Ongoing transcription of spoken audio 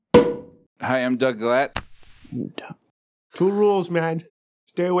Hi, I'm Doug Glatt. Two rules, man.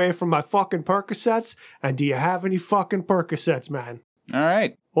 Stay away from my fucking Percocets, and do you have any fucking Percocets, man? All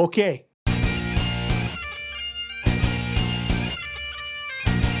right. Okay.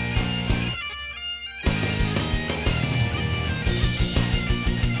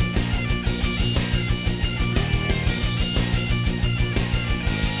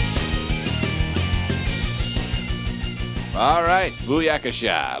 All right.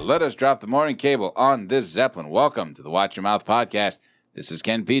 Booyakasha. Let us drop the morning cable on this Zeppelin. Welcome to the Watch Your Mouth podcast. This is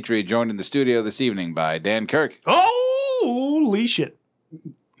Ken Petrie, joined in the studio this evening by Dan Kirk. Holy shit.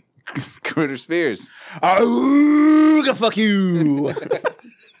 Critter Spears. Oh, fuck you.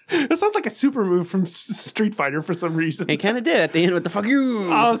 That sounds like a super move from Street Fighter for some reason. It kind of did at the end with the fuck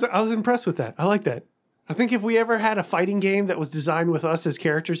you. I was impressed with that. I like that. I think if we ever had a fighting game that was designed with us as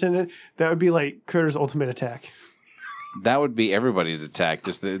characters in it, that would be like Critter's Ultimate Attack. That would be everybody's attack.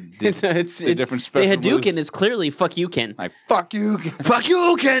 Just the different special The Hadouken moves. is clearly fuck you, Ken. Like, fuck you. Fuck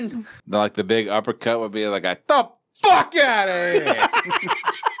you, Ken. Like the big uppercut would be like, the fuck out of here.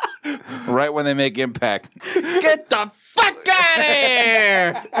 Right when they make impact. Get the fuck out of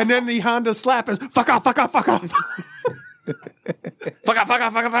here. And then the Honda slap is fuck off, fuck off, fuck off. Fuck off, fuck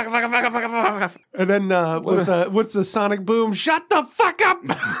off, fuck off, fuck off, fuck off, fuck off, fuck off. And then what's the sonic boom? Shut the fuck up.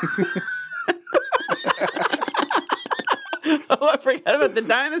 Oh, I forgot about the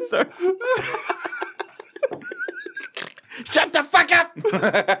dinosaurs. Shut the fuck up!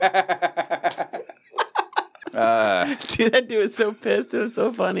 Dude, that dude was so pissed. It was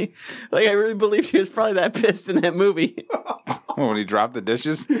so funny. Like, I really believed he was probably that pissed in that movie. When he dropped the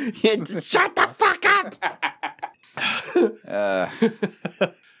dishes. Yeah, just, shut the fuck up! Trying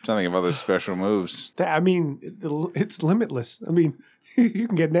to think of other special moves. I mean, it's limitless. I mean, you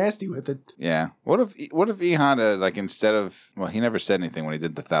can get nasty with it. Yeah. What if E Honda, like, instead of, well, he never said anything when he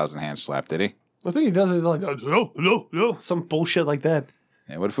did the 1,000-hand slap, did he? I think he does it like, no, some bullshit like that.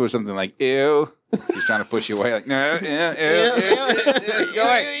 Yeah, what if it was something like, ew? He's trying to push you away, like, no, ew, go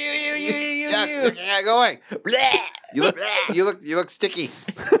away. Yeah, go away. You look sticky.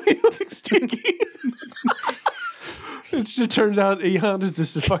 You look stinky. It just turns out E Honda's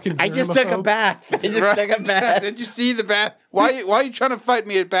just a fucking I just took a bath. I just took a bath. Did you see the bath? Why are you trying to fight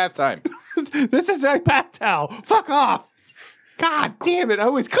me at bath time? This is a bath towel. Fuck off. God damn it. I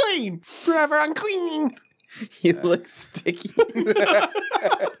was clean. Forever unclean. You look sticky.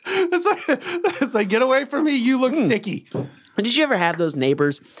 It's like, get away from me. You look sticky. Did you ever have those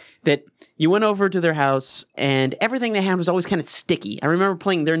neighbors that you went over to their house and everything they had was always kind of sticky? I remember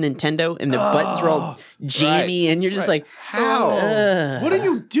playing their Nintendo and their buttons were all jammy and you're just like, how? What are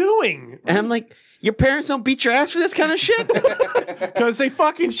you doing? And I'm like, your parents don't beat your ass for this kind of shit? Because they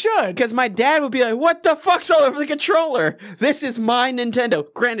fucking should. Because my dad would be like, what the fuck's all over the controller? This is my Nintendo.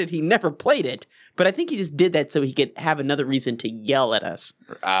 Granted, he never played it, but I think he just did that so he could have another reason to yell at us.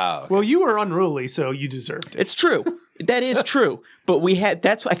 Oh. Well, you were unruly, so you deserved it. It's true. That is true. But I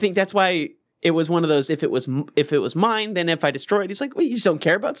think that's why it was one of those, if it was mine, then if I destroy it, he's like, well, you just don't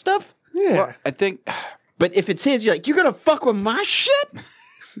care about stuff? Yeah. Well, I think, But if it's his, you're like, you're going to fuck with my shit?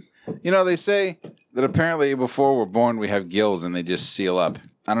 they say that apparently before we're born, we have gills and they just seal up.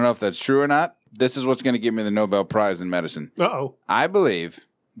 I don't know if that's true or not. This is what's going to give me the Nobel Prize in medicine. Uh-oh. I believe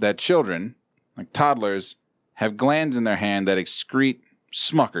that children, like toddlers, have glands in their hand that excrete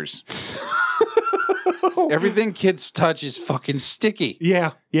Smuckers. Everything kids touch is fucking sticky.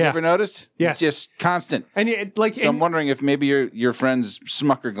 Yeah. You ever noticed? Yes. It's just constant. And So I'm wondering if maybe your friend's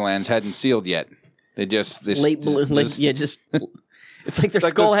Smucker glands hadn't sealed yet. Late balloon. It's like their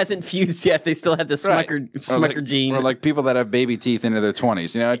skull hasn't fused yet. They still have the Smucker gene. Or like people that have baby teeth into their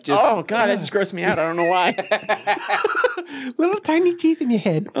 20s. Oh, God, that just grossed me out. I don't know why. little tiny teeth in your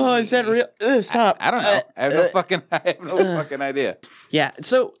head. Oh, is that real? Stop. I don't know. I have no fucking idea. Yeah,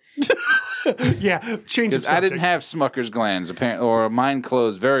 so... Yeah, change of Because subject. I didn't have Smucker's glands, apparently, or mine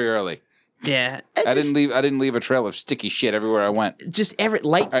closed very early. Yeah. I didn't leave a trail of sticky shit everywhere I went. Just every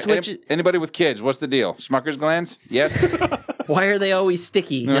light switch. Anybody with kids, what's the deal? Smucker's glands? Yes. Why are they always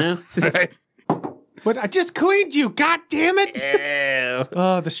sticky? You know? Right. But I just cleaned you. God damn it. Ew.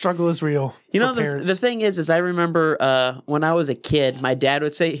 Oh, the struggle is real. You for know, parents. the thing is I remember when I was a kid, my dad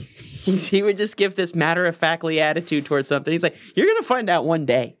would say, he would just give this matter-of-factly attitude towards something. He's like, you're going to find out one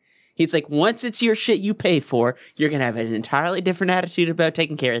day. He's like, once it's your shit you pay for, you're going to have an entirely different attitude about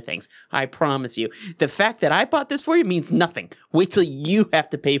taking care of things. I promise you. The fact that I bought this for you means nothing. Wait till you have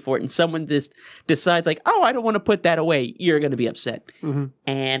to pay for it and someone just decides like, oh, I don't want to put that away. You're going to be upset. Mm-hmm.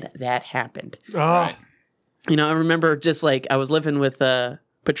 And that happened. Oh. Right. You know, I remember just like I was living with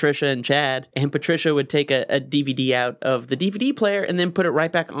Patricia and Chad, and Patricia would take a DVD out of the DVD player and then put it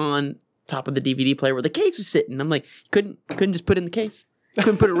right back on top of the DVD player where the case was sitting. I'm like, couldn't just put it in the case.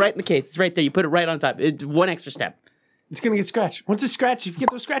 Couldn't put it right in the case. It's right there. You put it right on top. It's one extra step. It's going to get scratched. Once it's scratched, if you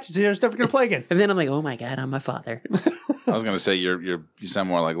get those scratches, you're never going to play again. And then I'm like, oh my God, I'm my father. I was gonna say you sound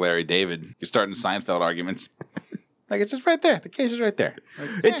more like Larry David. You're starting Seinfeld arguments. Like it's just right there. The case is right there.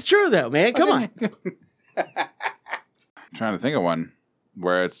 Like, It's true though, man. Come on. trying to think of one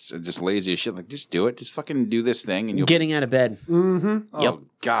where it's just lazy as shit. Like just do it. Just fucking do this thing, and you'll. Getting out of bed. Oh Yep.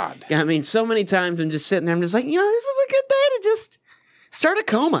 God. I mean, so many times I'm just sitting there. I'm just like, this is a good day to just start a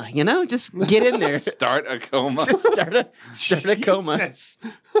coma. Just get in there. Start a coma. Just start a coma. Jesus.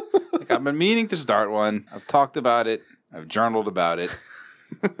 Like, I've been meaning to start one. I've talked about it. I've journaled about it.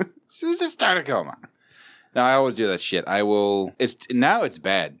 So just start a coma. Now I always do that shit. I will. It's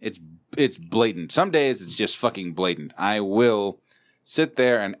bad. It's blatant. Some days it's just fucking blatant. I will sit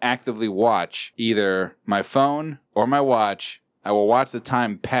there and actively watch either my phone or my watch. I will watch the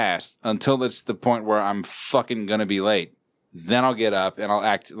time pass until it's the point where I'm fucking gonna be late. Then I'll get up and I'll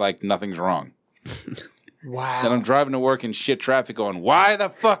act like nothing's wrong. Wow. Then I'm driving to work in shit traffic going, why the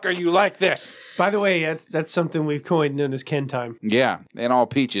fuck are you like this? By the way, that's something we've coined known as Ken time. Yeah, and all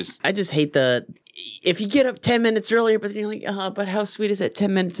peaches. I just hate if you get up 10 minutes earlier, but then you're like, but how sweet is that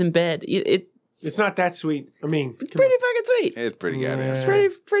 10 minutes in bed? It's not that sweet. I mean, It's pretty fucking sweet. It's pretty goddamn. It's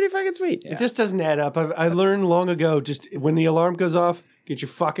pretty fucking sweet. it just doesn't add up. I learned long ago, just when the alarm goes off, get your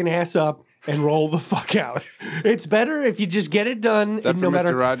fucking ass up and roll the fuck out. It's better if you just get it done. Is that for no Mr.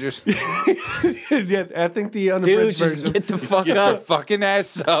 matter. Rogers? Yeah, I think the Dude, unabridged just version. get the fuck Get your up. fucking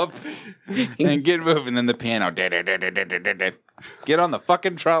ass up and get moving. Then the piano. Get on the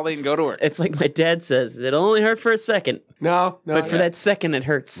fucking trolley and go to work. It's like my dad says, it'll only hurt for a second, No, but for that second, it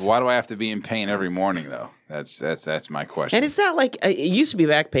hurts. Why do I have to be in pain every morning, though? That's my question. And it's not like it used to be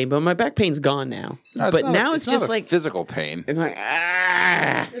back pain, but my back pain's gone now. No, but not now it's not just a like physical pain. it's like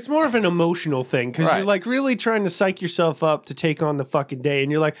It's more of an emotional thing because Right. you're like really trying to psych yourself up to take on the fucking day, and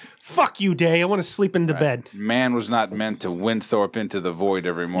you're like, "Fuck you, day! I want to sleep into bed." Man was not meant to Winthorpe into the void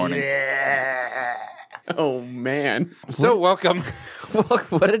every morning. oh man, So welcome.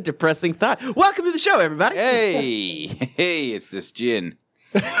 what a depressing thought. Welcome to the show, everybody. Hey, it's this gin.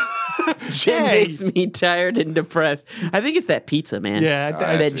 Gin Hey. makes me tired and depressed. I think it's that pizza, man. Yeah,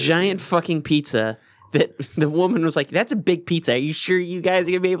 that giant fucking pizza that the woman was like, "That's a big pizza. Are you sure you guys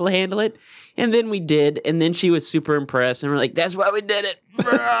are gonna be able to handle it?" And then we did, and then she was super impressed, and we're like, "That's why we did it."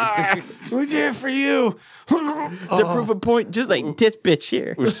 we did it for you. To prove a point, just like this bitch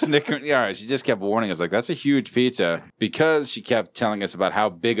here. We're snickering. Yeah, all right, she just kept warning us, like, that's a huge pizza. Because she kept telling us about how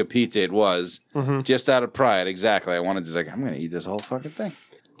big a pizza it was, just out of pride. Exactly. I wanted to, I'm going to eat this whole fucking thing.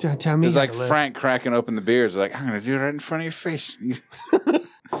 Tell me, It's how like to live. Frank cracking open the beers. Like, I'm going to do it right in front of your face.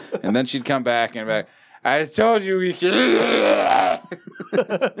 And then she'd come back and be like, I told you we could.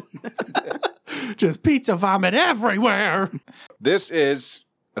 Just pizza vomit everywhere. This is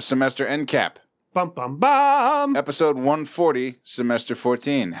a semester end cap. Bum bum bum. Episode 140, semester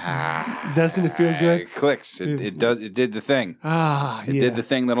 14. Doesn't it feel good? It clicks. It does. It did the thing. It Did the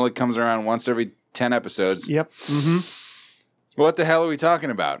thing that only comes around once every 10 episodes. Yep. What the hell are we talking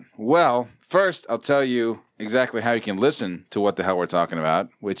about? Well, first, I'll tell you exactly how you can listen to what the hell we're talking about,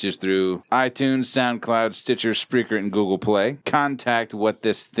 which is through iTunes, SoundCloud, Stitcher, Spreaker, and Google Play. Contact what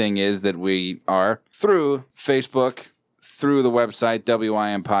this thing is that we are through Facebook, through the website,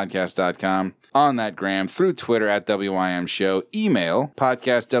 wimpodcast.com, on that gram, through Twitter at WIM Show, email,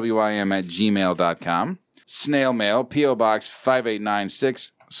 podcastwim@gmail.com, snail mail, P.O. Box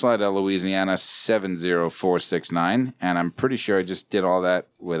 5896, Slidell, Louisiana 70469, and I'm pretty sure I just did all that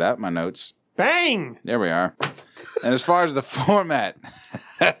without my notes. Bang! There we are. And as far as the format,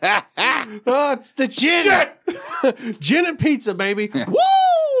 Oh, it's the gin. Gin and pizza, baby.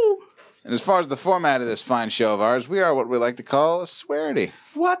 Woo! and as far as the format of this fine show of ours, we are what we like to call a swearity.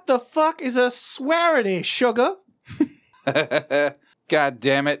 What the fuck is a swearity, sugar? God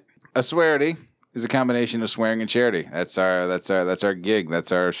damn it. A swearity is a combination of swearing and charity. That's our gig.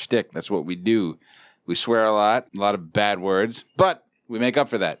 That's our shtick. That's what we do. We swear a lot of bad words, but we make up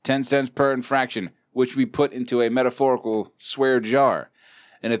for that. 10 cents per infraction, which we put into a metaphorical swear jar.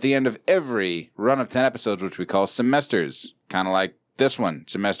 And at the end of every run of 10 episodes, which we call semesters, kind of like this one,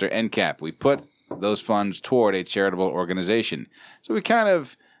 semester end cap, we put those funds toward a charitable organization. So we kind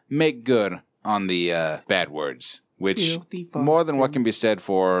of make good on the bad words, which Filthy more than what can be said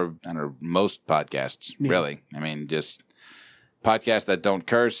for, I don't know, most podcasts, really. I mean, just podcasts that don't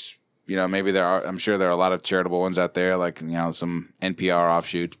curse. You know, maybe I'm sure there are a lot of charitable ones out there, like, some NPR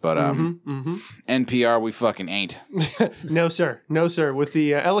offshoots, but NPR, we fucking ain't. No, sir. No, sir. With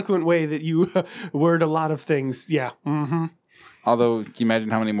the eloquent way that you word a lot of things. Yeah. Although, can you imagine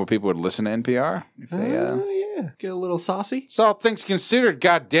how many more people would listen to NPR if they? Yeah, get a little saucy. It's all things considered.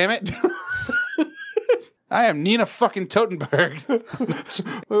 God damn it! I am Nina fucking Totenberg.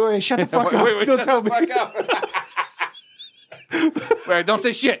 Wait, shut the fuck up! Wait, Don't shut tell the me. fuck up. Wait, don't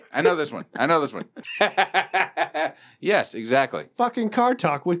say shit. I know this one. Yes, exactly. Fucking car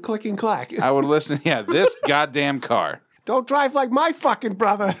talk with click and clack. I would listen. Yeah, this goddamn car. Don't drive like my fucking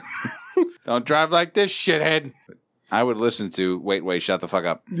brother. Don't drive like this, shithead. I would listen to. Wait, shut the fuck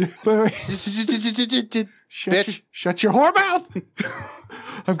up. Bitch. Shut your whore mouth.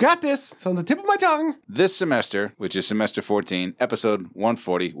 I've got this. It's on the tip of my tongue. This semester, which is semester 14, episode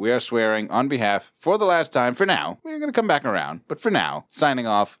 140, we are swearing on behalf, for the last time, for now. We're going to come back around, but for now, signing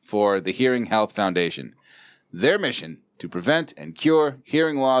off for the Hearing Health Foundation. Their mission to prevent and cure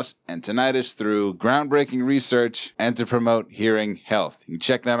hearing loss and tinnitus through groundbreaking research and to promote hearing health. You can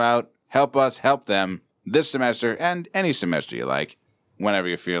check them out. Help us help them this semester and any semester you like, whenever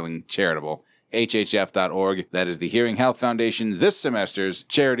you're feeling charitable. HHF.org. That is the Hearing Health Foundation this semester's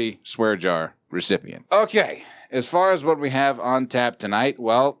charity swear jar recipient. Okay, as far as what we have on tap tonight,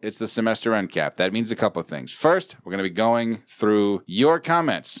 well, it's the semester end cap. That means a couple of things. First, we're going to be going through your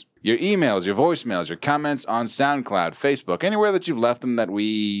comments, your emails, your voicemails, your comments on SoundCloud, Facebook, anywhere that you've left them that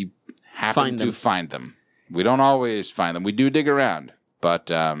we happen to find them. We don't always find them. We do dig around,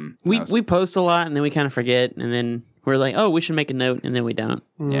 but we post a lot and then we kind of forget, and then we're like, oh, we should make a note, and then we don't.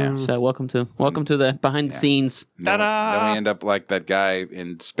 Yeah. So welcome to the behind the scenes. Then we end up like that guy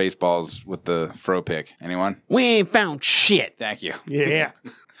in Spaceballs with the fro pick. Anyone? We ain't found shit. Thank you. Yeah.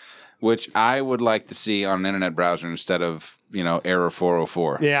 Which I would like to see on an internet browser instead of, error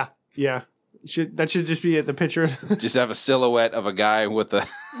 404. Yeah. That should just be at the picture. Just have a silhouette of a guy with a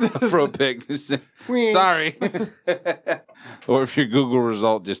fro pick. Sorry. Or if your Google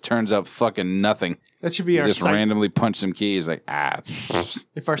result just turns up fucking nothing. That should be You our just site. randomly punch some keys like,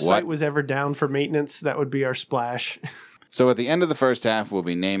 If our site was ever down for maintenance, that would be our splash. So at the end of the first half, we'll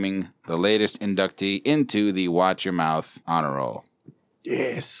be naming the latest inductee into the Watch Your Mouth honor roll.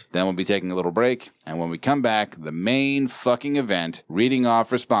 Yes. Then we'll be taking a little break. And when we come back, the main fucking event, reading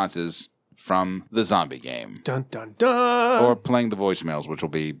off responses from the zombie game. Dun, dun, dun. Or playing the voicemails, which will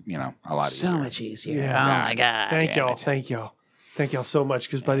be, a lot easier. So much easier. Yeah. Oh my god. Thank y'all. Thank y'all so much,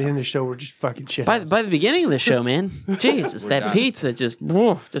 because by the end of the show, we're just fucking shit. By the beginning of the show, man, Jesus, that done. pizza just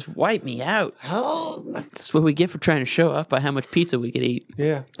wiped me out. That's what we get for trying to show off by how much pizza we could eat.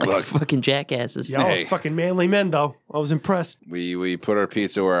 Yeah. Like fucking jackasses. Y'all Hey. are fucking manly men, though. I was impressed. We put our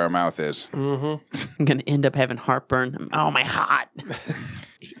pizza where our mouth is. I'm gonna end up having heartburn. Oh my heart.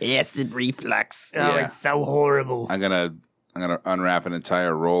 Acid reflux. Oh, it's so horrible. I'm gonna unwrap an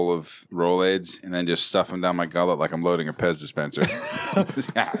entire roll of Rolaids and then just stuff them down my gullet like I'm loading a Pez dispenser.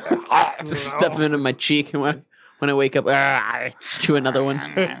 Just stuff them into my cheek, and when I wake up, chew another one.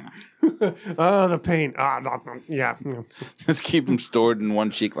 Oh, the pain. Yeah. Just keep them stored in one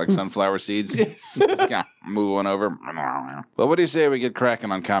cheek like sunflower seeds. Just gotta move one over. Well, what do you say we get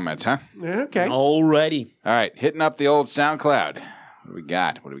cracking on comments, huh? Okay. Alrighty. All right, hitting up the old SoundCloud. What do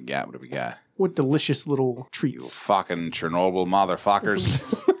we got? What delicious little treats. Fucking Chernobyl motherfuckers.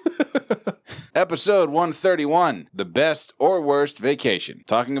 Episode 131, the best or worst vacation.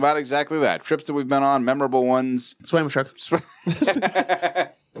 Talking about exactly that. Trips that we've been on, memorable ones. Swam truck.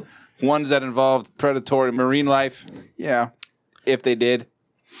 Ones that involved predatory marine life. Yeah, if they did.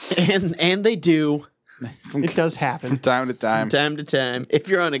 And they do. It does happen. From time to time. Time to time. If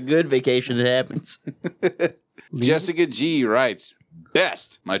you're on a good vacation, it happens. Jessica G writes,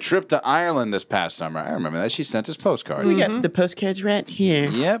 best. My trip to Ireland this past summer. I remember that. She sent us postcards. We got the postcards right here.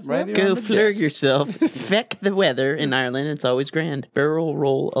 Yep, right here. Go on the flurg desk. yourself. Feck the weather in Ireland. It's always grand. Barrel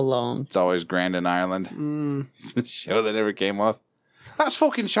roll along. It's always grand in Ireland. It's a show that never came off. That's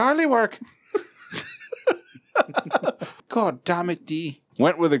fucking Charlie work. God damn it, D.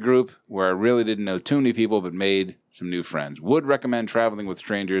 Went with a group where I really didn't know too many people, but made some new friends. Would recommend traveling with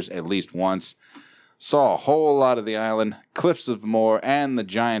strangers at least once. Saw a whole lot of the island. Cliffs of Moher and the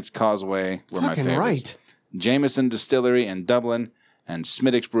Giant's Causeway were my Fucking favorites. right. Jameson Distillery in Dublin and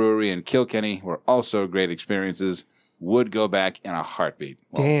Smithwick's Brewery in Kilkenny were also great experiences. Would go back in a heartbeat.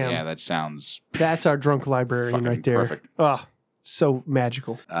 Well, Damn. Yeah, that sounds... That's our drunk librarian Fucking right there. perfect. Oh, so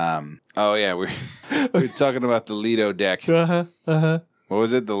magical. Oh yeah, we're talking about the Lido deck. What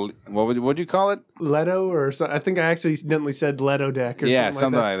was it? What'd you call it? Leto or so, I think I accidentally said Leto deck. Or Yeah,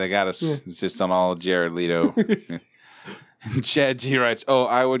 something like like that. They got us. It's just on all Jared Leto. Chad G writes, "Oh,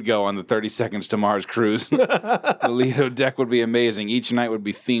 I would go on the 30 Seconds to Mars cruise. The Lido deck would be amazing. Each night would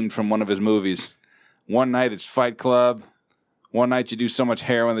be themed from one of his movies. One night it's Fight Club. One night you do so much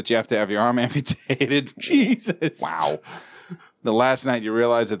heroin that you have to have your arm amputated. Jesus. Wow. The last night you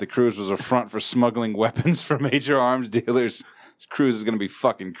realized that the cruise was a front for smuggling weapons from major arms dealers. This cruise is going to be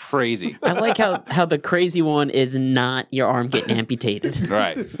fucking crazy. I like how the crazy one is not your arm getting amputated.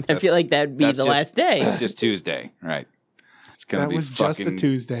 Right. I feel like that'd be the last day. It's just Tuesday. Right. It's going to be was just a fucking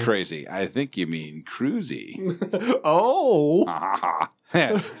Tuesday. crazy. I think you mean cruisy. Oh.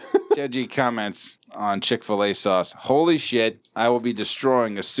 Yeah. Judgy comments on Chick-fil-A sauce. Holy shit, I will be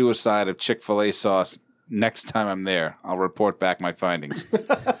destroying a suicide of Chick-fil-A sauce next time I'm there. I'll report back my findings.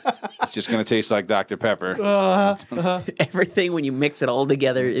 It's just going to taste like Dr. Pepper. Everything when you mix it all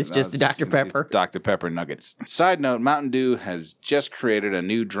together is just Dr. Pepper. Dr. Pepper nuggets. Side note, Mountain Dew has just created a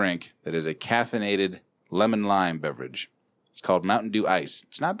new drink that is a caffeinated lemon lime beverage. It's called Mountain Dew Ice.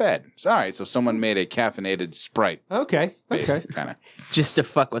 It's not bad. It's all right. So someone made a caffeinated Sprite. Okay. Okay. Kind of. Just to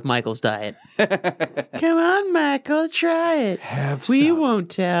fuck with Michael's diet. Come on, Michael, try it. Have We some.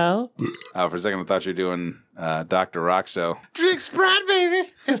 won't tell. Oh, for a second I thought you were doing Dr. Roxo. Drink Sprite, baby.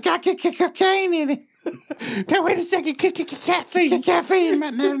 It's got cocaine in it. Now, wait a second. Caffeine. Caffeine.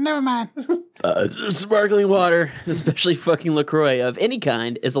 Never mind. Sparkling water, especially fucking LaCroix of any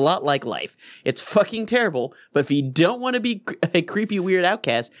kind, is a lot like life. It's fucking terrible, but if you don't want to be a creepy, weird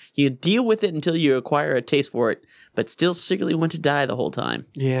outcast, you deal with it until you acquire a taste for it, but still secretly want to die the whole time.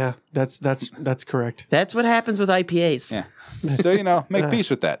 Yeah, that's correct. That's what happens with IPAs. Yeah. So, make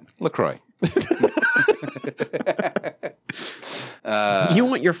peace with that. LaCroix. You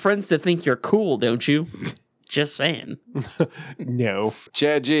want your friends to think you're cool, don't you? Just saying. No.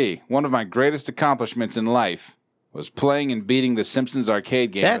 Chad G, one of my greatest accomplishments in life was playing and beating the Simpsons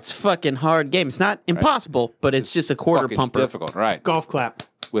arcade game. That's fucking hard game. It's not impossible, but it's just a quarter fucking pumper. difficult, right? Golf clap.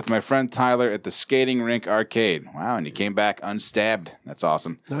 With my friend Tyler at the skating rink arcade. Wow, and you came back unstabbed. That's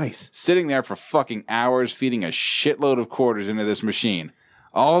awesome. Nice. Sitting there for fucking hours feeding a shitload of quarters into this machine.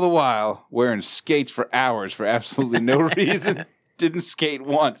 All the while wearing skates for hours for absolutely no reason. Didn't skate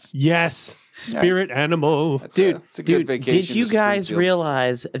once. Yes. Spirit animal. It's Dude, a good vacation. did you to guys Springfield.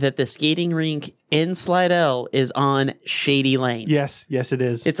 realize that the skating rink in Slidell is on Shady Lane? Yes. Yes, it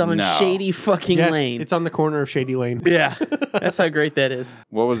is. It's on No. Shady fucking yes, Lane. it's on the corner of Shady Lane. Yeah. That's how great that is.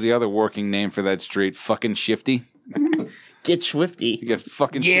 What was the other working name for that street? Fucking Shifty? Get You Swifty. got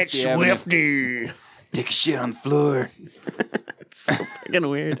fucking Shifty Avenue. Swifty. Take a shit on the floor. So fucking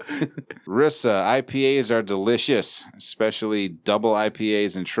weird. Rissa, IPAs are delicious, especially double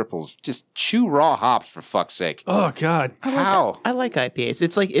IPAs and triples. Just chew raw hops for fuck's sake. Oh, God. How? I like IPAs.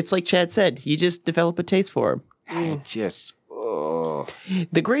 It's like Chad said. You just develop a taste for them. Oh.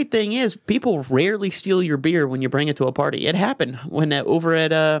 The great thing is, people rarely steal your beer when you bring it to a party. It happened when over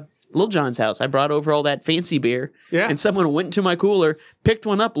at Lil John's house. I brought over all that fancy beer. Yeah. And someone went into my cooler, picked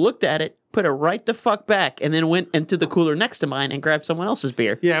one up, looked at it, put it right the fuck back, and then went into the cooler next to mine and grabbed someone else's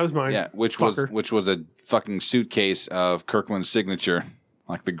beer. Yeah, it was mine. Yeah, which Fucker. was a fucking suitcase of Kirkland's signature,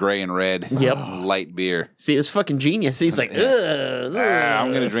 like the gray and red Yep. light beer. See, it was fucking genius. He's like, ugh.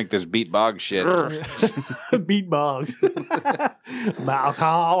 I'm gonna drink this beat bog shit. Beat bogs. Mouse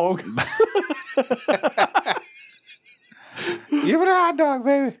hog. Give it a hot dog,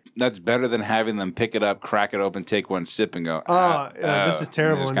 baby. That's better than having them pick it up, crack it open, take one sip, and go. This is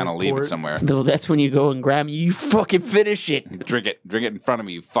terrible. Just and kind of then leave pour it somewhere. Though that's when you go and grab me. You fucking finish it. Drink it in front of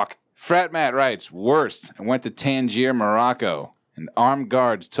me, you fuck. Frat Matt writes, worst. I went to Tangier, Morocco, and armed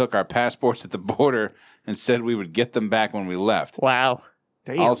guards took our passports at the border and said we would get them back when we left. Wow.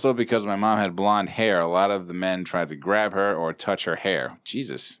 Damn. Also, because my mom had blonde hair, a lot of the men tried to grab her or touch her hair.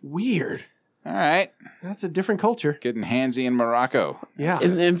 Jesus. Weird. All right. That's a different culture. Getting handsy in Morocco. Yeah.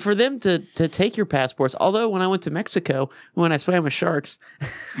 And for them to take your passports, although when I went to Mexico, when I swam with sharks,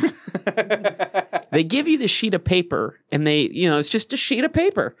 they give you this sheet of paper and it's just a sheet of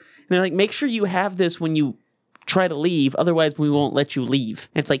paper. And they're like, make sure you have this when you try to leave. Otherwise, we won't let you leave.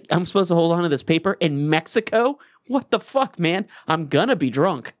 And it's like, I'm supposed to hold on to this paper in Mexico? What the fuck, man? I'm gonna be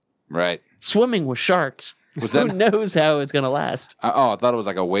drunk. Right. Swimming with sharks. Was Who that- knows how it's gonna last? I thought it was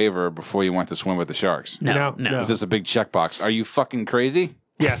like a waiver before you went to swim with the sharks. No. No. Is this a big checkbox? Are you fucking crazy?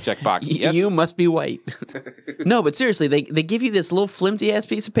 Yes. Checkbox. Yes. You must be white. No, but seriously, they give you this little flimsy ass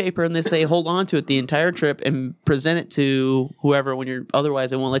piece of paper and they say hold on to it the entire trip and present it to whoever when you're otherwise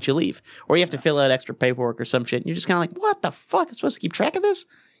they won't let you leave. Or you have to fill out extra paperwork or some shit. And you're just kind of like, what the fuck? I'm supposed to keep track of this?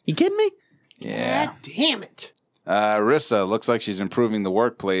 You kidding me? Yeah. God damn it. Rissa looks like she's improving the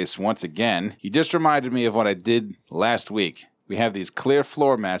workplace once again. You just reminded me of what I did last week. We have these clear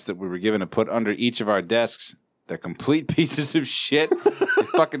floor mats that we were given to put under each of our desks. They're complete pieces of shit. They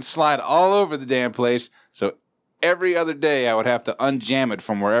fucking slide all over the damn place. So every other day I would have to unjam it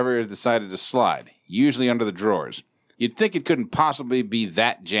from wherever it decided to slide, usually under the drawers. You'd think it couldn't possibly be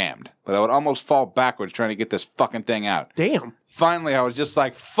that jammed, but I would almost fall backwards trying to get this fucking thing out. Damn. Finally, I was just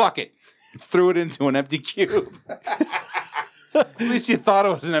like, fuck it. Threw it into an empty cube. At least you thought it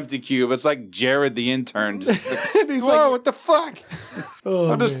was an empty cube. It's like Jared the intern. Just like, He's whoa, like- what the fuck?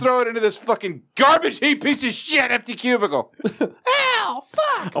 I'll just throw it into this fucking garbage heap piece of shit empty cubicle. Ow,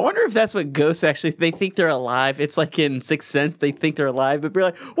 fuck. I wonder if that's what ghosts actually, they think they're alive. It's like in Sixth Sense, they think they're alive, but be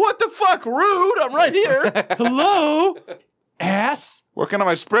like, what the fuck, rude? I'm right here. Hello? Ass? Working on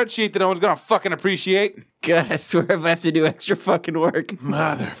my spreadsheet that no one's going to fucking appreciate. God, I swear if I have to do extra fucking work.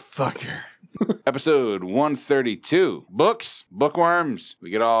 Motherfucker. Episode 132. Books, bookworms.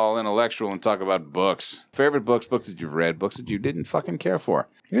 We get all intellectual and talk about books. Favorite books, books that you've read, books that you didn't fucking care for.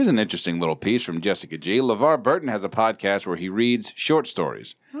 Here's an interesting little piece from Jessica G. LeVar Burton has a podcast where he reads short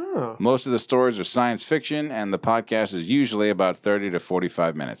stories. Oh. Most of the stories are science fiction, and the podcast is usually about 30 to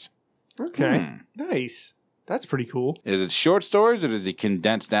 45 minutes. Okay. Nice. That's pretty cool. Is it short stories, or does he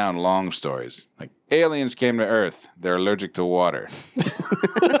condense down long stories? Like, aliens came to Earth. They're allergic to water.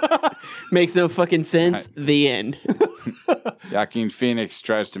 Makes no fucking sense. The end. Joaquin Phoenix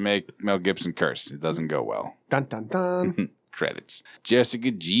tries to make Mel Gibson curse. It doesn't go well. Dun dun dun. Credits.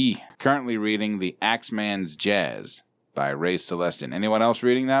 Jessica G. Currently reading The Axeman's Jazz by Ray Celestin. Anyone else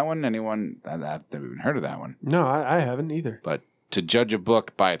reading that one? Anyone? I've never even heard of that one. No, I haven't either. But to judge a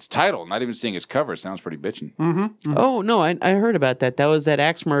book by its title, not even seeing its cover, sounds pretty bitchin'. Oh, no, I heard about that. That was that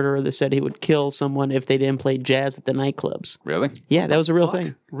axe murderer that said he would kill someone if they didn't play jazz at the nightclubs. Really? Yeah, that was a real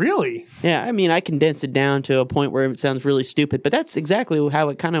thing. Really? Yeah, I mean, I condensed it down to a point where it sounds really stupid, but that's exactly how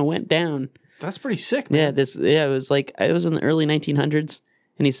it kind of went down. That's pretty sick, man. Yeah, it was like, it was in the early 1900s,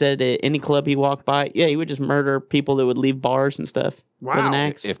 and he said at any club he walked by, yeah, he would just murder people that would leave bars and stuff with an Wow.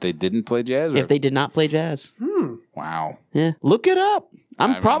 axe If they didn't play jazz? Or? if they did not play jazz. Wow. Yeah, look it up.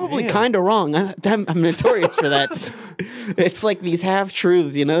 I'm mean, probably man. kind of wrong. I'm notorious for that. It's like these half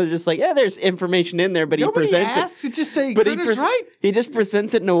truths, you know. Just like, yeah, there's information in there, but he Nobody presents asks. it. Just say, But Critter's right. he just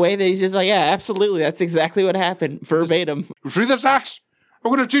presents it in a way that he's just like, yeah, absolutely, that's exactly what happened, verbatim. You see this axe?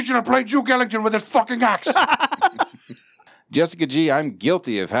 I'm going to teach you to play Duke Ellington with this fucking axe. Jessica G., I'm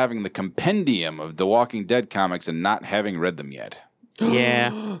guilty of having the compendium of The Walking Dead comics and not having read them yet. Yeah,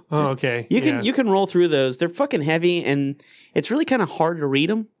 Oh, okay. you can roll through those. They're fucking heavy, and it's really kind of hard to read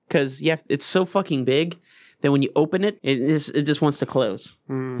them because it's so fucking big that when you open it, it just wants to close.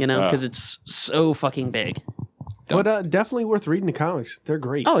 You know, because it's so fucking big. But definitely worth reading the comics. They're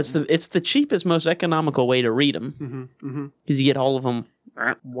great. Oh, it's the cheapest, most economical way to read them because you get all of them.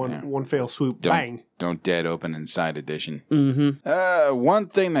 One fail swoop. Don't, Bang. Don't Dead Open Inside Edition. One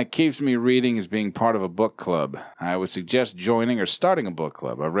thing that keeps me reading is being part of a book club. I would suggest joining or starting a book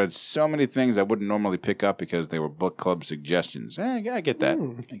club. I've read so many things I wouldn't normally pick up because they were book club suggestions. I get that.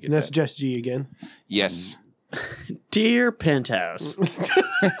 I get And that's that. Jess G again. Yes. Dear Penthouse,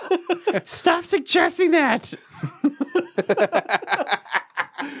 stop suggesting that.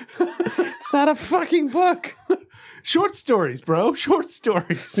 It's not a fucking book. Short stories, bro. Short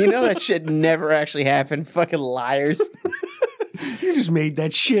stories. You know that shit never actually happened. Fucking liars. You just made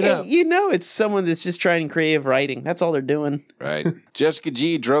that shit up. You know it's someone that's just trying creative writing. That's all they're doing. Right. Jessica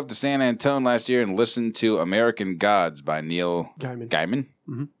G. drove to San Antone last year and listened to American Gods by Neil Gaiman.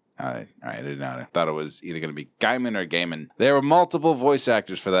 Mm-hmm. All right, I didn't know. I thought it was either going to be Gaiman or Gaiman. There were multiple voice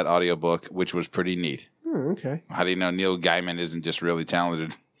actors for that audiobook, which was pretty neat. Oh, okay. How do you know Neil Gaiman isn't just really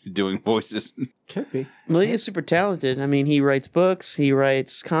talented doing voices? Could be. Well, he is super talented. I mean, he writes books, he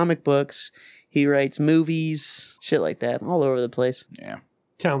writes comic books, he writes movies, shit like that, all over the place. Yeah.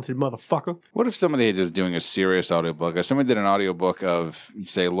 Talented motherfucker. What if somebody was doing a serious audiobook, or somebody did an audiobook of,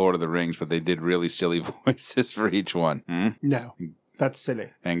 say, Lord of the Rings, but they did really silly voices for each one? No. That's silly.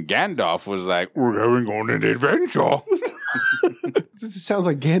 And Gandalf was like, we're going on an adventure. This sounds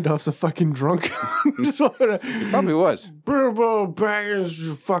like Gandalf's a fucking drunk. Probably was. Bilbo Baggins,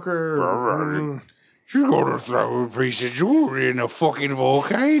 you fucker. You're going to throw a piece of jewelry in a fucking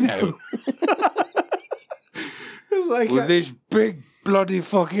volcano It's like with this big bloody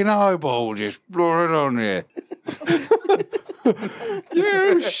fucking eyeball just blurring on there.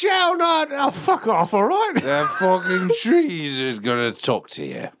 you shall not. Oh, fuck off, all right? That fucking trees is going to talk to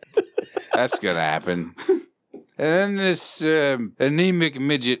you. That's going to happen. And then this anemic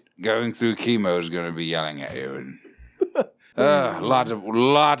midget going through chemo is going to be yelling at you. And a lot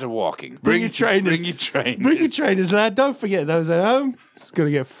of walking. Bring your trainers. Bring your trainers. Bring your trainers, lad. Don't forget those at home. It's going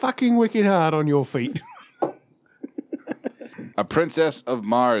to get fucking wicked hard on your feet. A Princess of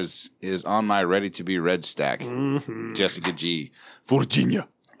Mars is on my ready-to-be-read stack. Jessica G. Virginia.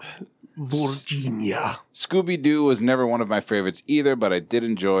 Virginia. Scooby-Doo was never one of my favorites either, but I did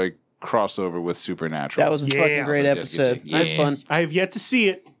enjoy crossover with Supernatural. That was a Yeah. fucking great So episode. yeah. That's fun. I have yet to see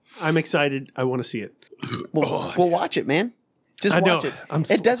it. I'm excited. I want to see it. We'll watch it, man. Just I know. watch it. I'm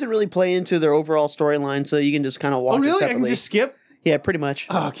It doesn't really play into their overall storyline, so you can just kind of watch Oh, it really? I separately. can just skip? Yeah, pretty much.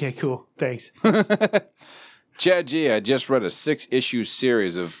 Oh, okay, cool. Thanks. Chad G, I just read a 6-issue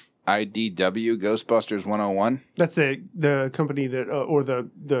series of IDW Ghostbusters 101. That's the company that, or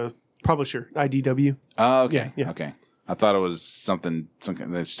the publisher, IDW. Oh, okay. Yeah. Okay. I thought it was something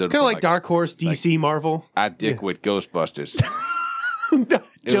that stood Kind for of like Dark Horse, DC, Marvel. I dick with Ghostbusters.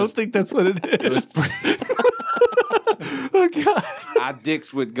 Don't think that's what it is. It was pretty, Oh, God. I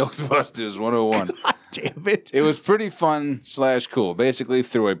dicks with Ghostbusters 101. God damn it. It was pretty fun / cool. Basically,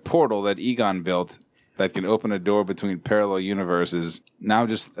 through a portal that Egon built that can open a door between parallel universes. Now,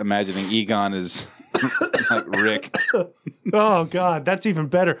 just imagining Egon is like Rick. Oh, God. That's even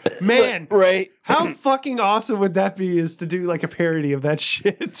better. Man. Right. How fucking awesome would that be is to do like a parody of that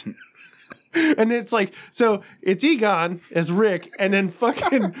shit? And it's like, so it's Egon as Rick and then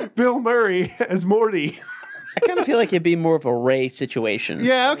fucking Bill Murray as Morty. I kind of feel like it'd be more of a Ray situation.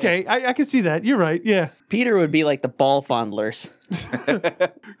 Yeah, okay. I can see that. You're right. Yeah. Peter would be like the ball fondlers.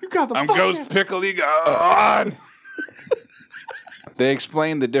 You got the I'm fuck Ghost Pickle Egon. They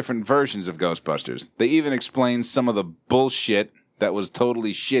explained the different versions of Ghostbusters. They even explained some of the bullshit that was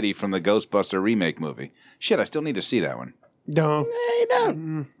totally shitty from the Ghostbuster remake movie. Shit, I still need to see that one. No. You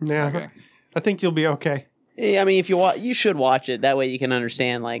don't. Yeah. Okay. I think you'll be okay. I mean, if you should watch it. That way you can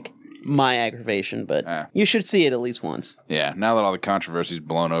understand like my aggravation. But Yeah. you should see it at least once. Yeah, now that all the controversy's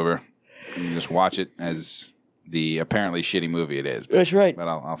blown over, you can just watch it as the apparently shitty movie it is. That's right. But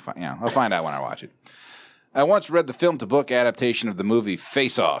I'll find out when I watch it. I once read the film-to-book adaptation of the movie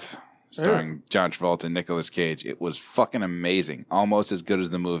Face Off, starring John Travolta and Nicolas Cage. It was fucking amazing. Almost as good as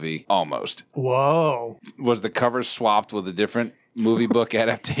the movie. Almost. Whoa. Was the cover swapped with a different movie book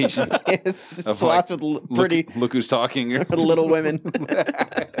adaptation? It's Of, swapped like, with pretty Look who's talking. Little Women.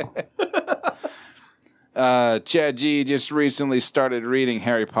 Chad G just recently started reading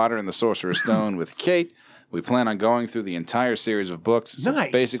Harry Potter and the Sorcerer's Stone with Kate. We plan on going through the entire series of books. So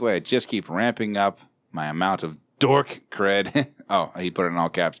Nice. basically, I just keep ramping up my amount of dork cred. Oh, he put it in all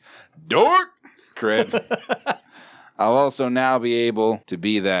caps. Dork cred. I'll also now be able to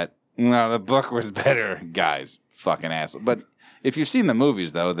be that, well, the book was better, guys. Fucking asshole. But if you've seen the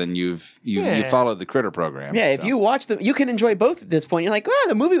movies, though, then you followed the Critter program. Yeah, if so. you watch them, you can enjoy both at this point. You're like, well,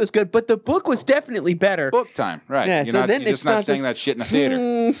 the movie was good, but the book was definitely better. Book time, right. Yeah, you're so not, then you're it's just not not saying this- that shit in a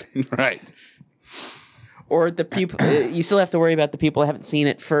theater. Right. Or the people, you still have to worry about the people that haven't seen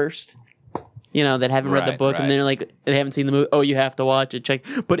it first. You know, that haven't read the Right, book, right. and they're like, they haven't seen the movie. Oh, you have to watch it. Check.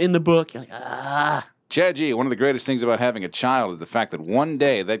 But in the book, you're like, ah. Chad G, one of the greatest things about having a child is the fact that one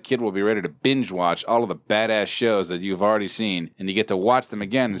day that kid will be ready to binge watch all of the badass shows that you've already seen, and you get to watch them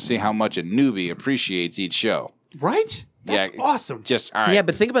again and see how much a newbie appreciates each show. Right? That's it's awesome. Just, all right. Yeah,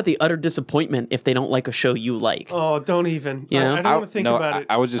 but think about the utter disappointment if they don't like a show you like. Oh, don't even. You know? I don't want to think about it.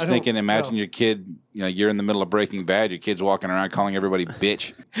 I was just I don't- thinking, imagine no. your kid, you're in the middle of Breaking Bad, your kid's walking around calling everybody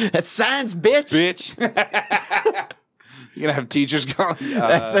bitch. That's science, bitch. Bitch. You're going to have teachers calling.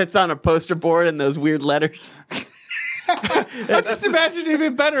 That's on a poster board and those weird letters. I just imagine it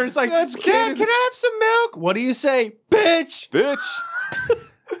even better. It's like, That's Dad, can I have some milk? What do you say? Bitch. Bitch.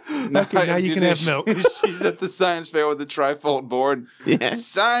 Okay, now you can have milk. She's at the science fair with the trifold board. Yeah.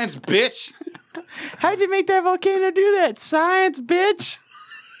 Science, bitch. How'd you make that volcano do that? Science, bitch.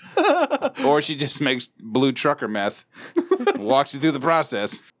 Or she just makes blue trucker meth, walks you through the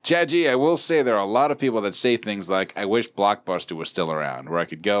process. Chad G, I will say there are a lot of people that say things like, I wish Blockbuster was still around, where I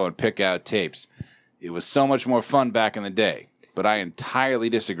could go and pick out tapes. It was so much more fun back in the day. But I entirely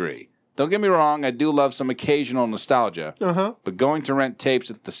disagree. Don't get me wrong, I do love some occasional nostalgia. Uh-huh. But going to rent tapes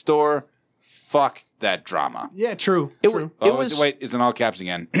at the store, fuck that drama. Yeah, true. It, true. it was. Wait, it's in all caps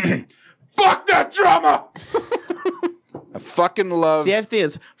again. Fuck that drama! I fucking love... See, I think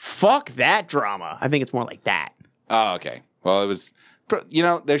it's fuck that drama. I think it's more like that. Oh, okay. Well, it was...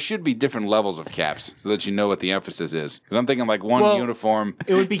 there should be different levels of caps so that you know what the emphasis is. Because I'm thinking like one Well, uniform...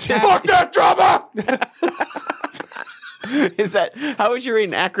 It would be Fuck that drama! Is that how would you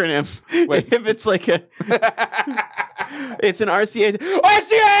read an acronym? Wait. If it's like a, it's an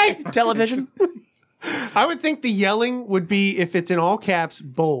RCA television. I would think the yelling would be, if it's in all caps,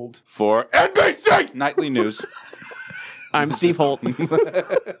 bold. For NBC Nightly News. I'm Steve Holt.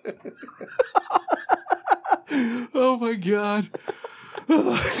 Oh my God.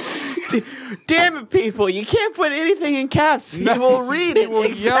 Damn it, people! You can't put anything in caps. You will read it. will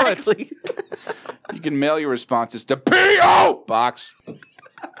yell it. Exactly. You can mail your responses to P.O. Box.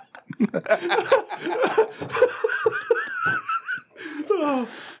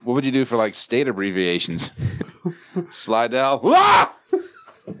 What would you do for like state abbreviations? Slidell. Ah!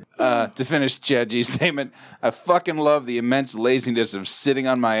 To finish Chad G's statement, I fucking love the immense laziness of sitting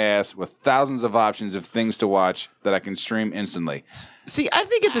on my ass with thousands of options of things to watch that I can stream instantly. See, I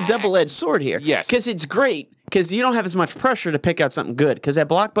think it's a double-edged sword here. Yes. Because it's great, because you don't have as much pressure to pick out something good. Because at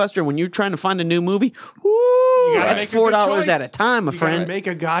Blockbuster, when you're trying to find a new movie, woo, gotta that's make a good $4 choice. at a time, my You gotta friend. make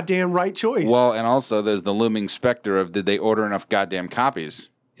a goddamn right choice. Well, and also there's the looming specter of did they order enough goddamn copies?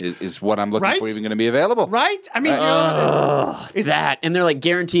 Is what I'm looking Right? for even going to be available? right? I mean, it's That, and they're like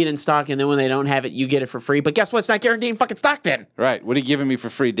guaranteed in stock, and then when they don't have it, you get it for free. But guess what? It's not guaranteed in fucking stock then. Right. What are you giving me for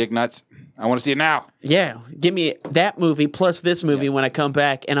free, dick nuts? I want to see it now. Yeah, give me that movie plus this movie when I come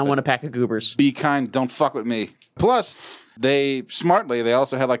back, and I want a pack of goobers. Be kind. Don't fuck with me. Plus, they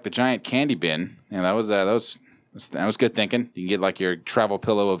also had like the giant candy bin. And that was good thinking. You can get like your travel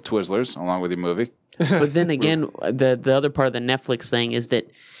pillow of Twizzlers along with your movie. But then again, the other part of the Netflix thing is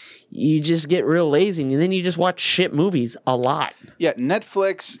that you just get real lazy, and then you just watch shit movies a lot. Yeah,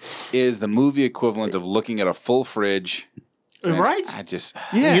 Netflix is the movie equivalent of looking at a full fridge. And right? I just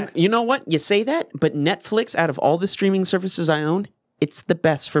Yeah. You know what? You say that, but Netflix, out of all the streaming services I own, it's the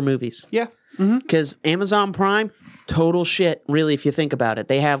best for movies. Yeah. Because Amazon Prime, total shit, really, if you think about it.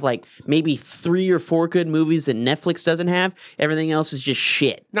 They have like maybe 3 or 4 good movies that Netflix doesn't have. Everything else is just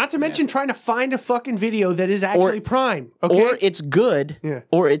shit. Not to mention trying to find a fucking video that is actually Prime. Okay. Or it's good, Yeah.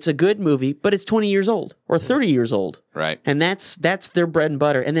 or it's a good movie, but it's 20 years old or 30 years old. right. And that's their bread and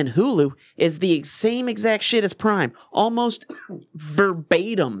butter. And then Hulu is the same exact shit as Prime. Almost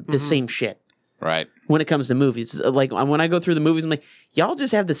verbatim the same shit. Right. When it comes to movies. Like when I go through the movies, I'm like, y'all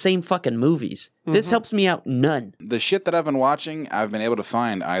just have the same fucking movies. This helps me out none. The shit that I've been watching, I've been able to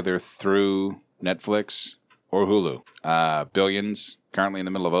find either through Netflix or Hulu. Billions, currently in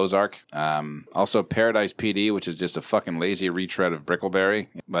the middle of Ozark. Also Paradise PD, which is just a fucking lazy retread of Brickleberry.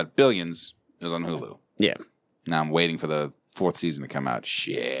 But Billions is on Hulu. Yeah. Now I'm waiting for the 4th season to come out.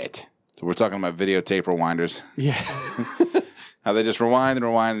 Shit. So we're talking about videotape rewinders. Yeah. How they just rewind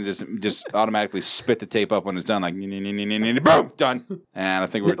and just automatically spit the tape up when it's done, like boom, done. And I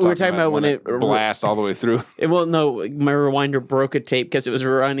think we were talking about when it blasts all the way through. Well, no, my rewinder broke a tape because it was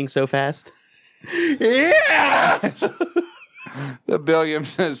rewinding so fast. Yeah, the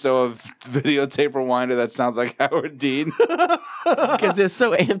Billiams. So a videotape rewinder that sounds like Howard Dean. Because they're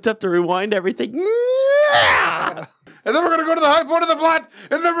so amped up to rewind everything. And then we're gonna go to the high point of the plot,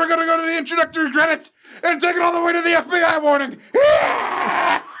 and then we're gonna go to the introductory credits, and take it all the way to the FBI warning.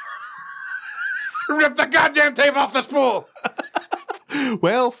 Rip the goddamn tape off the spool.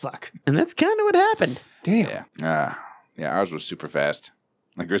 Well, fuck. And that's kind of what happened. Damn. Yeah, ours was super fast.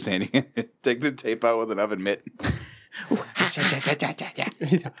 Like we're saying, take the tape out with an oven mitt.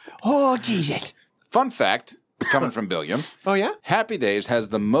 Oh, Jesus. Fun fact, coming from Billiam, Oh, yeah? Happy Days has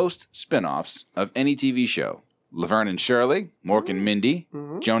the most spin-offs of any TV show. Laverne and Shirley, Mork and Mindy,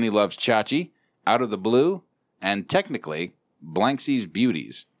 Joni Loves Chachi, Out of the Blue, and technically, Blanksy's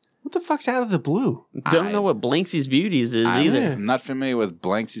Beauties. What the fuck's out of the blue? Don't know what Blanksy's Beauties is either. I'm not familiar with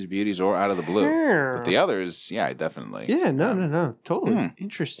Blanksy's Beauties or Out of the Blue. But the others, yeah, definitely. Yeah, no. Totally.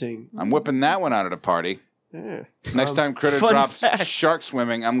 Interesting. I'm whipping that one out at a party. Yeah. Next time Critter fun drops fact. shark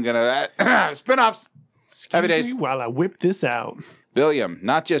swimming, I'm going to... spin-offs! Happy Days. Excuse me while I whip this out. Billiam,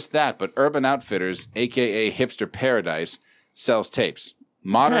 not just that, but Urban Outfitters, a.k.a. Hipster Paradise, sells tapes.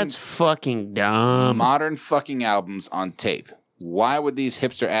 That's fucking dumb. Modern fucking albums on tape. Why would these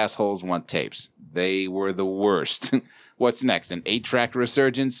hipster assholes want tapes? They were the worst. What's next? An 8-track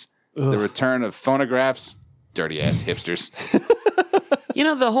resurgence? The return of phonographs? Dirty ass hipsters. You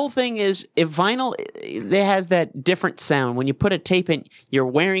know, the whole thing is, if vinyl, it has that different sound. When you put a tape in, you're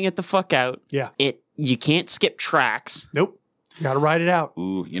wearing it the fuck out. Yeah. You can't skip tracks. Nope. Gotta ride it out.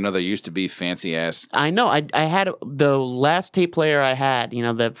 Ooh, you know, there used to be fancy ass. I know. I had the last tape player I had, you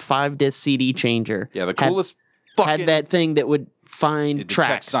know, the 5-disc CD changer. Yeah, the coolest fucking... Had that thing that would find it detects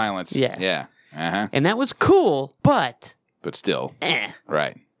tracks. silence. Yeah. Yeah. Uh-huh. And that was cool, but... But still. eh.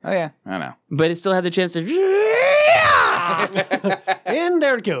 Right. Oh, yeah. I know. But it still had the chance to... And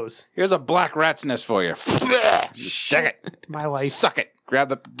there it goes. Here's a black rat's nest for you. Stick it. My life. Suck it.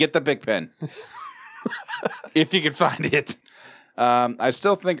 Get the big pen. If you can find it. I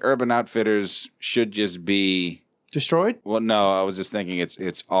still think Urban Outfitters should just be... Destroyed? Well, no, I was just thinking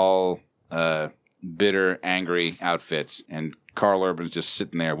it's all bitter, angry outfits, and Carl Urban's just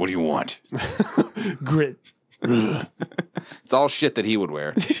sitting there. What do you want? Grit. It's all shit that he would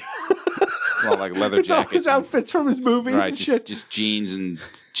wear. It's all like leather It's all jackets. his outfits from his movies Right, and shit. just jeans and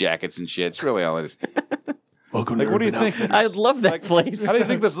jackets and shit. It's really all it is. Welcome Like, what do you think? I love that place. How do you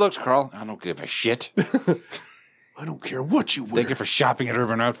think this looks, Carl? I don't give a shit. I don't care what you wear. Thank you for shopping at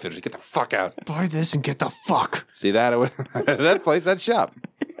Urban Outfitters. Get the fuck out. Buy this and get the fuck. See that? That place, that shop.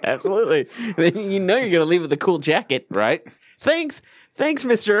 Absolutely. You know you're gonna leave with a cool jacket. Right? Thanks,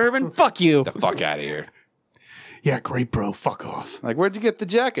 Mr. Urban. Fuck you. The fuck out of here. Yeah, great, bro. Fuck off. Like, where'd you get the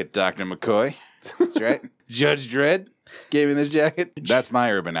jacket, Dr. McCoy? That's right. Judge Dredd gave me this jacket. That's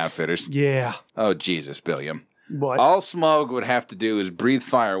my Urban Outfitters. Yeah. Oh, Jesus, Billiam. What? All Smaug would have to do is breathe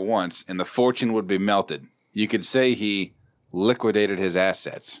fire once, and the fortune would be melted. You could say he liquidated his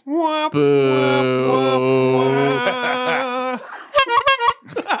assets. Womp, Boo. womp, womp.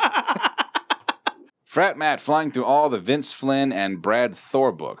 Frat Matt flying through all the Vince Flynn and Brad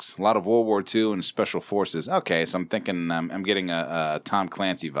Thor books. A lot of World War II and Special Forces. Okay, so I'm thinking I'm getting a Tom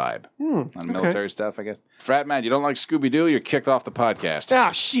Clancy vibe on military stuff, I guess. Frat Matt, you don't like Scooby-Doo? You're kicked off the podcast.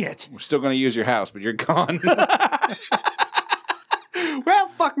 Oh, shit. We're still going to use your house, but you're gone. Well,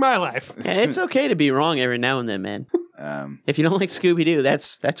 fuck my life. Yeah, it's okay to be wrong every now and then, man. If you don't like Scooby-Doo,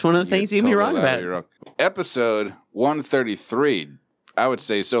 that's one of the things you can be wrong about. Episode 133. I would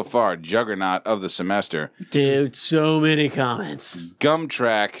say so far, juggernaut of the semester. Dude, so many comments. Gum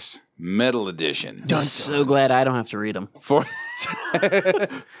Tracks Metal Edition. I'm so glad I don't have to read them. For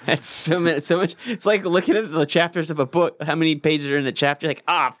That's so much. It's like looking at the chapters of a book. How many pages are in the chapter? You're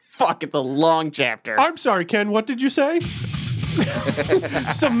like, fuck, it's a long chapter. I'm sorry, Ken. What did you say?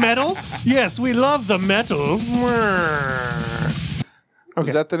 Some metal? Yes, we love the metal.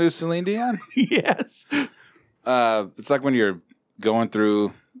 Is that the new Celine Dion? Yes. It's like when you're going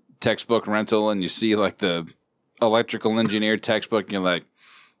through textbook rental and you see like the electrical engineer textbook and you're like,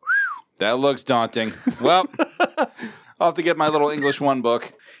 that looks daunting. Well, I'll have to get my little English 1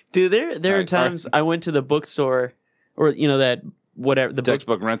 book. Dude, there are times I went to the bookstore or, that whatever. The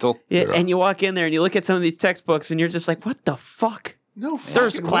Textbook rental. Yeah, and you walk in there and you look at some of these textbooks and you're just like, what the fuck? No,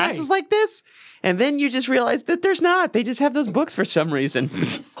 There's classes like this? And then you just realize that there's not. They just have those books for some reason.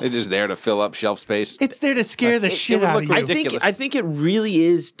 They're just there to fill up shelf space. It's there to scare the shit out of you. I think it really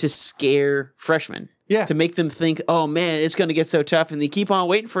is to scare freshmen. Yeah. To make them think, oh man, it's going to get so tough. And they keep on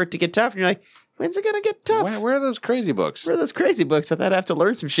waiting for it to get tough. And you're like, when's it going to get tough? Where are those crazy books? Where are those crazy books? I thought I'd have to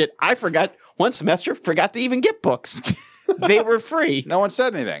learn some shit. I forgot one semester, forgot to even get books. They were free. No one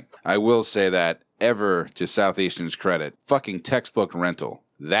said anything. I will say that ever to Southeastern's credit, fucking textbook rental.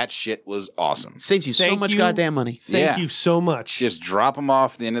 That shit was awesome. Saves you so Thank much you. goddamn money. Thank you so much. Just drop them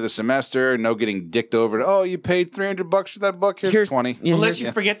off at the end of the semester. No getting dicked over. Oh, you paid $300 for that book. Here's 20. Yeah, Unless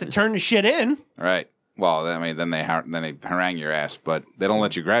you forget to turn the shit in. Right. Well, I mean, then they harangue your ass, but they don't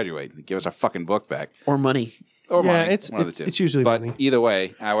let you graduate. They give us our fucking book back. Or money. Or Yeah, money. it's- one of the two. it's usually but money. either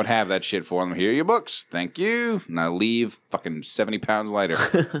way, I would have that shit for them. Here are your books. Thank you. And I leave fucking 70 pounds lighter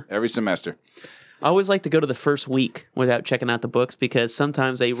every semester. I always like to go to the first week without checking out the books because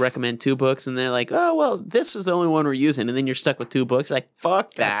sometimes they recommend 2 books and they're like, oh, well, this is the only one we're using. And then you're stuck with 2 books. Like,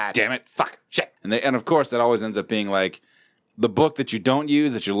 fuck that. Damn it. Fuck. Shit. And of course, that always ends up being like the book that you don't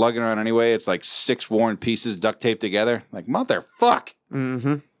use, that you're lugging around anyway. It's like 6 worn pieces duct taped together. Like, motherfuck.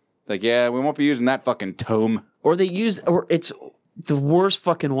 Mm-hmm. Like, yeah, we won't be using that fucking tome. Or it's the worst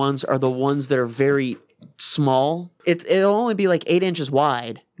fucking ones are the ones that are very small. It'll only be like 8 inches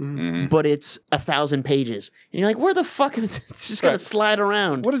wide, but it's 1,000 pages. And you're like, where the fuck is it? It's just going to slide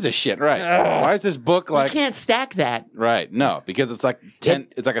around. What is this shit? Right. Why is this book like... You can't stack that. Right. No, because it's like 10.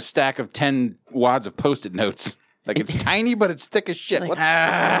 It's like a stack of 10 wads of Post-it notes. Like it's tiny, but it's thick as shit. What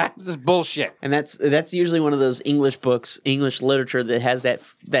is this bullshit? And that's usually one of those English books, English literature that has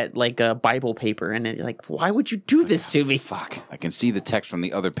that like Bible paper, and you're like, why would you do this to me? Fuck! I can see the text from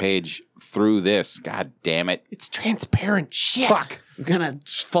the other page through this. God damn it! It's transparent shit. Fuck! I'm gonna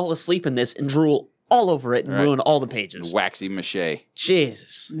fall asleep in this and drool all over it and ruin all the pages. Waxy mache.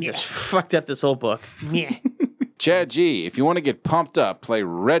 Jesus, just fucked up this whole book. Yeah. Chad G, if you want to get pumped up, play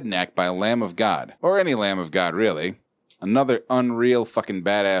Redneck by Lamb of God. Or any Lamb of God, really. Another unreal fucking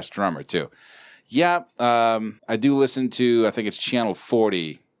badass drummer, too. Yeah, I do listen to, I think it's Channel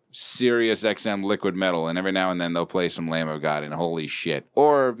 40, Sirius XM Liquid Metal, and every now and then they'll play some Lamb of God, and holy shit.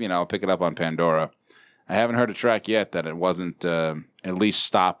 Or, I'll pick it up on Pandora. I haven't heard a track yet that it wasn't at least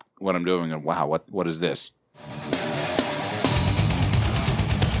stop what I'm doing and, wow, what is this?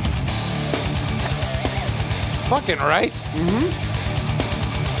 Fucking right.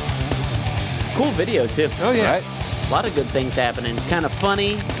 Cool video too. Oh, yeah. Right? A lot of good things happening. It's kind of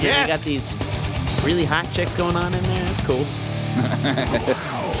funny. Yes. You got these really hot chicks going on in there. That's cool.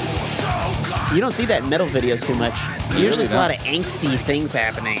 You don't see that in metal videos too much. Usually it's a lot of angsty things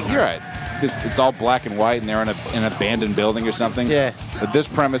happening. You're right. It's all black and white, and they're in an abandoned building or something. Yeah. But this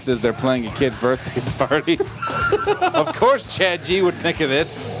premise is they're playing a kid's birthday party. Of course, Chad G would think of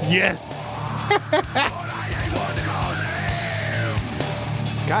this. Yes.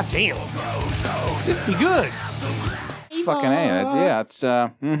 God damn. Just be good. Fucking A. It's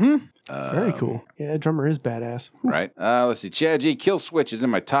Very cool. Yeah, drummer is badass. right. Let's see. Chad G. Killswitch is in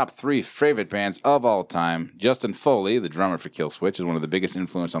my top 3 favorite bands of all time. Justin Foley, the drummer for Killswitch, is one of the biggest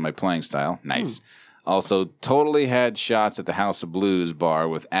influence on my playing style. Nice. Also, totally had shots at the House of Blues bar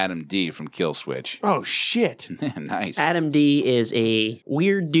with Adam D from Killswitch. Oh, shit. Nice. Adam D is a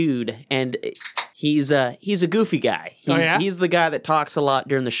weird dude, and he's a goofy guy. He's the guy that talks a lot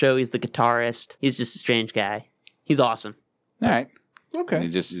during the show. He's the guitarist. He's just a strange guy. He's awesome. All right. Okay.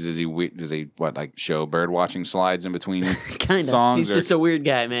 And does he show bird watching slides in between Kind of. songs? He's just a weird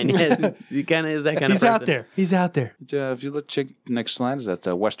guy, man. Yeah, he kind of is that kind of person. He's out there. If you check the next slide, that's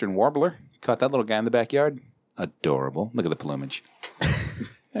a Western Warbler. Caught that little guy in the backyard. Adorable. Look at the plumage.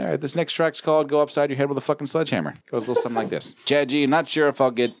 All right, this next track's called Go Upside Your Head with a Fucking Sledgehammer. Goes a little something like this. Chad G, not sure if I'll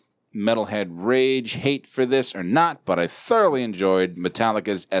get metalhead rage hate for this or not, but I thoroughly enjoyed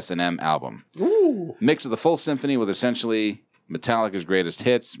Metallica's S&M album. Ooh. Mix of the full symphony with essentially Metallica's greatest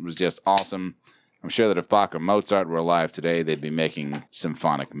hits was just awesome. I'm sure that if Bach or Mozart were alive today, they'd be making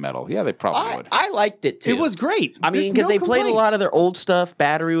symphonic metal. Yeah, they probably would. I liked it too. It was great. I mean, because they played a lot of their old stuff.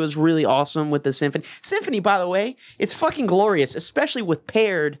 Battery was really awesome with the symphony. Symphony, by the way, it's fucking glorious, especially with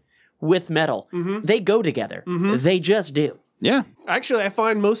paired with metal. Mm-hmm. They go together. Mm-hmm. They just do. Yeah. Actually, I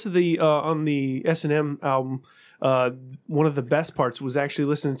find most of the on the S&M album, one of the best parts was actually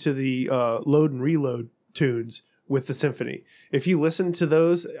listening to the load and reload tunes with the symphony. If you listen to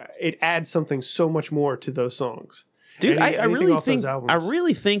those, it adds something so much more to those songs. Dude, I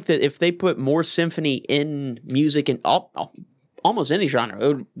really think that if they put more symphony in music and almost any genre, it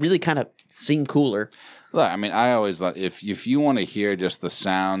would really kind of seem cooler. Look, I mean, I always thought if you want to hear just the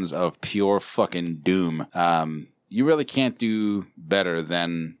sounds of pure fucking doom, you really can't do better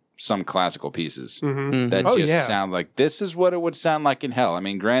than some classical pieces that sound like this is what it would sound like in hell. I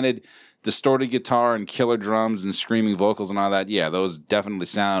mean, granted, distorted guitar and killer drums and screaming vocals and all that, yeah, those definitely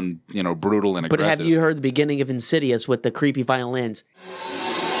sound, brutal and aggressive. But have you heard the beginning of Insidious with the creepy violins?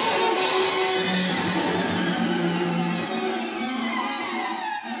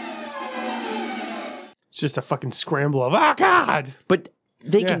 It's just a fucking scramble of, oh, God! But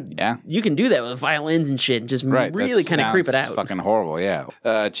you can do that with violins and shit and just right, really kind of creep it out. Fucking horrible,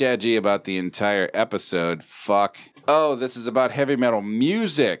 yeah. Chad G about the entire episode. Fuck. Oh, this is about heavy metal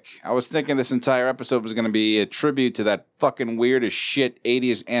music. I was thinking this entire episode was going to be a tribute to that fucking weird as shit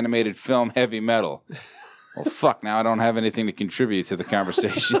 80s animated film Heavy Metal. Well, fuck, now I don't have anything to contribute to the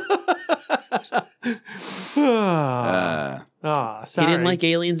conversation. Sorry. He didn't like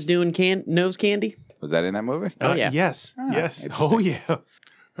aliens doing nose candy? Was that in that movie? Oh, yeah. Yes. Yes. Oh, yeah.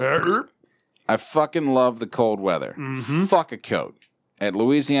 I fucking love the cold weather. Fuck a coat. At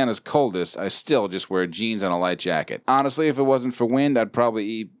Louisiana's coldest, I still just wear jeans and a light jacket. Honestly, if it wasn't for wind, I'd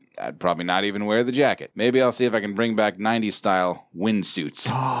probably not even wear the jacket. Maybe I'll see if I can bring back 90s style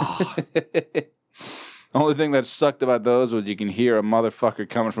windsuits. Only thing that sucked about those was you can hear a motherfucker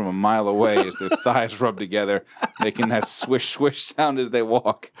coming from a mile away as their thighs rub together, making that swish, swish sound as they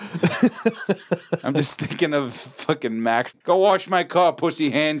walk. I'm just thinking of fucking Mac. Go wash my car, pussy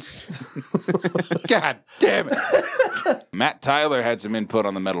hands. God damn it. Matt Tyler had some input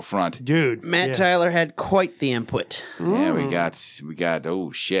on the metal front. Dude. Matt Tyler had quite the input. Yeah, we got,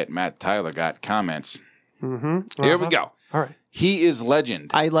 oh shit, Matt Tyler got comments. Here we go. All right. He is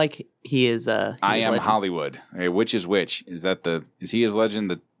legend. I like he is I am legend. Hollywood. Okay, which is which? Is he is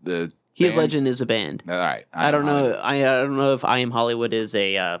legend the He is band? Legend is a band. All right. I don't know. I don't know if I Am Hollywood is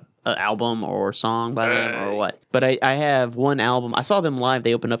a album or song by them or what. But I have one album. I saw them live.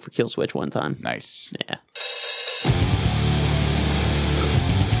 They opened up for Killswitch one time. Nice. Yeah.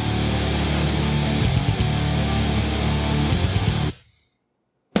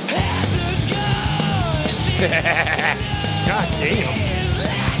 God damn.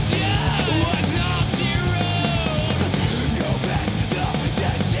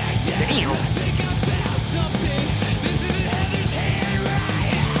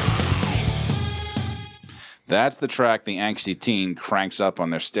 That's the track the angsty teen cranks up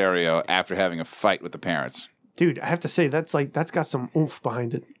on their stereo after having a fight with the parents. Dude, I have to say that's got some oomph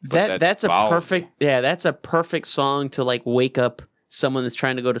behind it. That's a ballsy. that's a perfect song to like wake up someone that's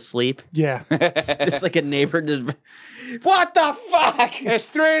trying to go to sleep. Yeah. Just like a neighbor just what the fuck? It's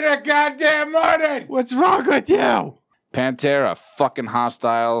 3 in the goddamn morning. What's wrong with you? Pantera, fucking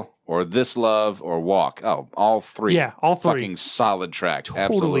Hostile, or This Love, or Walk. Oh, all three. Yeah, all three. Fucking solid tracks. Totally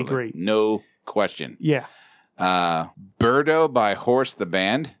Absolutely great. No question. Yeah. Birdo by Horse the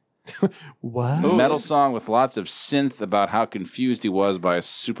Band. What? Metal song with lots of synth about how confused he was by a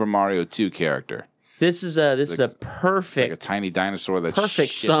Super Mario 2 character. This is a It's like a perfect tiny dinosaur that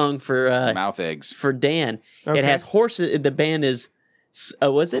perfect shits song for mouth eggs. for Dan. Okay. It has horses. The band is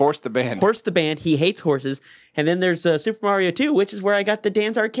was it Horse the band. Horse the band. He hates horses. And then there's Super Mario 2, which is where I got the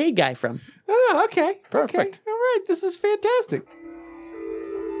Dan's Arcade guy from. Oh, okay. Perfect. Okay. All right. This is fantastic.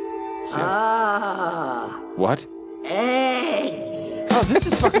 What? Oh, this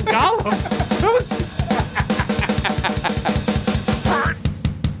is fucking Gollum. Those.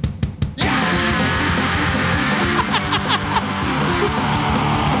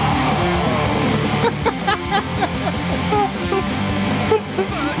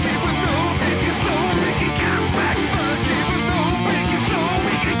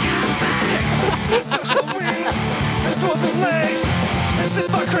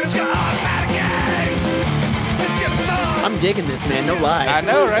 I'm digging this, man. No lie. I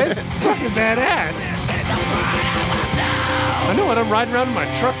know, right? It's fucking badass. I know what I'm riding around in my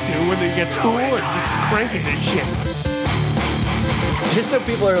truck to when it gets cool and just cranking this shit. Just so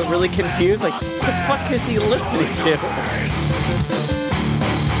people are really confused, like, what the fuck is he listening to?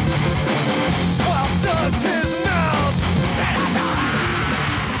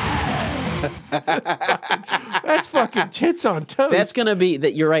 That's fucking tits on toast. That's gonna be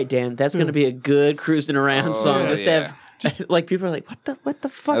that. You're right, Dan. That's gonna be a good cruising around song. yeah, Just to have, like, people are like, what the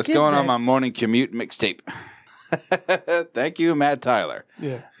fuck That's is going that? on my morning commute mixtape. Thank you, Matt Tyler.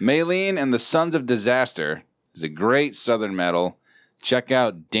 Yeah. Maylene and the Sons of Disaster is a great Southern metal. Check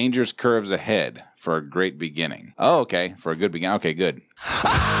out Dangerous Curves Ahead for a great beginning. Oh, okay. For a good beginning. Okay, good.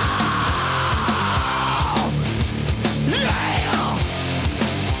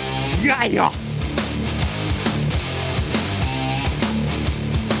 Yeah.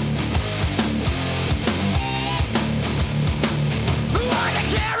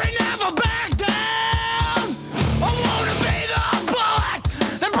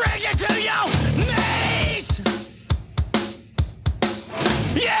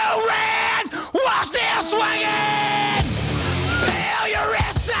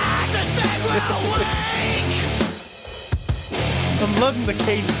 I'm loving the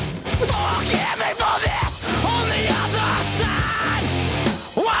cadence. Forgive me for this on the other side.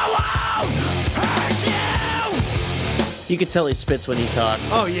 Whoa, hurt you. You could tell he spits when he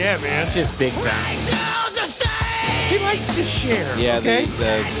talks. Oh yeah, man. Just big time. Angels to stay. He likes to share. Yeah, okay.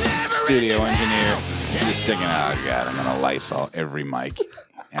 the studio engineer is just singing, oh, God, I'm going to Lysol every mic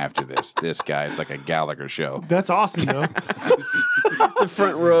after this. This guy is like a Gallagher show. That's awesome, though. The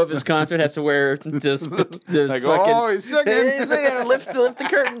front row of his concert has to wear this Like, fucking. oh, he's singing. He's singing, lift the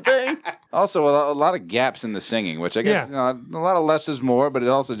curtain thing. Also, a lot of gaps in the singing, which I guess Yeah. a lot of less is more, but it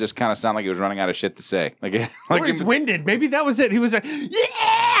also just kind of sounded like he was running out of shit to say. Or he's winded. Maybe that was it. He was like,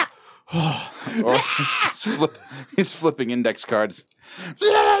 yeah! or he's flipping index cards.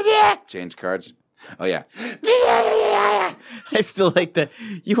 Change cards. Oh, yeah. I still like the.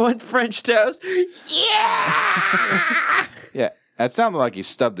 You want French toast? Yeah. Yeah. That sounded like he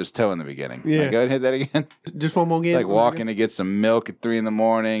stubbed his toe in the beginning. Yeah. Like, go ahead and hit that again. Just one more game. Like walking to get some milk at 3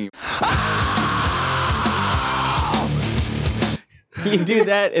 a.m. You do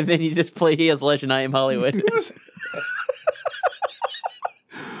that, and then you just play He Has Legend, I Am Hollywood.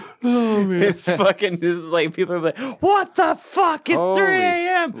 Oh, man. It's fucking. This is like people are like, "What the fuck? It's Holy 3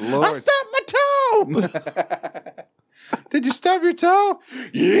 a.m. I Lord. stubbed my toe." Did you stub your toe?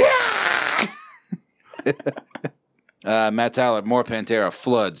 Yeah. Matt Tyler, more Pantera,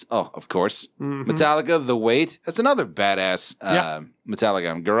 Floods. Oh, of course. Metallica, The Weight. That's another badass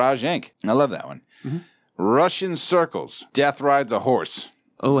Metallica. Garage Inc. I love that one. Russian Circles. Death Rides a Horse.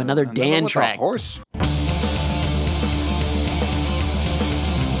 Oh, another Dan With a track. horse.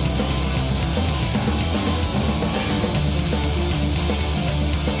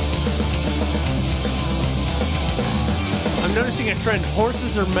 I'm noticing a trend.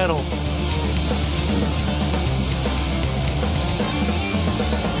 Horses are metal.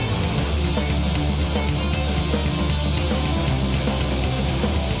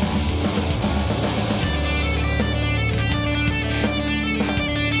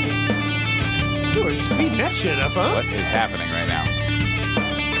 Ooh, he's speeding that shit up, huh? What is happening right now?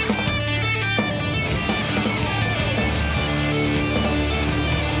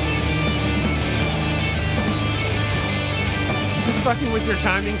 Is this fucking with your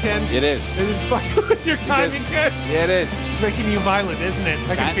timing, Ken? It is. It is fucking with your timing, Yes. Ken. Yeah, it is. It's making you violent, isn't it?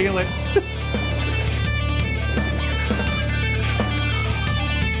 I can Kind- feel it.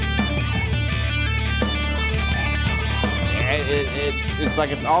 It's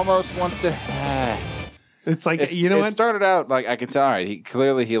like it's almost wants to. It's like, It's, you know it what? started out like I can tell. All right, he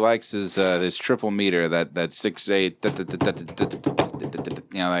clearly likes his triple meter, that 6/8.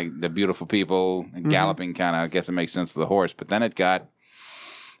 like the beautiful people galloping kind of. I guess it makes sense for the horse, but then it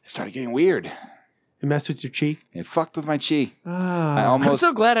started getting weird. It messed with your chi. It fucked with my chi. I I'm almost.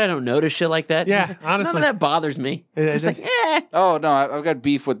 so glad I don't notice shit like that. Yeah, None honestly. of that bothers me. Just like, Oh no, I've got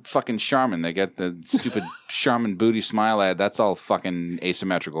beef with fucking Charmin. They got the stupid Charmin booty smile ad. That's all fucking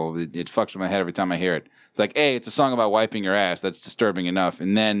asymmetrical. It fucks with my head every time I hear it. It's like, hey, it's a song about wiping your ass. That's disturbing enough,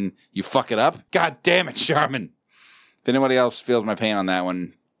 and then you fuck it up. God damn it, Charmin. If anybody else feels my pain on that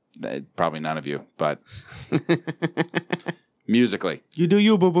one, probably none of you. But musically, You do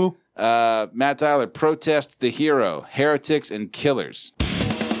you, boo boo. Matt Tyler, Protest the Hero, Heretics and Killers.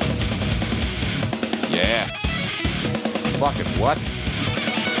 Yeah. Fucking what?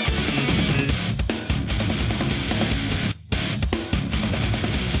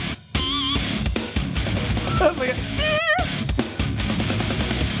 Oh my God.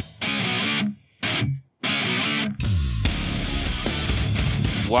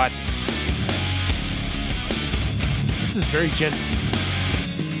 What? This is very gentle.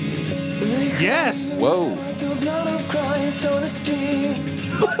 Yes. Whoa. The blood of Christ honesty.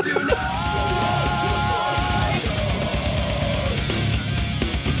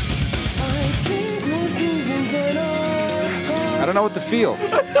 I don't know what to feel.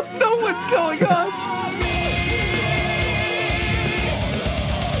 Know what's going on.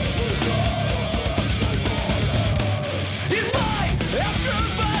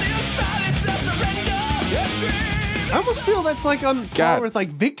 I almost feel that's like on par God. with like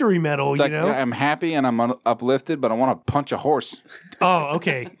victory metal, It's you like know? I'm happy and I'm uplifted, but I want to punch a horse. Oh,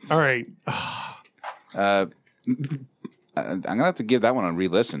 okay. All right. I'm gonna have to give that one a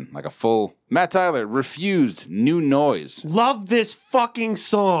re-listen, like a full. Matt Tyler, Refused, New Noise. Love this fucking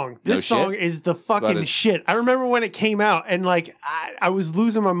song. This No song shit? is the But fucking it's- shit. I remember when it came out and like I was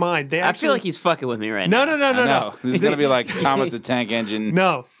losing my mind. They I actually, feel like he's fucking with me right No, now. no, no, no, No, no. this is gonna be like Thomas the Tank Engine.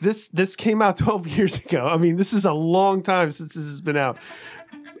 No, this came out 12 years ago. I mean, this is a long time since this has been out.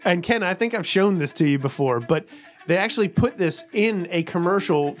 And Ken, I think I've shown this to you before, but they actually put this in a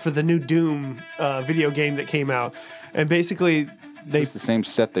commercial for the new Doom video game that came out. And basically, they It's the same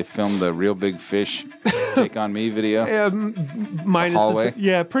set they filmed the Real Big Fish Take On Me video. minus hallway?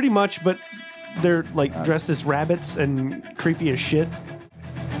 yeah, pretty much, but they're like dressed as rabbits and creepy as shit.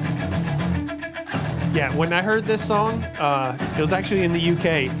 Yeah, when I heard this song, it was actually in the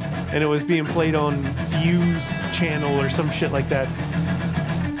UK and it was being played on Fuse channel or some shit like that.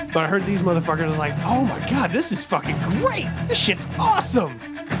 But I heard these motherfuckers, I was like, oh my god, this is fucking great! This shit's awesome!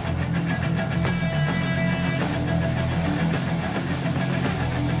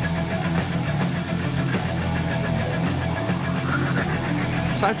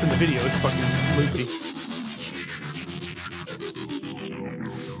 Aside from the video, it's fucking loopy.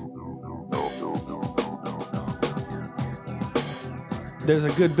 There's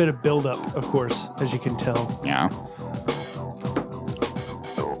a good bit of build-up, of course, as you can tell. Yeah.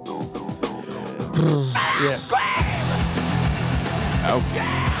 Yeah.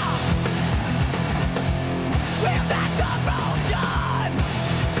 Okay.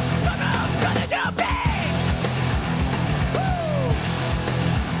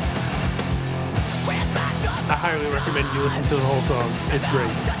 I highly recommend you listen to the whole song. It's great.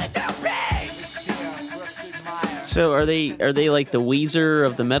 So are they like the Weezer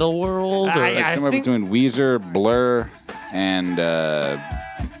of the metal world? Or I Somewhere think- between Weezer, Blur, and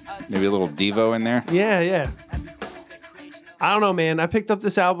maybe a little Devo in there. Yeah, yeah. I don't know, man. I picked up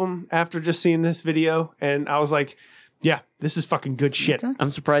this album after just seeing this video, and I was like, yeah, this is fucking good shit. I'm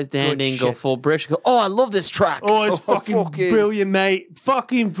surprised Dan Good didn't go shit. full British. Go, oh, I love this track. Oh, it's Oh, fucking fucking- brilliant, mate.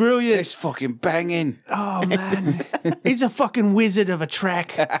 Fucking brilliant. It's fucking banging. Oh, man. He's a fucking wizard of a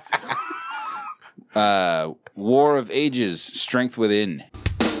track. War of Ages, Strength Within.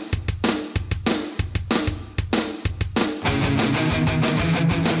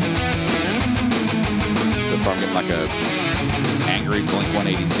 So fucking like a angry Blink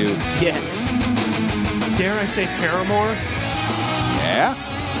 182. Yeah. Dare I say Paramore? Yeah?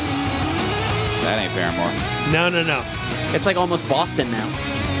 That ain't Paramore. No, no, no. It's like almost Boston now.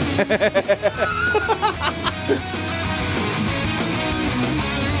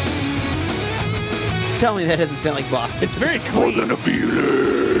 Tell me that doesn't sound like Boston. It's very clean. Gonna feel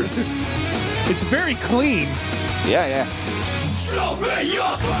it. It's very clean. Yeah, yeah. Show me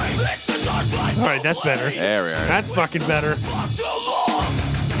your strength. It's a dark light. All right, that's better. There we are. That's fucking better. Fuck too long.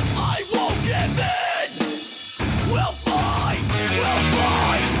 I won't give in. We'll fight. We'll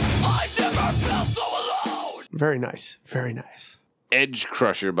fight. I've never felt so alone. Very nice. Very nice. Edge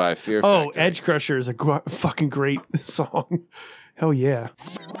Crusher by Fear Oh, Factory. Edge Crusher is a fucking great song. Hell yeah.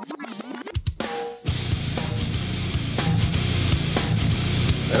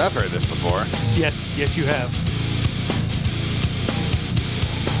 I've heard this before. Yes, you have.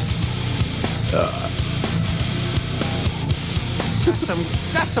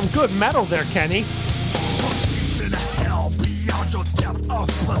 That's some good metal there, Kenny.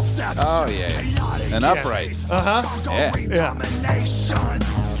 Oh, yeah. An upright. Yeah.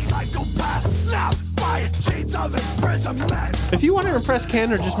 If you want to impress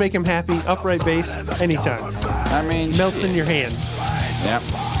Ken or just make him happy, upright bass, anytime. I mean, Melts in your hand. Yep.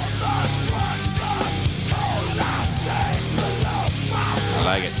 I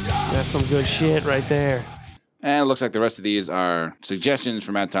like it. That's some good shit right there. And it looks like the rest of these are suggestions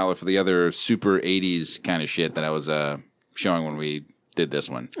from Matt Tyler for the other super 80s kind of shit that I was showing when we did this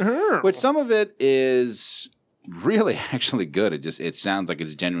one. Which some of it is really actually good. It sounds like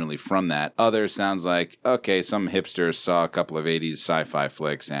it's genuinely from that. Others sounds like, okay, some hipsters saw a couple of 80s sci-fi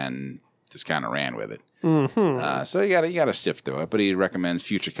flicks and just kind of ran with it. So you gotta sift through it. But he recommends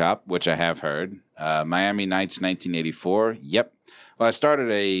Future Cop, which I have heard. Miami Nights 1984. Yep. Well, I started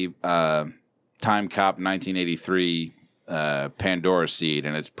a Time Cop 1983 Pandora seed,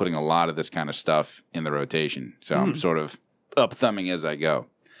 and it's putting a lot of this kind of stuff in the rotation. So I'm sort of up-thumbing as I go.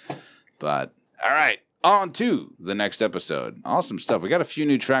 But, all right, on to the next episode. Awesome stuff. We got a few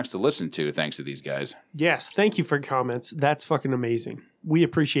new tracks to listen to, thanks to these guys. Yes, thank you for your comments. That's fucking amazing. We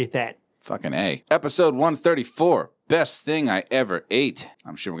appreciate that. Fucking A. Episode 134. Best thing I ever ate.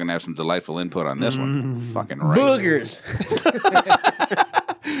 I'm sure we're going to have some delightful input on this one. Fucking right. Boogers.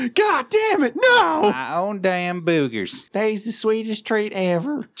 God damn it, no! My own damn boogers. That's the sweetest treat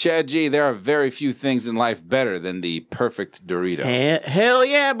ever. Chad G, there are very few things in life better than the perfect Dorito. Hell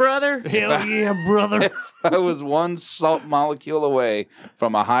yeah, brother. Hell yeah, brother. I was one salt molecule away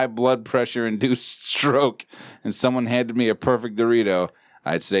from a high blood pressure induced stroke and someone handed me a perfect Dorito,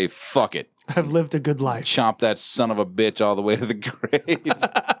 I'd say, fuck it. I've lived a good life. Chomp that son of a bitch all the way to the grave.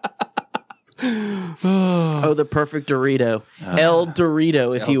 Oh, the perfect Dorito. El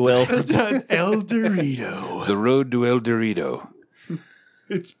Dorito, if you will. It's an El Dorito. The road to El Dorito.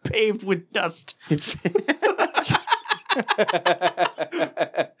 It's paved with dust. It's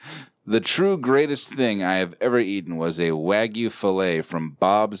The true greatest thing I have ever eaten was a Wagyu filet from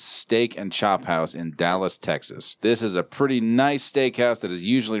Bob's Steak and Chop House in Dallas, Texas. This is a pretty nice steakhouse that is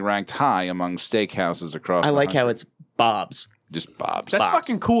usually ranked high among steakhouses across I the like country. how it's Bob's. Just Bob's. That's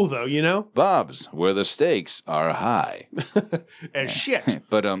fucking cool, though, you know? Bob's, where the stakes are high. As shit.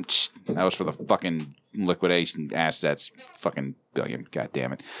 But that was for the fucking liquidation assets. Fucking billion. God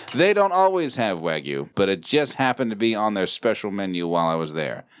damn it. They don't always have Wagyu, but it just happened to be on their special menu while I was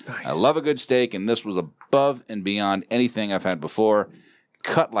there. Nice. I love a good steak, and this was above and beyond anything I've had before.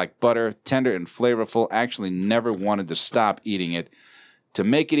 Cut like butter, tender and flavorful. Actually never wanted to stop eating it. To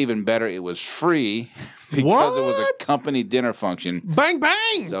make it even better, it was free because it was a company dinner function. Bang,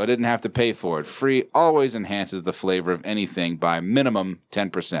 bang! So I didn't have to pay for it. Free always enhances the flavor of anything by minimum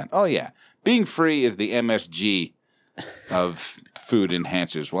 10%. Oh, yeah. Being free is the MSG of food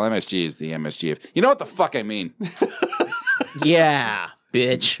enhancers. Well, MSG is the MSG of... You know what the fuck I mean? Yeah,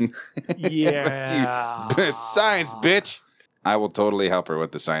 bitch. Yeah. Science, bitch. I will totally help her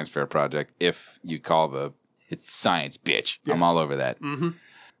with the science fair project if you call it's science, bitch. Yeah. I'm all over that. Mm-hmm.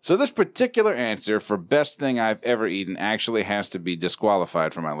 So this particular answer for best thing I've ever eaten actually has to be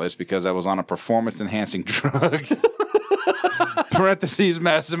disqualified from my list because I was on a performance-enhancing drug. Parentheses,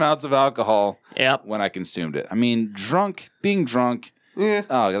 mass amounts of alcohol when I consumed it. I mean, being drunk... Yeah.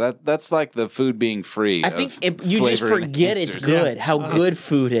 Oh, that's like the food being free. I think you just forget it's good, how good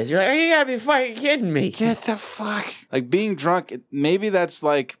food is. You're like, you gotta be fucking kidding me. Get the fuck. Like being drunk, maybe that's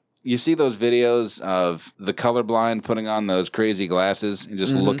like, you see those videos of the colorblind putting on those crazy glasses and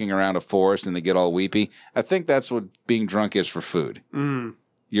just looking around a forest and they get all weepy. I think that's what being drunk is for food.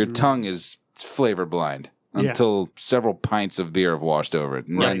 Your tongue is flavor blind until several pints of beer have washed over it.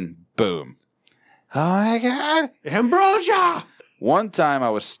 And then, boom. Oh my God. Ambrosia! One time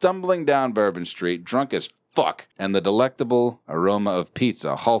I was stumbling down Bourbon Street, drunk as fuck, and the delectable aroma of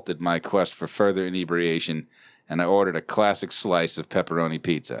pizza halted my quest for further inebriation, and I ordered a classic slice of pepperoni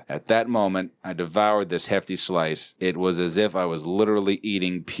pizza. At that moment, I devoured this hefty slice. It was as if I was literally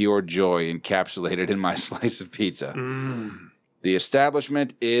eating pure joy encapsulated in my slice of pizza. The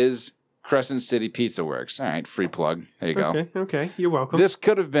establishment is Crescent City Pizza Works. All right, free plug. There you go. Okay. You're welcome. This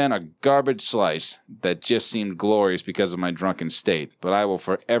could have been a garbage slice that just seemed glorious because of my drunken state, but I will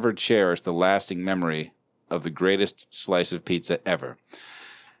forever cherish the lasting memory of the greatest slice of pizza ever.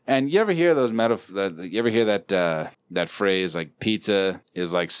 And you ever hear those you ever hear that phrase like pizza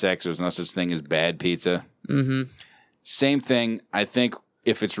is like sex? There's no such thing as bad pizza. Mm-hmm. Same thing. I think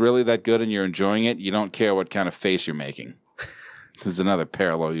if it's really that good and you're enjoying it, you don't care what kind of face you're making. There's another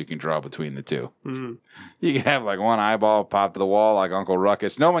parallel you can draw between the two. Mm-hmm. You can have like one eyeball pop to the wall like Uncle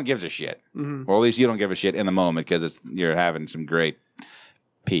Ruckus. No one gives a shit. Mm-hmm. Or at least you don't give a shit in the moment because you're having some great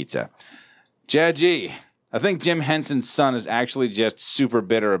pizza. Jadji, I think Jim Henson's son is actually just super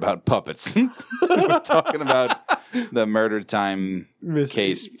bitter about puppets. We're talking about the murder time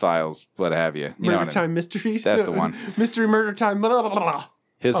case files, what have you. Murder time mysteries? That's the one. Mystery murder time. Blah, blah, blah.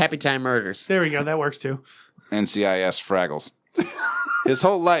 Happy Time Murders. There we go. That works too. NCIS Fraggles. His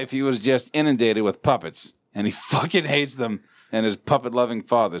whole life, he was just inundated with puppets, and he fucking hates them and his puppet-loving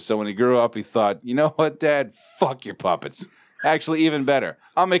father. So when he grew up, he thought, you know what, Dad? Fuck your puppets. Actually, even better.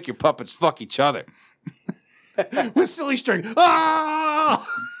 I'll make your puppets fuck each other. With silly string. Ah!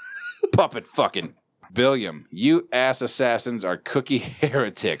 Puppet fucking. Billiam, you ass assassins are cookie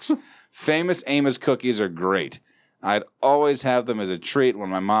heretics. Famous Amos cookies are great. I'd always have them as a treat when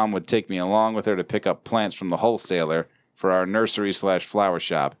my mom would take me along with her to pick up plants from the wholesaler for our nursery/flower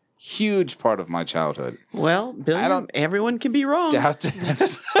shop. Huge part of my childhood. Well, Billiam, everyone can be wrong. Doubt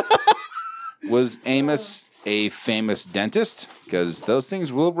that. Was Amos a famous dentist? Because those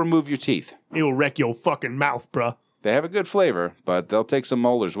things will remove your teeth. It will wreck your fucking mouth, bruh. They have a good flavor, but they'll take some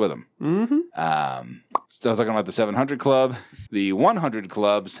molars with them. Mm-hmm. Still talking about the 700 Club. The 100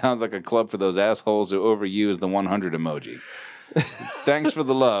 Club sounds like a club for those assholes who overuse the 100 emoji. Thanks for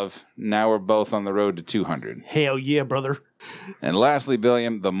the love. Now we're both on the road to 200. Hell yeah, brother. And lastly,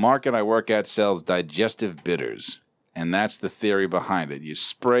 Billiam, the market I work at sells digestive bitters. And that's the theory behind it. You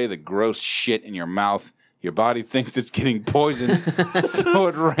spray the gross shit in your mouth. Your body thinks it's getting poisoned, so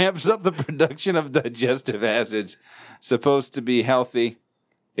it ramps up the production of digestive acids. Supposed to be healthy.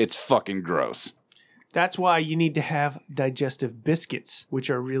 It's fucking gross. That's why you need to have digestive biscuits,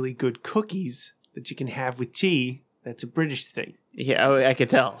 which are really good cookies that you can have with tea. That's a British thing. Yeah, I could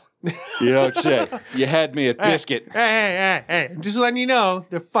tell. You don't say. You had me at biscuit. Hey. I'm just letting you know,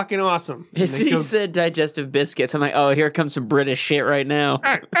 they're fucking awesome. He said digestive biscuits. I'm like, oh, here comes some British shit right now.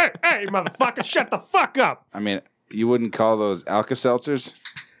 Hey, motherfucker, shut the fuck up. I mean, you wouldn't call those Alka-Seltzers?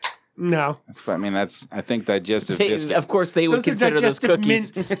 No. I think digestive biscuits. Of course, they would Those are consider those digestive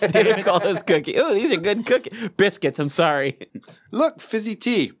cookies. mints. They would call those cookies. Oh, these are good cookies. Biscuits, I'm sorry. Look, fizzy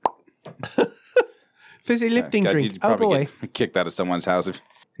tea. Fizzy lifting God, drink. you'd Oh, probably boy. get kicked out of someone's house if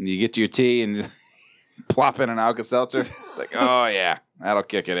you get your tea and plop in an Alka-Seltzer. Like, oh, yeah, that'll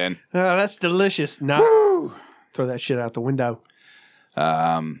kick it in. Oh, that's delicious. No. Throw that shit out the window.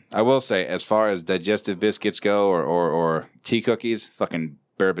 I will say, as far as digestive biscuits go or tea cookies, fucking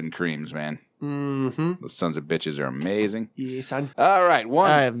bourbon creams, man. Mm-hmm. Those sons of bitches are amazing. Yeah, son. All right,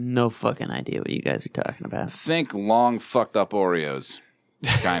 I have no fucking idea what you guys are talking about. Think long fucked up Oreos.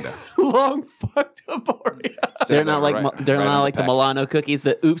 Kind of. Long fucked up Oreos. They're not like the Milano cookies,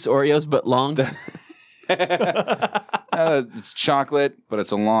 the Oops Oreos, but long. It's chocolate, but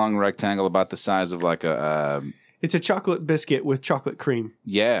it's a long rectangle about the size of like a... It's a chocolate biscuit with chocolate cream.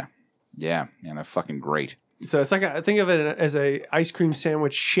 Yeah, and they're fucking great. So it's like think of it as a ice cream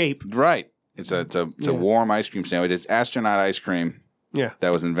sandwich shape. Right. It's a warm ice cream sandwich. It's astronaut ice cream. Yeah. That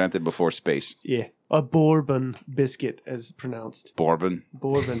was invented before space. Yeah. A bourbon biscuit, as pronounced. Bourbon.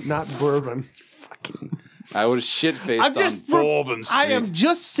 Bourbon, not bourbon. Fucking. I was shit-faced on Bourbon Street. I am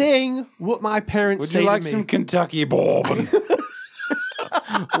just saying what my parents say to me. Would you like some Kentucky bourbon?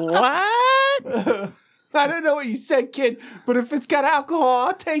 What? I don't know what you said, kid, but if it's got alcohol,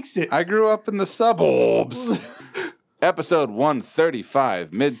 I'll taste it. I grew up in the suburbs. Episode 135,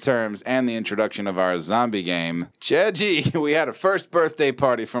 midterms, and the introduction of our zombie game. Jadji, we had a first birthday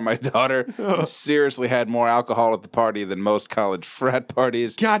party for my daughter. Who seriously had more alcohol at the party than most college frat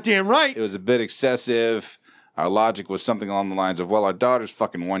parties. Goddamn right. It was a bit excessive. Our logic was something along the lines of, well, our daughter's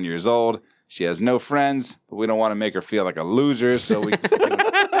fucking 1 year old. She has no friends, but we don't want to make her feel like a loser, so we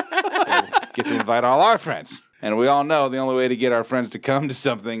get to invite all our friends. And we all know the only way to get our friends to come to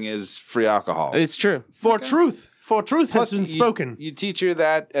something is free alcohol. It's true. For truth has been spoken. You teach her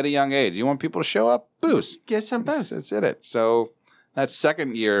that at a young age. You want people to show up? Booze. Get some booze. That's it. So that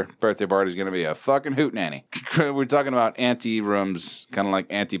second year birthday party is going to be a fucking hootenanny. We're talking about anti-rooms, kind of like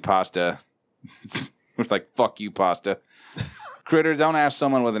anti-pasta. It's like fuck you pasta. Critter, don't ask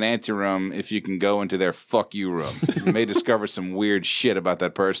someone with an anti-room if you can go into their fuck you room. You may discover some weird shit about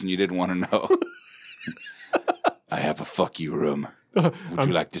that person you didn't want to know. I have a fuck you room. Would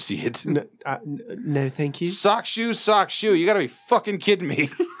you like to see it? No, thank you. Sock shoe. You gotta be fucking kidding me.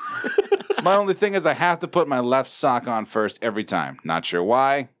 My only thing is I have to put my left sock on first every time. Not sure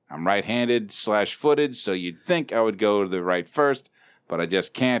why. I'm right-handed /footed, so you'd think I would go to the right first, but I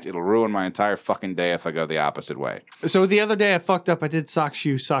just can't. It'll ruin my entire fucking day if I go the opposite way. So the other day I fucked up. I did sock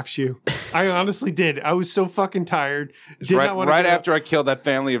shoe. I honestly did. I was so fucking tired. Did not want to Right get up. after I killed that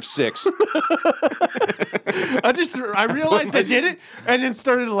family of 6. I realized I did it and then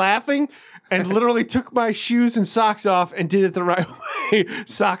started laughing and literally took my shoes and socks off and did it the right way.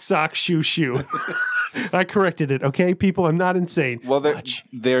 Sock, shoe. I corrected it. Okay, people, I'm not insane. Well,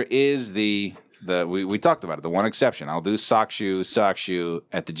 there is we talked about it. The one exception, I'll do sock shoe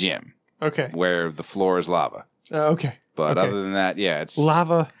at the gym Okay. where the floor is lava. Okay. But Okay. other than that, yeah, it's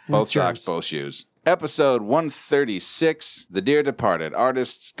Lava. both with socks, germs. both shoes. Episode 136, The Dear Departed,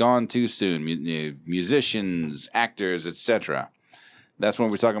 artists gone too soon, musicians, actors, etc. That's when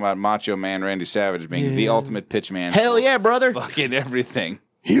we're talking about Macho Man Randy Savage being the ultimate pitchman. Hell yeah, brother. Fucking everything.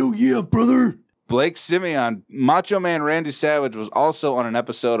 Hell yeah, brother. Blake Simeon, Macho Man Randy Savage was also on an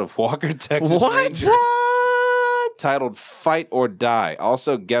episode of Walker, Texas What? Ranger titled Fight or Die,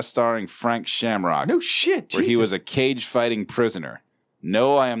 also guest starring Frank Shamrock, No shit. where he Jesus. was a cage fighting prisoner.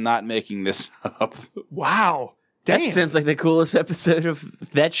 No, I am not making this up. Wow. That Damn. sounds like the coolest episode of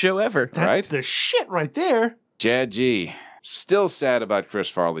that show ever. That's right? the shit right there. Chad G. Still sad about Chris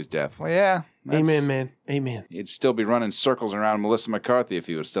Farley's death. Well, yeah. Amen, man. Amen. He'd still be running circles around Melissa McCarthy if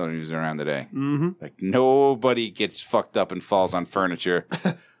he was still around today. Mm-hmm. Like, nobody gets fucked up and falls on furniture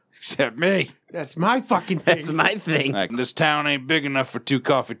except me. That's my fucking thing. That's my thing. Like, this town ain't big enough for 2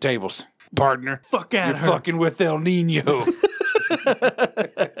 coffee tables. Partner. Fuck out You're of her. fucking with El Nino.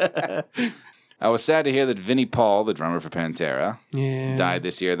 I was sad to hear that Vinnie Paul, the drummer for Pantera, Yeah. died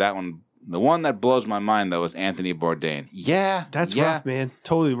this year. That one, the one that blows my mind, though, is Anthony Bourdain. Yeah. That's yeah. rough, man.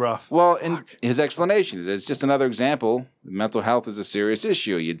 Totally rough. Well, and his explanation is it's just another example. Mental health is a serious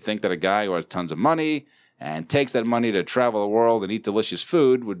issue. You'd think that a guy who has tons of money and takes that money to travel the world and eat delicious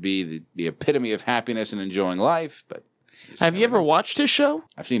food would be the epitome of happiness and enjoying life. But Have you ever watched his show?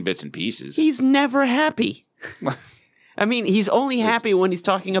 I've seen bits and pieces. He's never happy. I mean, he's only happy when he's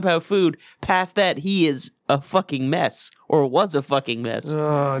talking about food. Past that, he is a fucking mess, or was a fucking mess.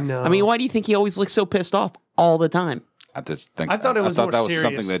 Oh, no. I mean, why do you think he always looks so pissed off all the time? I just think I thought it was I thought more that was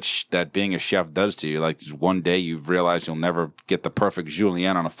serious. something that being a chef does to you. Like just one day you've realized you'll never get the perfect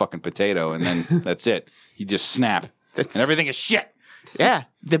julienne on a fucking potato, and then that's it. You just snap, and everything is shit. Yeah,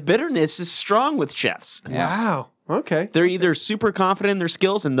 the bitterness is strong with chefs. Yeah. Wow. Okay. They're either super confident in their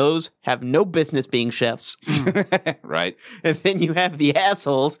skills, and those have no business being chefs. Right. And then you have the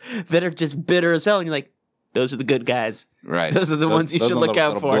assholes that are just bitter as hell, and you're like, those are the good guys. Right. Those are the ones you those should are look the-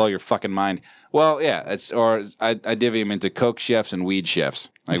 out that'll for. Blow your fucking mind. Well, yeah. I divvy them into Coke chefs and weed chefs.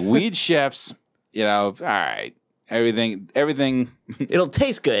 Like weed chefs, you know, all right. Everything. It'll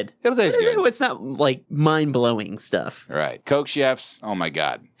taste good. It'll taste good. It's not like mind-blowing stuff. All right. Coke chefs. Oh my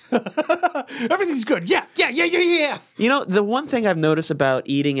God. Everything's good. Yeah. You know, the one thing I've noticed about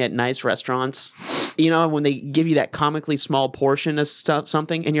eating at nice restaurants, you know, when they give you that comically small portion of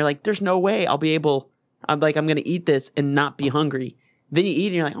something, and you're like, there's no way I'm going to eat this and not be hungry. Then you eat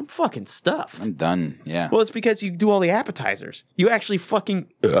and you're like, I'm fucking stuffed. I'm done. Yeah. Well, it's because you do all the appetizers. You actually fucking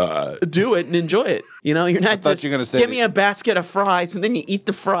do it and enjoy it. You know, you're not thought just, you were gonna say give that- me a basket of fries, and then you eat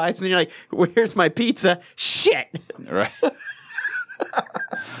the fries, and then you're like, where's my pizza? Shit. Right.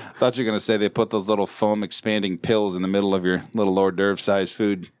 Thought you were gonna say they put those little foam expanding pills in the middle of your little hors d'oeuvre sized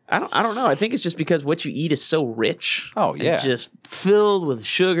food. I don't know. I think it's just because what you eat is so rich. Oh, yeah. And just filled with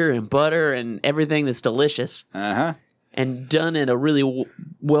sugar and butter and everything that's delicious. Uh-huh. And done in a really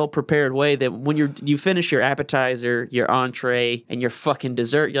well prepared way that when you finish your appetizer, your entree, and your fucking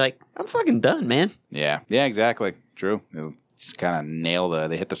dessert, you're like, I'm fucking done, man. Yeah. Yeah, exactly. True. It'll just kind of nail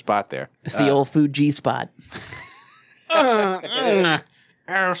they hit the spot there. It's the old food G spot.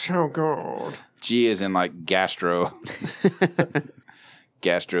 Oh, so good. G is in like gastro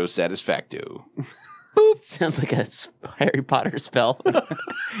satisfacto. Sounds like a Harry Potter spell.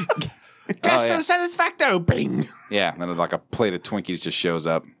 Gastro yeah. satisfacto. Bing. Yeah, then like a plate of Twinkies just shows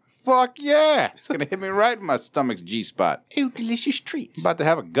up. Fuck yeah! It's gonna hit me right in my stomach's G spot. Ew, delicious treats. About to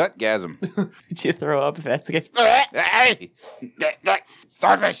have a gutgasm. Did you throw up if that's the case? Hey!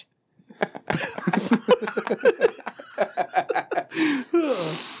 Starfish!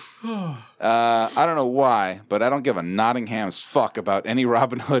 I don't know why, but I don't give a Nottingham's fuck about any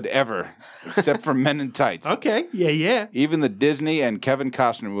Robin Hood ever, except for Men in Tights. Okay. Yeah. Even the Disney and Kevin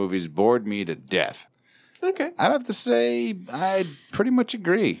Costner movies bored me to death. Okay. I'd have to say I pretty much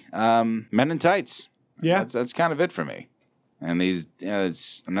agree. Men in Tights. Yeah. That's kind of it for me. And these,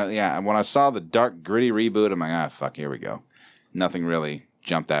 when I saw the dark, gritty reboot, I'm like, fuck, here we go. Nothing really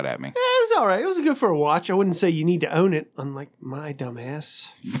jumped out at me. It was all right. It was good for a watch. I wouldn't say you need to own it, unlike my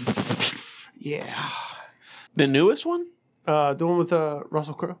dumbass. Yeah. The newest one? The one with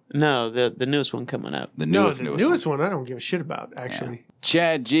Russell Crowe? No, the newest one coming out. The No, newest, the newest newest one I don't give a shit about, actually.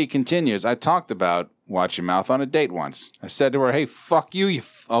 Chad G continues. I talked about Watch Your Mouth on a date once. I said to her, hey, fuck you,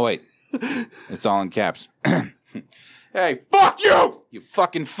 oh, wait. It's all in caps. Hey, fuck you, you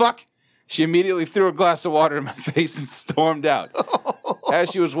fucking fuck. She immediately threw a glass of water in my face and stormed out. As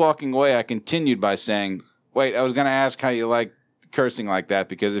she was walking away, I continued by saying, wait, I was going to ask how you like cursing like that,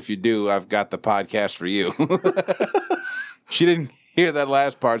 because if you do, I've got the podcast for you. She didn't hear that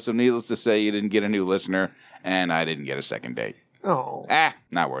last part, so needless to say, you didn't get a new listener, and I didn't get a second date. Oh.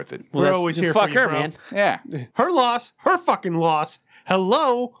 Not worth it. We're always here Fuck for you, her, bro. man. Yeah. Her loss. Her fucking loss.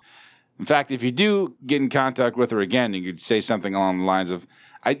 Hello. In fact, if you do get in contact with her again, you could say something along the lines of,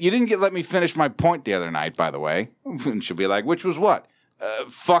 you didn't let me finish my point the other night, by the way. And she'll be like, which was what?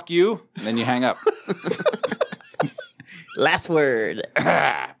 Fuck you. And then you hang up. Last word.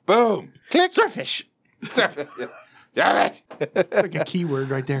 Boom. Click. Swordfish. Damn it. It's like a keyword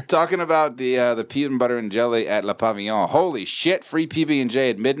right there. Talking about the peanut butter and jelly at Le Pavillon. Holy shit, free PB&J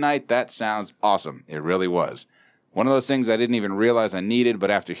at midnight. That sounds awesome. It really was. One of those things I didn't even realize I needed,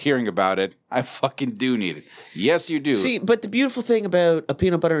 but after hearing about it, I fucking do need it. Yes, you do. See, but the beautiful thing about a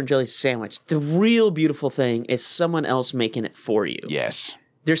peanut butter and jelly sandwich, the real beautiful thing is someone else making it for you. Yes.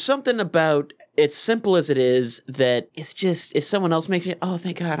 There's something about, as simple as it is, that it's just, if someone else makes it, oh,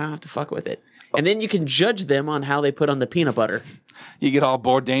 thank God, I don't have to fuck with it. And then you can judge them on how they put on the peanut butter. You get all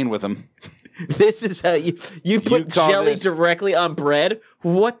Bourdain with them. This is how you put call jelly this- directly on bread?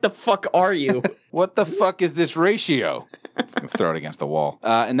 What the fuck are you? What the fuck is this ratio? Throw it against the wall.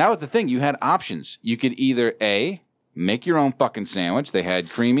 And that was the thing. You had options. You could either A, make your own fucking sandwich. They had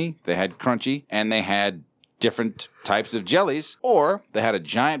creamy, they had crunchy, and they had different types of jellies. Or they had a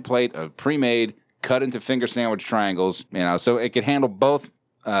giant plate of pre-made, cut into finger sandwich triangles. You know, so it could handle both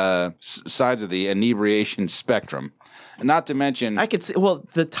sides of the inebriation spectrum. And not to mention... I could see, well,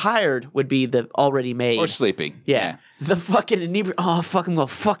 the tired would be the already made. or sleepy. Yeah. The fucking inebriate. Oh, fucking well,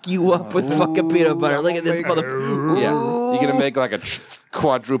 fuck you up with fucking peanut butter. Look at this motherfucker. Yeah. You're going to make like a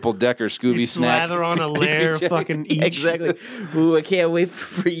quadruple decker Scooby You snack. slather on a layer of fucking each. Exactly. Ooh, I can't wait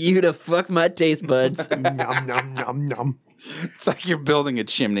for you to fuck my taste buds. Nom, nom, nom, nom. It's like you're building a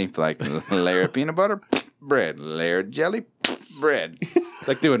chimney, like layer of peanut butter, bread, layer of jelly, bread. It's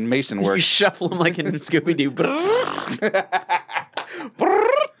like doing mason You work. shuffle them like in Scooby Doo.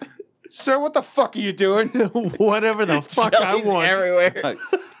 Sir, what the fuck are you doing? Whatever the fuck I Jelly's want. everywhere. Like,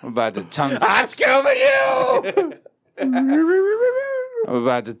 I'm about to tongue. I'm Scooby Doo. I'm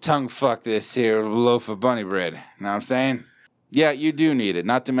about to tongue fuck this here loaf of bunny bread. Know what I'm saying? Yeah, you do need it.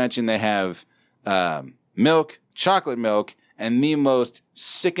 Not to mention they have milk, chocolate milk, and the most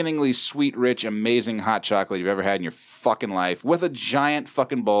sickeningly sweet, rich, amazing hot chocolate you've ever had in your fucking life, with a giant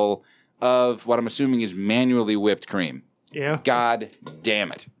fucking bowl of what I'm assuming is manually whipped cream. Yeah. God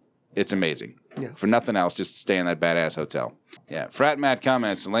damn it. It's amazing. Yeah. For nothing else, just stay in that badass hotel. Yeah. Frat Matt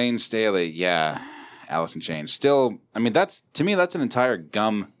comments, Lane Staley, yeah. Alice in Chains. Still, I mean, to me, that's an entire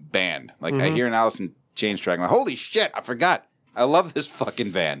gum band. Like, I hear an Alice in Chains track, I'm like, holy shit, I forgot. I love this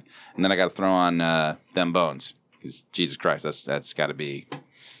fucking band. And then I got to throw on Them Bones. Because, Jesus Christ, that's got to be,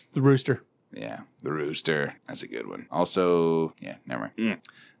 The Rooster. yeah, The Rooster. That's a good one. Also, yeah, never mind.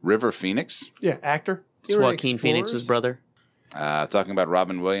 River Phoenix. Yeah, actor. It's Joaquin Phoenix's brother. Talking about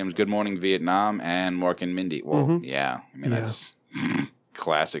Robin Williams, Good Morning Vietnam, and Mork and Mindy. Well, yeah. I mean, that's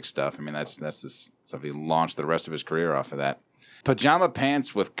classic stuff. I mean, that's the stuff he launched the rest of his career off of that. Pajama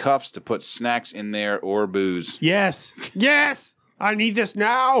pants with cuffs to put snacks in there or booze. Yes. Yes. I need this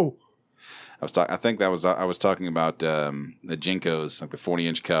now. I think I was talking about the Jinkos, like the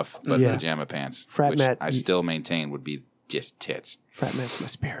 40-inch cuff, but Yeah. pajama pants, Frat which Matt, I still maintain would be just tits. Frat Man's my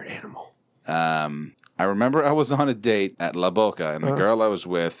spirit animal. I remember I was on a date at La Boca, and the girl I was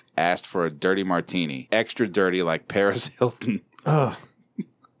with asked for a dirty martini, extra dirty like Paris Hilton. Ugh.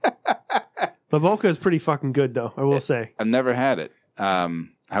 La Boca is pretty fucking good, though, I will say. I've never had it.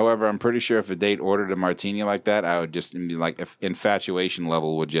 However, I'm pretty sure if a date ordered a martini like that, I would just be like, if infatuation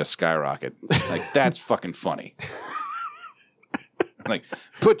level would just skyrocket. Like, that's fucking funny. Like,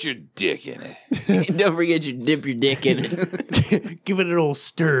 put your dick in it. Don't forget you dip your dick in it. Give it an old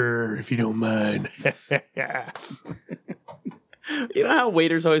stir, if you don't mind. You know how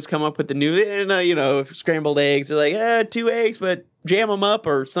waiters always come up with the new, scrambled eggs. They're like, 2 eggs, but jam them up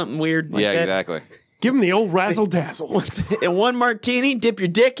or something weird like Yeah, that. exactly. Give him the old razzle dazzle. And 1 martini, dip your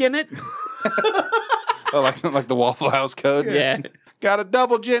dick in it. Oh, like the Waffle House code? Yeah. Got a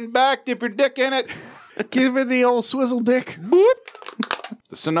double gin back, dip your dick in it. Give it the old swizzle dick.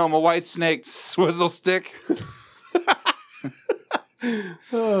 The Sonoma White Snake swizzle stick.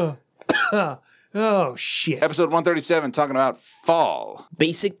 Oh, shit. Episode 137, talking about fall.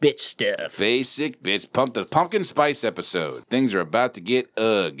 Basic bitch stuff. Basic bitch. The pumpkin spice episode. Things are about to get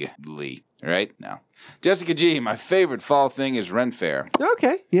ugly. Right? No. Jessica G, my favorite fall thing is Ren Fair.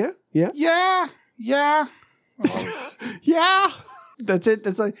 Okay. Yeah. Yeah. Yeah. That's it.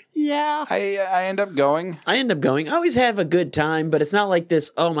 That's like, yeah. I end up going. I end up going. I always have a good time, but it's not like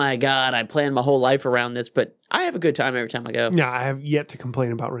this, oh my God, I planned my whole life around this, but I have a good time every time I go. No, I have yet to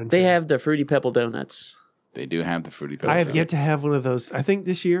complain about Ren They Fair. have the Fruity Pebble Donuts. They do have the Fruity Pebbles. I have yet to have one of those. I think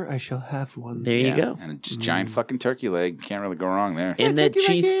this year I shall have one. There you go. And just giant fucking turkey leg. Can't really go wrong there. And that turkey leg,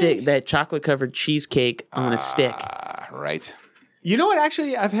 cheese yeah. stick, that chocolate covered cheesecake on a stick. Right. You know what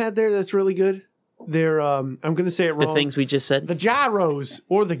actually I've had there that's really good? They're, I'm going to say it The wrong. things we just said. The gyros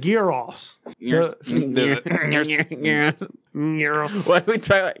or the gyros. Why do we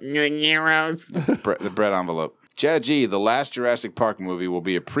talk like gyros? The bread envelope. Chad G, the last Jurassic Park movie will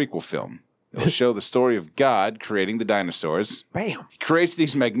be a prequel film. It'll show the story of God creating the dinosaurs. Bam. He creates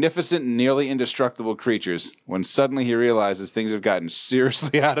these magnificent, nearly indestructible creatures when suddenly he realizes things have gotten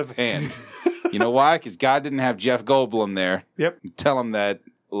seriously out of hand. You know why? Because God didn't have Jeff Goldblum there. Yep. Tell him that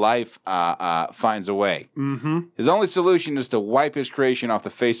life finds a way. Mm-hmm. His only solution is to wipe his creation off the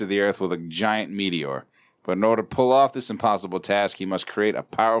face of the earth with a giant meteor. But in order to pull off this impossible task, he must create a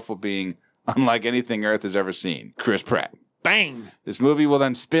powerful being unlike anything Earth has ever seen. Chris Pratt. Bang. This movie will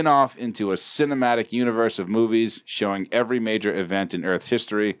then spin off into a cinematic universe of movies showing every major event in Earth's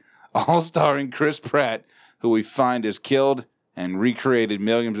history, all starring Chris Pratt, who we find is killed and recreated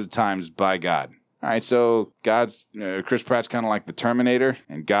millions of times by God. All right, so Chris Pratt's kind of like the Terminator,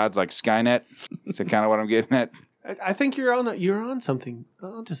 and God's like Skynet. Is that kind of what I'm getting at? I think you're on something.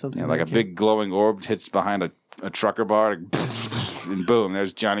 Onto something. Yeah, like a big glowing orb hits behind a trucker bar, and boom,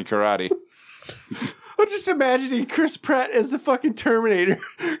 there's Johnny Karate. I'm just imagining Chris Pratt as the fucking Terminator,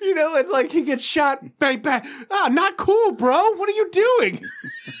 and like he gets shot, bang, bang. Ah, not cool, bro. What are you doing?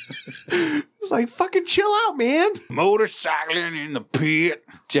 It's like, fucking chill out, man. Motorcycling in the pit.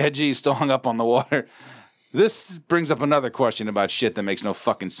 Chad G still hung up on the water. This brings up another question about shit that makes no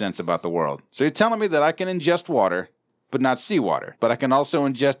fucking sense about the world. So you're telling me that I can ingest water, but not seawater, but I can also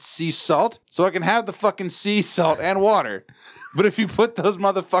ingest sea salt? So I can have the fucking sea salt and water. But if you put those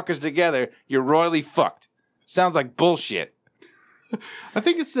motherfuckers together, you're royally fucked. Sounds like bullshit. I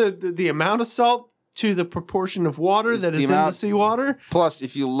think it's the amount of salt to the proportion of water It's that the is in the amount- seawater. Plus,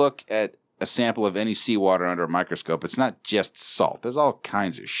 if you look at a sample of any seawater under a microscope, it's not just salt. There's all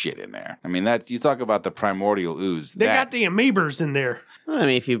kinds of shit in there. I mean, that you talk about the primordial ooze. They got the amoebas in there. I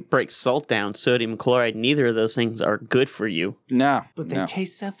mean, if you break salt down, sodium chloride, neither of those things are good for you. No, But they no.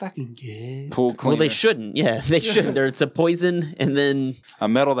 taste so fucking good. Pool cleaner. Well, they shouldn't. Yeah, they shouldn't. It's a poison, and then A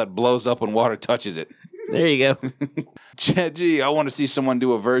metal that blows up when water touches it. there you go. Gee, I want to see someone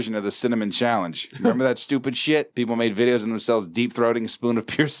do a version of the cinnamon challenge. Remember that stupid shit? People made videos of themselves deep-throating a spoon of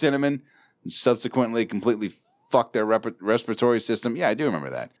pure cinnamon and subsequently completely fucked their respiratory system. Yeah, I do remember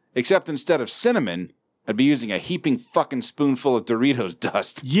that. Except instead of cinnamon, I'd be using a heaping fucking spoonful of Doritos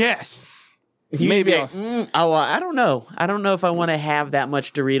dust. Yes. Maybe You'd be like, I don't know. I don't know if I want to have that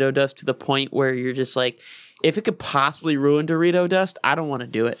much Dorito dust to the point where you're just like, if it could possibly ruin Dorito dust, I don't want to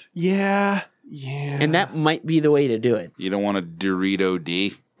do it. Yeah. Yeah. And that might be the way to do it. You don't want a Dorito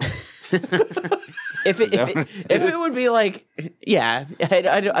D? If it would be like, yeah,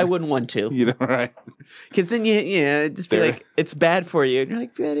 I wouldn't want to. You know, right? Because then it'd just be There- like, it's bad for you. And you're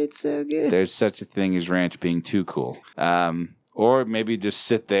like, but it's so good. There's such a thing as ranch being too cool. Or maybe just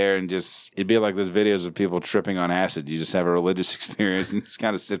sit there and it'd be like those videos of people tripping on acid. You just have a religious experience and just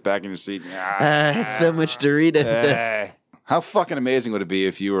kind of sit back in your seat. It's so much Dorito dust. How fucking amazing would it be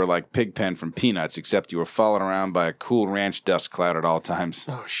if you were like Pigpen from Peanuts, except you were followed around by a cool ranch dust cloud at all times?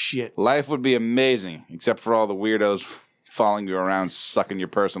 Oh, shit. Life would be amazing, except for all the weirdos following you around, sucking your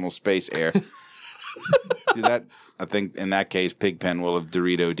personal space air. See that? I think in that case, Pigpen will have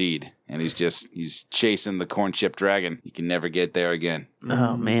Dorito D'd, and he's chasing the corn chip dragon. He can never get there again.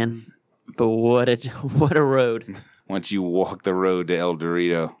 Oh, man. But what a road. Once you walk the road to El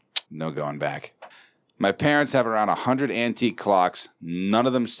Dorito, no going back. My parents have around 100 antique clocks. None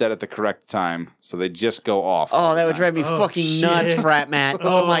of them set at the correct time, so they just go off. all Oh, the that would time. drive me fucking shit. nuts, frat Matt.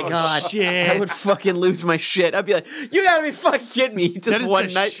 Oh, my Oh, God. shit. I would fucking lose my shit. I'd be like, you gotta be fucking kidding me. That Just is one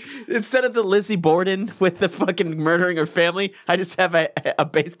the night, instead of the Lizzie Borden with the fucking murdering her family, I just have a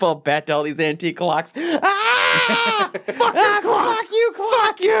baseball bat to all these antique clocks. Ah! Fuck you, clock!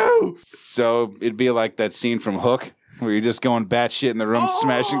 Fuck you! So it'd be like that scene from Hook, where you're just going batshit in the room,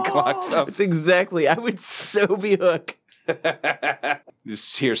 smashing clocks up. It's exactly. I would so be Hook.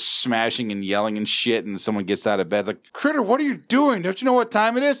 Just hear smashing and yelling and shit, and someone gets out of bed like, Critter, what are you doing? Don't you know what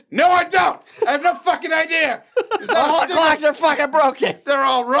time it is? No, I don't. I have no fucking idea. All the clocks are fucking broken. They're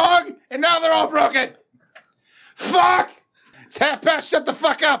all wrong, and now they're all broken. Fuck! It's 1:30. Shut the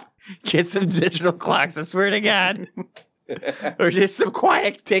fuck up. Get some digital clocks, I swear to God. Or just some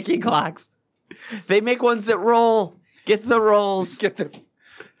quiet ticking clocks. They make ones that roll. Get the rolls.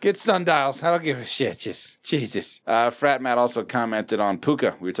 Get sundials. I don't give a shit. Just Jesus. Frat Matt also commented on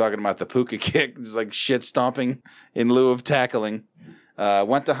Puka. We were talking about the Puka kick. It's like shit stomping in lieu of tackling.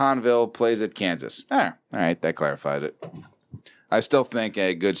 Went to Hanville, plays at Kansas. All right, that clarifies it. I still think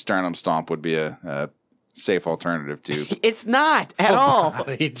a good sternum stomp would be a safe alternative to It's not at all.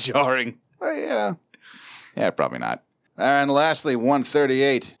 body jarring. Well, yeah, probably not. And lastly,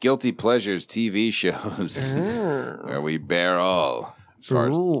 138 Guilty Pleasures TV shows where we bear all as far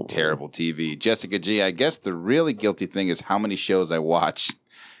as terrible TV. Jessica G, I guess the really guilty thing is how many shows I watch.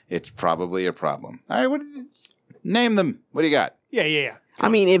 It's probably a problem. All right, name them. What do you got? Yeah. I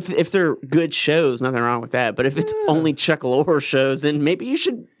mean, if they're good shows, nothing wrong with that. But if it's only Chuck Lorre shows, then maybe you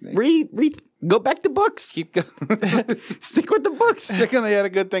should go back to books. Keep going. Stick with the books. Sticking, they had a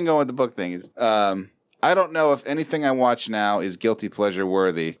good thing going with the book thing. Is I don't know if anything I watch now is guilty pleasure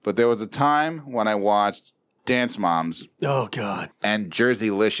worthy, but there was a time when I watched Dance Moms Oh, God. and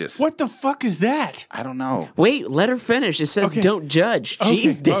Jerseylicious. What the fuck is that? I don't know. Wait, let her finish. It says Okay. don't judge.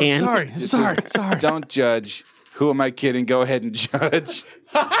 Jeez, Okay. Dan. Oh, sorry. Don't judge. Who am I kidding? Go ahead and judge.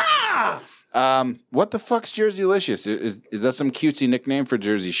 What the fuck's Jerseylicious? Is that some cutesy nickname for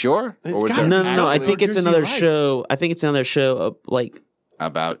Jersey Shore? It's was gotta there be. No. I Actually, think it's Jersey another Life. show. I think it's another show like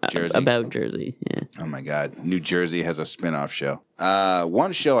about Jersey? about Jersey. Yeah. Oh my God. New Jersey has a spin-off show.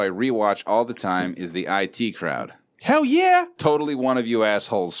 One show I rewatch all the time is the IT Crowd. Hell yeah. Totally one of you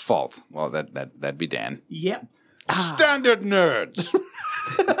assholes' fault. Well, that'd be Dan. Yep. Standard nerds.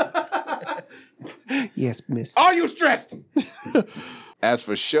 Yes, miss. Are you stressed? As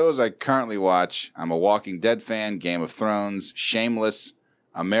for shows I currently watch, I'm a Walking Dead fan, Game of Thrones, Shameless,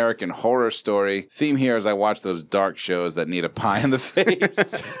 American Horror Story. Theme here is I watch those dark shows that need a pie in the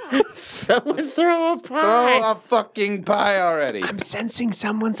face. Someone throw a pie. Throw a fucking pie already. I'm sensing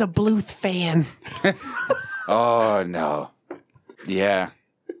someone's a Bluth fan. Oh, no. Yeah.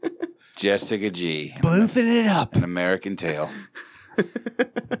 Jessica G. Bluthing it up. An American Tale.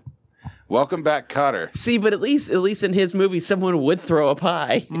 Welcome back, Cotter. See, but at least in his movie, someone would throw a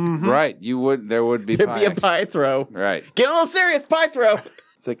pie. Right. There would be There'd pie. be a pie throw. Right. Get a little serious, pie throw.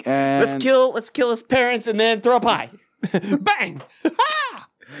 It's like, and Let's kill his parents and then throw a pie. Bang.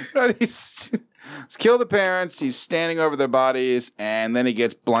 Right, let's kill the parents. He's standing over their bodies, and then he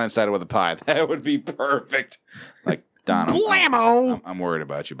gets blindsided with a pie. That would be perfect. Like, Don, I'm worried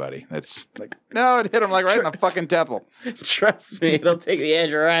about you, buddy. That's like, no, it hit him like right in the fucking temple. Trust me, it'll take the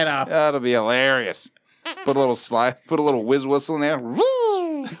edge right off. That'll be hilarious. Put a little whiz whistle in there.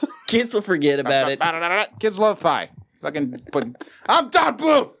 Woo! Kids will forget about it. Kids love pie. I'm Don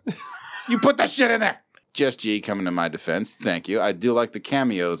Bluth. You put that shit in there. Just G coming to my defense. Thank you. I do like the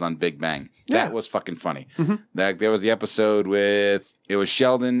cameos on Big Bang. That was fucking funny. There was the episode with, it was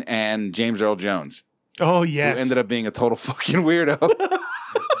Sheldon and James Earl Jones. Oh, yes. Who ended up being a total fucking weirdo.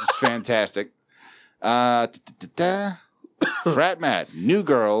 Just fantastic. Frat Matt, New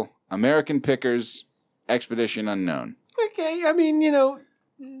Girl, American Pickers, Expedition Unknown. Okay, I mean,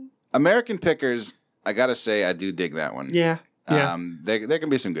 American Pickers, I gotta say, I do dig that one. yeah. There can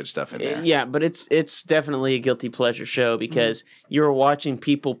be some good stuff in there. Yeah, but it's definitely a guilty pleasure show because you're watching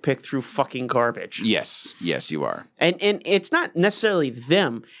people pick through fucking garbage. Yes, you are. And it's not necessarily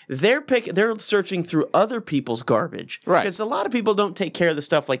them. They're searching through other people's garbage. Right. Because a lot of people don't take care of the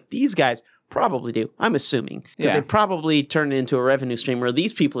stuff like these guys probably do. I'm assuming. Because Yeah. they probably turned it into a revenue stream where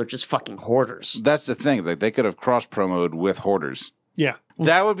these people are just fucking hoarders. That's the thing. Like, they could have cross-promoted with Hoarders. Yeah.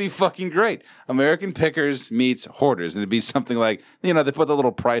 That would be fucking great. American Pickers meets Hoarders. And it'd be something like, they put the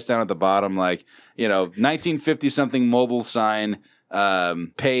little price down at the bottom, like, 1950-something mobile sign,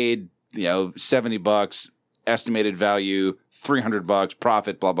 paid, $70, estimated value, $300,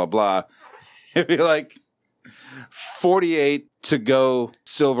 profit, blah, blah, blah. It'd be like 48 to-go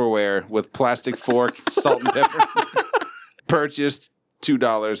silverware with plastic fork, salt and pepper. Purchased,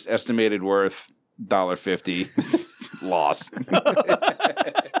 $2, estimated worth, $1.50. Loss.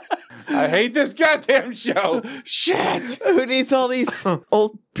 I hate this goddamn show. Shit. Who needs all these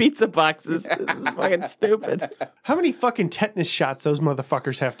old pizza boxes? This is fucking stupid. How many fucking tetanus shots those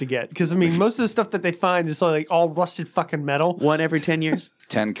motherfuckers have to get? Because, I mean, most of the stuff that they find is like all rusted fucking metal. One every 10 years?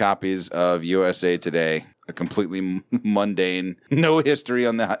 10 copies of USA Today a completely mundane, no history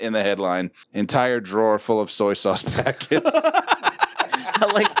in the headline. Entire drawer full of soy sauce packets.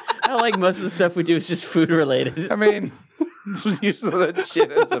 I like most of the stuff we do is just food related. I mean, usually that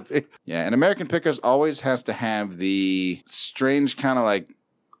shit ends up being. Yeah, and American Pickers always has to have the strange kind of like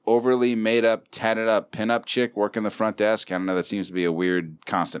overly made up, tatted up, pin-up chick working the front desk. I don't know, that seems to be a weird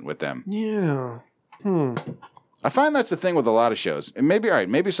constant with them. Yeah. I find that's the thing with a lot of shows. And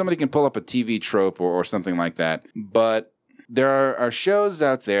maybe somebody can pull up a TV trope or something like that. But there are shows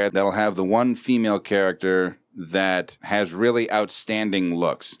out there that'll have the one female character that has really outstanding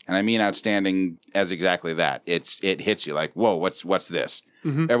looks. And I mean outstanding as exactly that. It hits you like, whoa, what's this?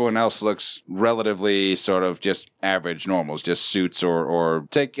 Mm-hmm. Everyone else looks relatively sort of just average normals, just suits or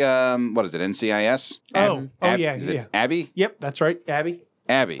take, what is it, NCIS? Is it Abby? Yep, that's right, Abby.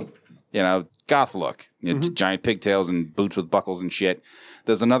 You know, goth look. You know, giant pigtails and boots with buckles and shit.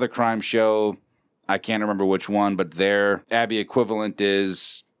 There's another crime show. I can't remember which one, but their Abby equivalent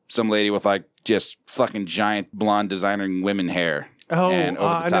is some lady with like just fucking giant blonde designer women hair. And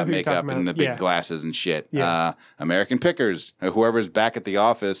over the top makeup and the big glasses and shit. Yeah. American Pickers. Whoever's back at the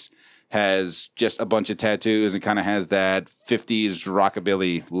office has just a bunch of tattoos and kind of has that 50s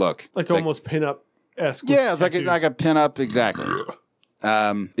rockabilly look. Like it's almost pin-up-esque. Yeah, it's like a pin-up, exactly.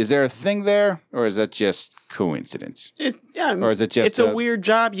 Is there a thing there, or is that just coincidence? Or is it just it's a weird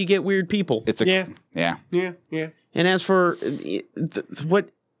job. You get weird people. Yeah. And as for what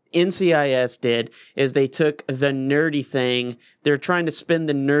NCIS did is they took the nerdy thing. They're trying to spin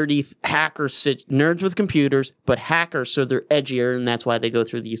the nerdy nerds with computers, but hackers, so they're edgier, and that's why they go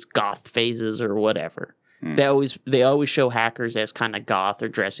through these goth phases or whatever. They always show hackers as kind of goth or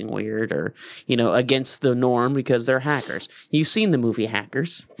dressing weird or, you know, against the norm because they're hackers. You've seen the movie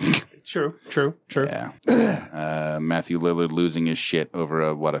Hackers. True. Yeah. Matthew Lillard losing his shit over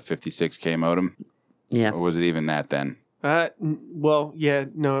a 56K modem? Yeah. Or was it even that then? Well, yeah,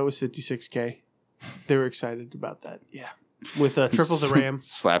 no, it was 56K. They were excited about that. Yeah. With triple the RAM.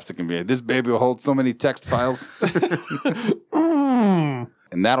 Slaps the computer. This baby will hold so many text files.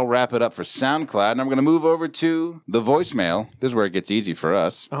 And that'll wrap it up for SoundCloud. And I'm going to move over to the voicemail. This is where it gets easy for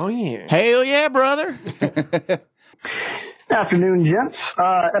us. Oh, yeah. Hell yeah, brother. Afternoon, gents.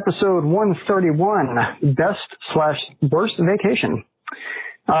 Episode 131, best/worst vacation.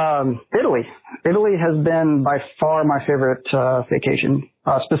 Italy. Italy has been by far my favorite vacation,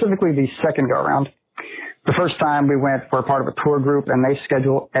 specifically the second go-around. The first time we went, we're part of a tour group, and they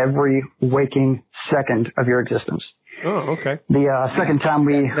schedule every waking second of your existence. Oh, okay. The second time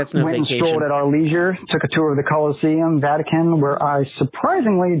we went and strolled at our leisure, took a tour of the Colosseum, Vatican, where I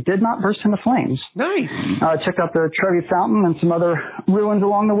surprisingly did not burst into flames. Nice. Checked out the Trevi Fountain and some other ruins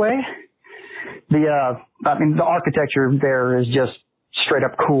along the way. The architecture there is just straight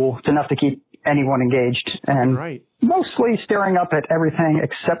up cool. It's enough to keep anyone engaged. And right. Mostly staring up at everything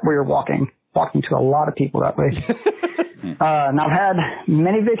except where you're walking to a lot of people that way. Now I've had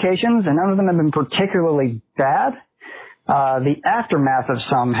many vacations and none of them have been particularly bad. The aftermath of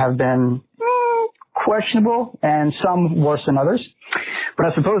some have been questionable and some worse than others. But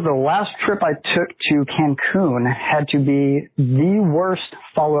I suppose the last trip I took to Cancun had to be the worst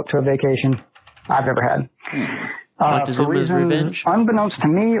follow-up to a vacation I've ever had. For reasons revenge? Unbeknownst to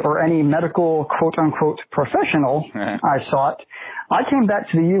me or any medical quote-unquote professional I sought, I came back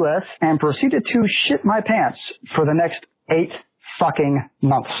to the U.S. and proceeded to shit my pants for the next 8 fucking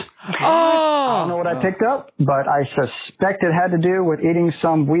months. I don't know what I picked up, but I suspect it had to do with eating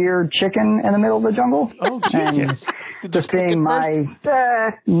some weird chicken in the middle of the jungle. Oh, Jesus. And this being my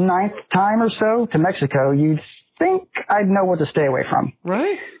 9th time or so to Mexico, you'd think I'd know what to stay away from.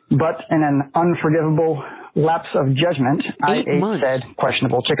 Right. But in an unforgivable lapse of judgment, I ate said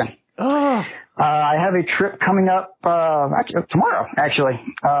questionable chicken. I have a trip coming up tomorrow, actually.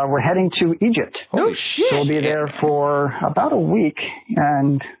 We're heading to Egypt. No shit. So we'll be there for about a week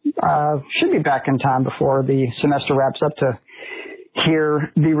and should be back in time before the semester wraps up to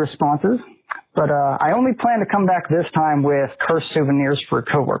hear the responses. But I only plan to come back this time with cursed souvenirs for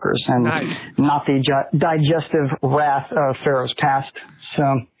coworkers and not the digestive wrath of Pharaoh's past.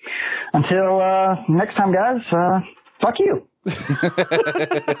 So until next time, guys, fuck you.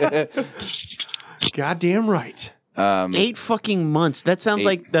 Goddamn right. 8 fucking months. That sounds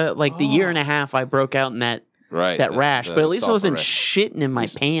like the year and a half I broke out in that rash. But at least I wasn't shitting in my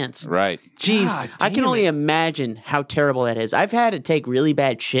pants. Right. Jeez, I can only imagine how terrible that is. I've had to take really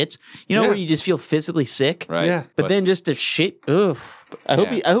bad shits. You know where you just feel physically sick. Right. Yeah. But then just to shit. Ugh.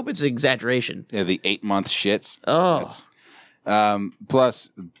 I hope it's an exaggeration. Yeah, the 8-month shits. Oh. Plus,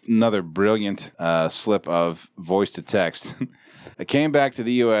 another brilliant slip of voice to text. I came back to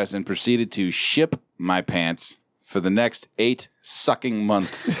the U.S. and proceeded to ship my pants for the next 8 sucking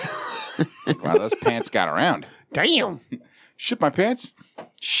months. Wow, those pants got around. Damn. Ship my pants?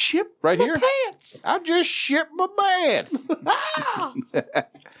 Ship Right my here? pants. I just shipped my bed.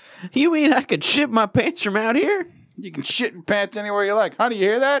 You mean I could ship my pants from out here? You can shit your pants anywhere you like. Honey, you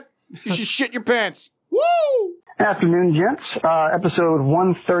hear that? You should shit your pants. Woo! Afternoon, gents. Episode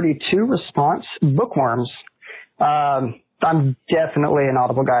 132 response, bookworms. I'm definitely an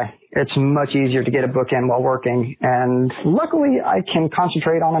Audible guy. It's much easier to get a book in while working, and luckily I can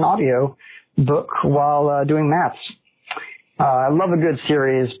concentrate on an audio book while doing maths. I love a good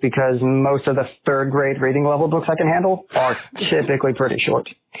series because most of the third grade reading level books I can handle are typically pretty short.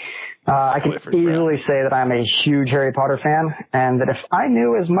 I can Clifford Brown. easily say that I'm a huge Harry Potter fan, and that if I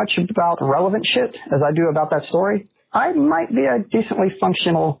knew as much about relevant shit as I do about that story, I might be a decently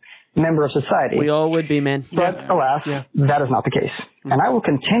functional member of society. We all would be, man. But alas, that is not the case. And I will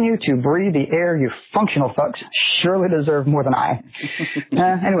continue to breathe the air you functional fucks surely deserve more than I.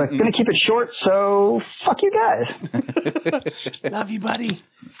 Anyway, gonna keep it short, so fuck you guys. Love you, buddy.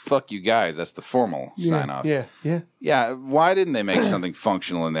 Fuck you guys. That's the formal sign off. Yeah. Yeah, why didn't they make something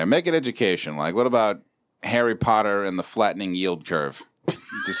functional in there? Make it education. Like, what about Harry Potter and the flattening yield curve?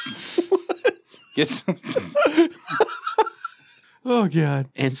 Just get some. Oh, God.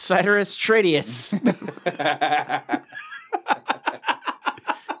 And Ciderus Tradius.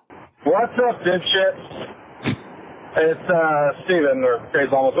 What's up, dipshits? It's Steven, or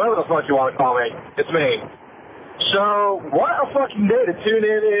Crazy Almost, whatever the fuck you want to call me. It's me. So, what a fucking day to tune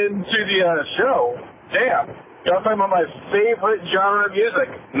into the show. Damn. Y'all talking about my favorite genre of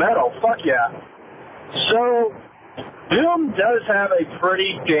music, metal. Fuck yeah. So, Doom does have a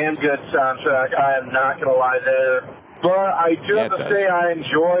pretty damn good soundtrack. I am not going to lie there. But I do have to say I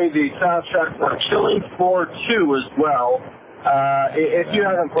enjoy the soundtrack for Killing Floor 2 as well. If you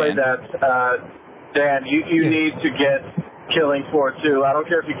haven't played that, Dan, you need to get Killing Floor 2. I don't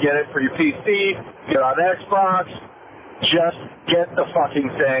care if you get it for your PC, get it on Xbox, just get the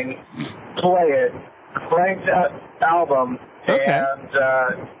fucking thing, play it, crank that album, and,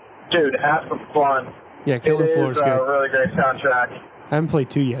 dude, have some fun. Yeah, Killing Floor is It is good. a really great soundtrack. I haven't played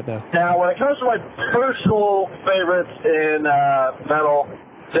 2 yet, though. Now, when it comes to my personal favorites in metal,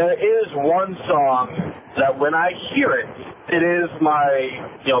 there is one song that when I hear it, it is my,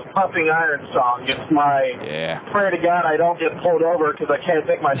 Pumping Iron song. It's my pray to God I don't get pulled over because I can't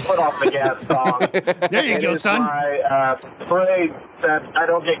take my foot off the gas song. There you go, son. My pray that I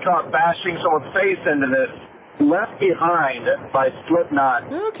don't get caught bashing someone's face into this. Left Behind by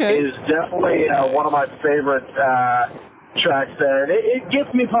Slipknot is definitely one of my favorite tracks there. And it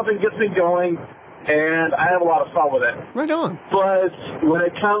gets me pumping, gets me going, and I have a lot of fun with it. Right on. But when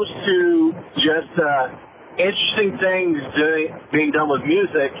it comes to just interesting things being done with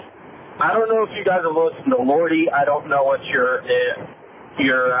music, I don't know if you guys have listened to Lordi. I don't know what your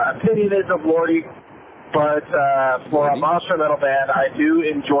opinion is of Lordi, but for a monster metal band, I do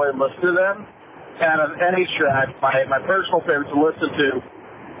enjoy listening to them. Out of any track, my personal favorite to listen to,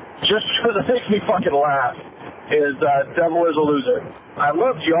 just because it makes me fucking laugh, is Devil is a Loser. I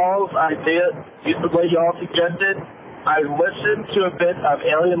loved y'all's idea, the way y'all suggested. I listened to a bit of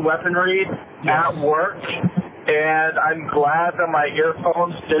Alien Weaponry at work, and I'm glad that my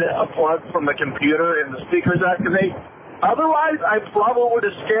earphones didn't unplug from the computer and the speakers activate. Otherwise, I probably would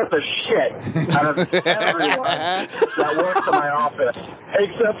have scared the shit out of everyone that works in my office,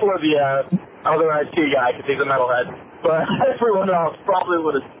 except for the other IT guy, because he's a metalhead. But everyone else probably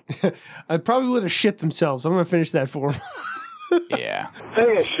would have. I probably would have shit themselves. I'm going to finish that for them. Yeah.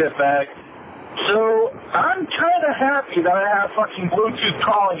 Say a shitbag. So, I'm kind of happy that I have fucking Bluetooth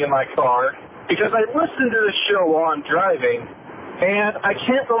calling in my car, because I listen to the show while I'm driving, and I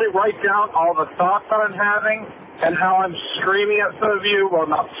can't really write down all the thoughts that I'm having, and how I'm screaming at some of you. Well,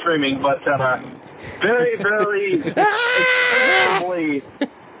 not screaming, but very, very extremely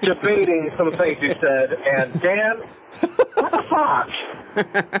debating some things you said. And Dan, what the fuck?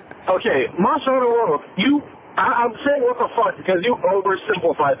 Okay, Monster Hunter World, I'm saying what the fuck because you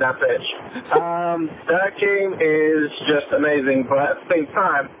oversimplified that bitch. That game is just amazing, but at the same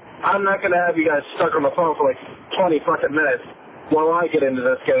time, I'm not going to have you guys stuck on the phone for like 20 fucking minutes while I get into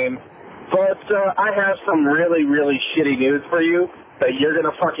this game. But I have some really, really shitty news for you that you're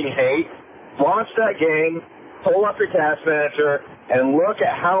going to fucking hate. Launch that game, pull up your task manager, and look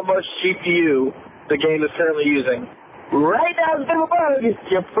at how much CPU the game is currently using. Right now,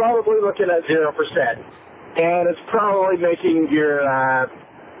 you're probably looking at 0%. And it's probably making your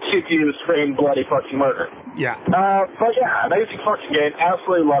CPU scream bloody fucking murder. Yeah. But yeah, amazing fucking game.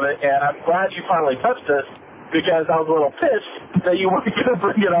 Absolutely love it. And I'm glad you finally touched this because I was a little pissed that you weren't going to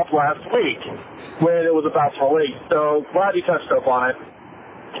bring it up last week when it was about to release. So glad you touched up on it.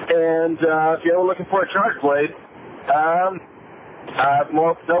 And if you're ever looking for a charge blade,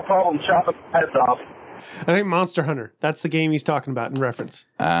 no problem chopping heads off. I think Monster Hunter. That's the game he's talking about in reference.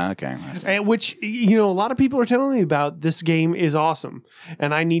 Okay. And which, a lot of people are telling me about. This game is awesome,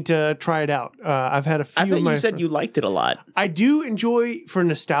 and I need to try it out. I've had a few. I thought of my you said friends- you liked it a lot. I do enjoy for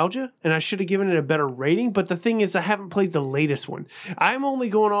nostalgia, and I should have given it a better rating. But the thing is, I haven't played the latest one. I'm only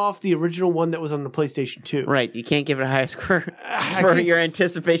going off the original one that was on the PlayStation 2. Right, you can't give it a high score for your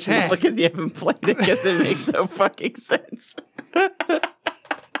anticipation Hey. because you haven't played it because it makes no fucking sense.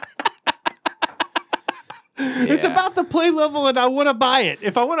 It's about the play level, and I want to buy it.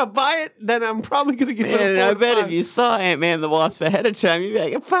 If I want to buy it, then I'm probably going to get it. And a I 4 bet or if you saw Ant-Man and the Wasp ahead of time, you'd be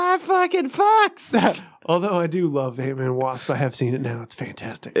like, $5 fucking bucks. Although I do love Ant-Man and Wasp, I have seen it now. It's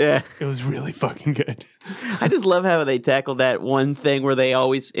fantastic. Yeah. It was really fucking good. I just love how they tackled that one thing where they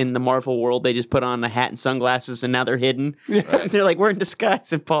always, in the Marvel world, they just put on a hat and sunglasses and now they're hidden. They're like, we're in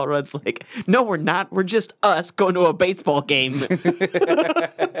disguise. And Paul Rudd's like, no, we're not. We're just us going to a baseball game.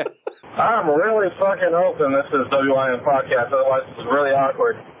 I'm really fucking hoping this is WIN podcast, otherwise this is really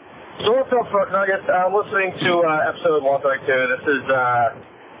awkward. So what's up, Fuck Nuggets? I'm listening to episode 132. This is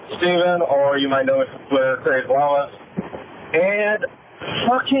Steven, or you might know me from Twitter, Crazy Llamas. And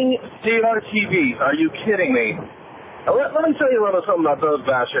fucking CRTVs, are you kidding me? Let me tell you a little something about those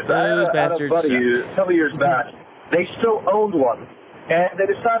bastards. Those I had a bastards buddy a couple years back. They still owned one. And they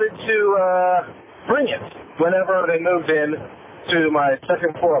decided to bring it whenever they moved in to my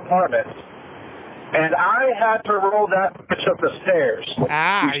second floor apartment. And I had to roll that bitch up the stairs.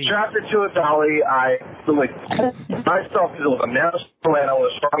 We strapped it to a dolly. I myself, because it was a mouse and I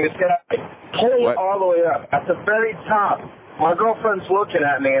was the strongest guy, pulling it all the way up. At the very top, my girlfriend's looking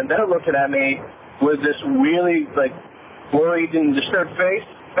at me, and they're looking at me with this really, worried and disturbed face.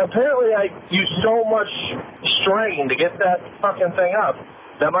 Apparently, I used so much strain to get that fucking thing up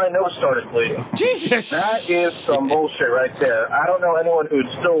that my nose started bleeding. Jesus! That is some bullshit right there. I don't know anyone who'd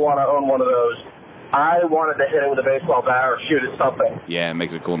still want to own one of those. I wanted to hit it with a baseball bat or shoot at something. Yeah, it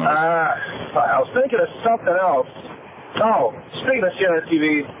makes a cool noise. I was thinking of something else. Oh, speaking of CRT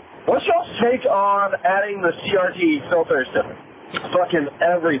TVs, what's y'all's take on adding the CRT filters to fucking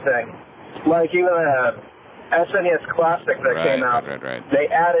everything? Like even the SNES Classic that came out. Right. They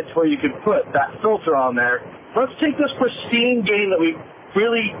added to where you could put that filter on there. Let's take this pristine game that we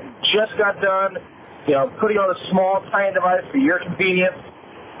really just got done, putting on a small, tiny device for your convenience,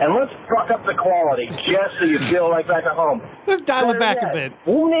 and let's fuck up the quality just so you feel like back at home. Let's dial it back Better a yet, bit.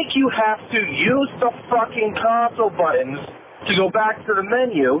 We'll make you have to use the fucking console buttons to go back to the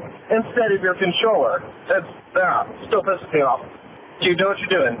menu instead of your controller. That's still pisses me off. You know what you're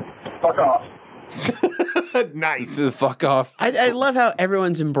doing. Fuck off. Nice. Fuck off. I love how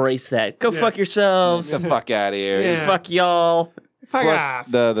everyone's embraced that. Go fuck yourselves. Get the fuck out of here. Yeah. Fuck y'all. Fuck Plus,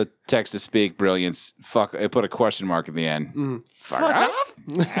 off. the text to speak brilliance. Fuck. It put a question mark at the end. Fuck off.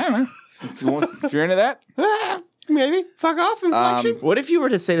 I don't know. If you're into that, Maybe. Fuck off, inflection. What if you were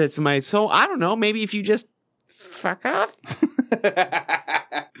to say that to somebody? So, I don't know. Maybe if you just fuck off.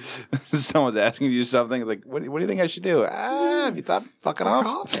 someone's asking you something like, "What do you think I should do?" Have you thought fucking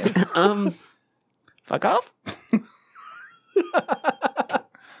off? Fuck off.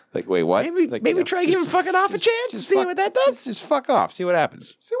 Like, wait, what? Maybe try giving fucking off a chance. See what that does. Just fuck off. See what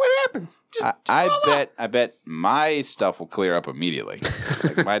happens. See what happens. I bet my stuff will clear up immediately.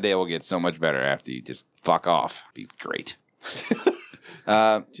 Like, my day will get so much better after you just fuck off. Be great.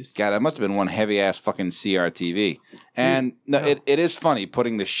 God, that must have been one heavy ass fucking CRTV. And it is funny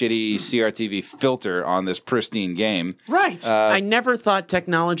putting the shitty CRTV filter on this pristine game. Right. I never thought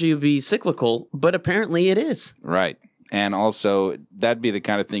technology would be cyclical, but apparently it is. Right. And also, that'd be the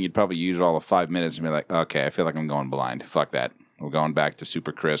kind of thing you'd probably use all of 5 minutes and be like, okay, I feel like I'm going blind. Fuck that. We're going back to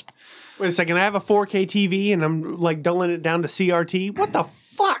super crisp. Wait a second. I have a 4K TV and I'm like dulling it down to CRT. What the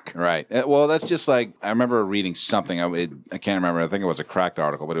fuck? Right. Well, that's just like, I remember reading something. I can't remember. I think it was a Cracked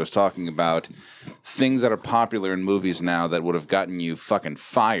article, but it was talking about things that are popular in movies now that would have gotten you fucking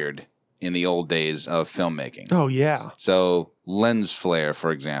fired in the old days of filmmaking. Oh, yeah. So lens flare,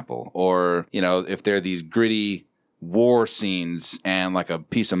 for example, or, if there are these gritty war scenes and like a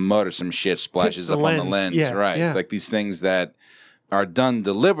piece of mud or some shit splashes up on the lens. Yeah, right. yeah. It's like these things that are done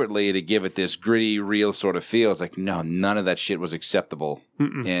deliberately to give it this gritty, real sort of feel. It's like, no, none of that shit was acceptable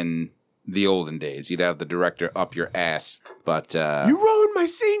in the olden days. You'd have the director up your ass. But You ruined my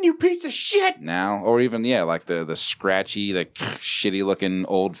scene, you piece of shit. now, or even, like the scratchy, like shitty looking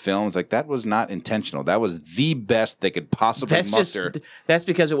old films, like that was not intentional. That was the best they could possibly muster. That's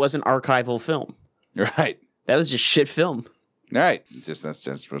because it was an archival film. Right. That was just shit film. All right. That's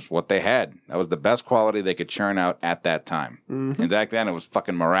just what they had. That was the best quality they could churn out at that time. And back then, it was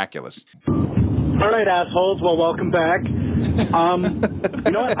fucking miraculous. All right, assholes. Well, welcome back. You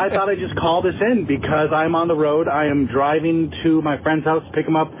know what? I thought I'd just call this in because I'm on the road. I am driving to my friend's house to pick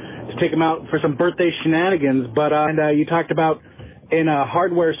him up, to take him out for some birthday shenanigans. But you talked about in a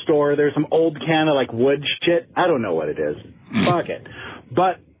hardware store, there's some old can of like wood shit. I don't know what it is. Fuck it.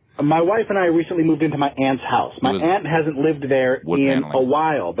 But my wife and I recently moved into my aunt's house. My aunt hasn't lived there in a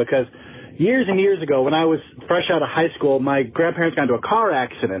while because years and years ago, when I was fresh out of high school, my grandparents got into a car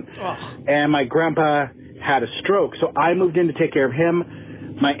accident, and my grandpa had a stroke. So I moved in to take care of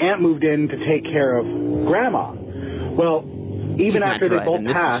him. My aunt moved in to take care of Grandma. Well, even after they both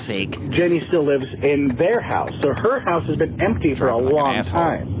passed, Jenny still lives in their house. So her house has been empty for a long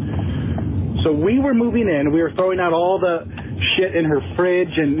time. So we were moving in. We were throwing out all the shit in her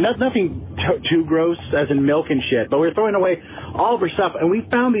fridge, and nothing too gross, as in milk and shit, but we were throwing away all of her stuff, and we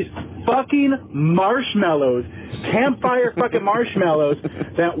found these fucking marshmallows, campfire fucking marshmallows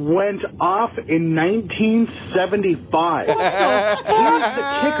that went off in 1975. Here's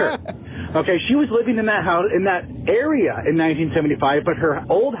the kicker. Okay, she was living in that house, in that area in 1975, but her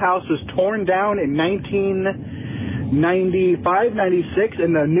old house was torn down in 1995, 96,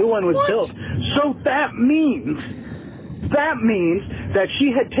 and the new one was built. So that means that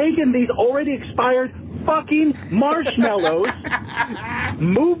she had taken these already expired fucking marshmallows,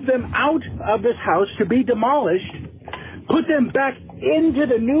 moved them out of this house to be demolished, put them back into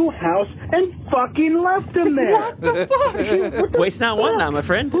the new house, and fucking left them there. What the fuck? Waste not, want not, my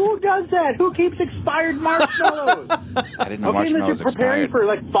friend. Who does that? Who keeps expired marshmallows? I didn't know marshmallows you're preparing expired. for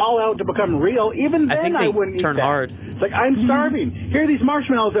like Fallout to become real. Even then, I wouldn't eat that. Hard. It's like, I'm starving. Here are these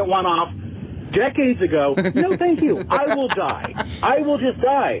marshmallows that went off decades ago. No, thank you. I will die. I will just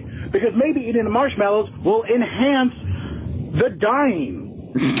die. Because maybe eating the marshmallows will enhance the dying.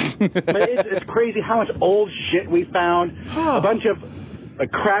 But it's crazy how much old shit we found. A bunch of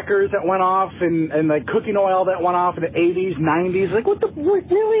crackers that went off and like cooking oil that went off in the 80s, 90s. Like,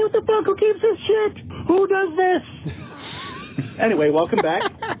 really? What the fuck? Who keeps this shit? Who does this? Anyway, welcome back.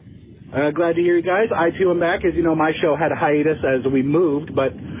 Glad to hear you guys. I too am back. As you know, my show had a hiatus as we moved,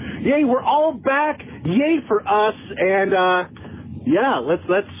 but yay, we're all back. Yay for us. And yeah,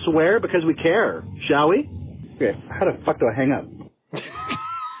 let's swear because we care, shall we? Okay, how the fuck do I hang up?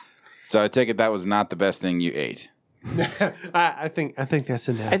 So I take it that was not the best thing you ate. I think that's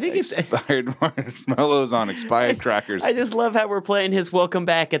a no. I think it's Expired marshmallows on expired crackers. I just love how we're playing his welcome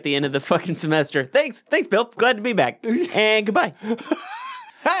back at the end of the fucking semester. Thanks, Bill. Glad to be back. And goodbye.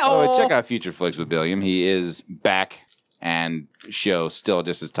 Oh, check out Future Flicks with Billiam. He is back, and show still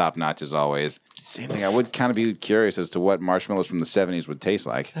just as top notch as always. Same thing. I would kind of be curious as to what marshmallows from the 70s would taste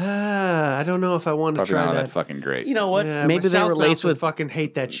like. I don't know if I want to Probably try not that. that fucking great. You know what? Yeah, Maybe my they were South laced Mouth would with fucking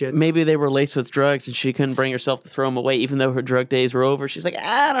hate that shit. Maybe they were laced with drugs and she couldn't bring herself to throw them away, even though her drug days were over. She's like,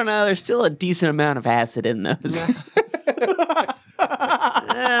 I don't know. There's still a decent amount of acid in those.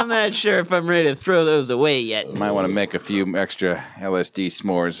 I'm not sure if I'm ready to throw those away yet. Might want to make a few extra LSD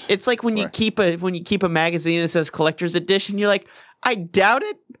s'mores. It's like when you keep a magazine that says collector's edition. You're like, I doubt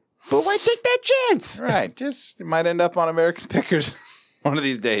it, but why take that chance? Right. Just it might end up on American Pickers one of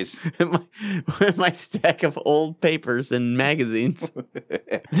these days. my stack of old papers and magazines.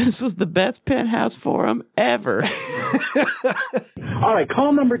 This was the best Penthouse forum ever. All right,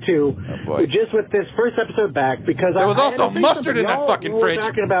 call number 2. Oh, boy. Just with this first episode back, because There was I also had to say mustard in something. that fucking We're fridge.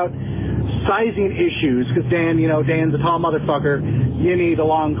 talking about sizing issues, because Dan's a tall motherfucker. You need the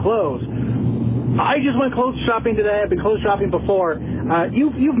long clothes. I just went clothes shopping today. I've been clothes shopping before.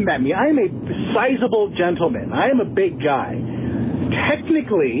 You've met me. I am a sizable gentleman. I am a big guy.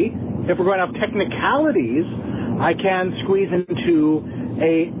 Technically, if we're going off technicalities, I can squeeze into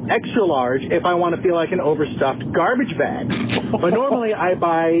a extra large if I want to feel like an overstuffed garbage bag. But normally I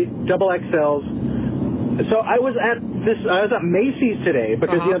buy double XLs. So I was at Macy's today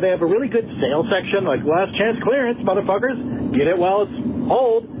because they have a really good sale section, like last chance clearance, motherfuckers. Get it while it's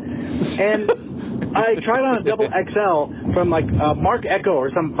old. And I tried on a double XL from like Mark Echo or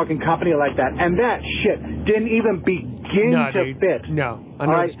some fucking company like that, and that shit didn't even begin to fit. No, I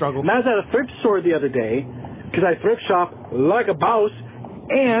know the struggle. And I was at a thrift store the other day because I thrift shop like a boss,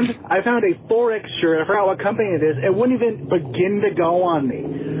 and I found a 4X shirt. I forgot what company it is. It wouldn't even begin to go on me.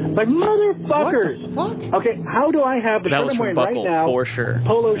 Like, motherfuckers. What the fuck? Okay, how do I have the That shirt was I'm from wearing Buckle, right now? for sure.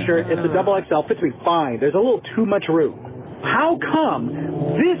 Polo shirt. It's a double XL. Fits me fine. There's a little too much room. How come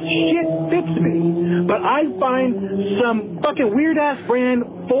this shit fits me, but I find some fucking weird-ass brand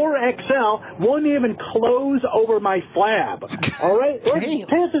 4XL won't even close over my flab. All right? It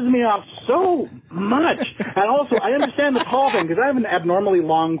pisses me off so much. And also, I understand the tall thing, because I have an abnormally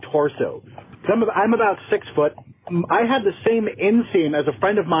long torso. I'm about 6 foot. I had the same inseam as a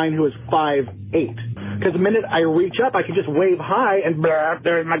friend of mine who is 5'8". Because the minute I reach up, I can just wave high and blah,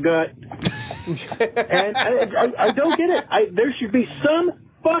 there's my gut. And I don't get it. There should be some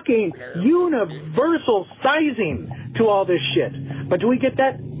fucking universal sizing to all this shit. But do we get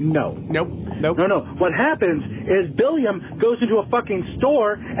that? No. Nope. No. What happens is Billiam goes into a fucking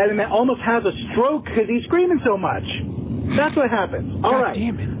store and then almost has a stroke because he's screaming so much. That's what happens. All right.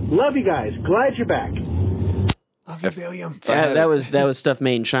 Damn it. Love you guys. Glad you're back. Love you, William. Yeah, that was stuff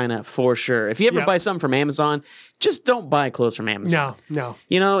made in China for sure. If you ever buy something from Amazon, just don't buy clothes from Amazon. No.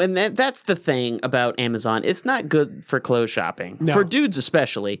 You know, and that's the thing about Amazon. It's not good for clothes shopping. No. For dudes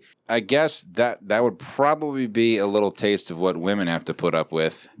especially. I guess that would probably be a little taste of what women have to put up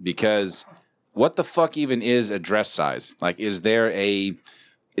with, because what the fuck even is a dress size? Like, is there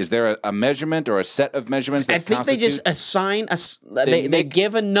a measurement or a set of measurements that I think they just assign they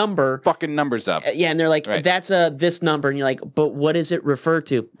give a number. Fucking numbers up. Yeah, and they're like, Right. that's this number, and you're like, but what does it refer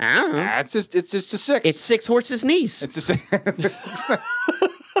to? I don't know. It's just a 6. It's 6 horses' knees. It's a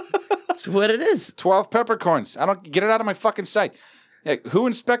That's what it is. 12 peppercorns. I don't get it out of my fucking sight. Yeah, who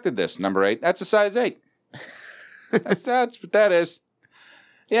inspected this? Number 8. That's a size 8. That's what that is.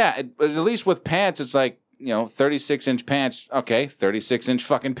 Yeah, but at least with pants, it's like, 36-inch pants. Okay, 36-inch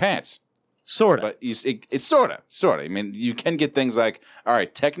fucking pants. Sort of. But it's sort of. I mean, you can get things like, all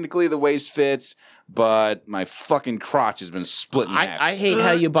right, technically the waist fits, but my fucking crotch has been split in half. I hate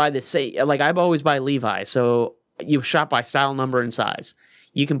how you buy the same. Like, I always buy Levi, so you shop by style, number, and size.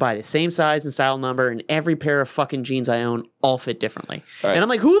 You can buy the same size and style number, and every pair of fucking jeans I own all fit differently. Right. And I'm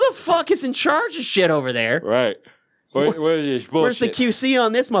like, who the fuck is in charge of shit over there? Right. What is this bullshit? Where's the QC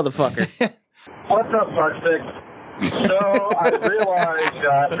on this motherfucker? What's up, Fuckstick? So I realized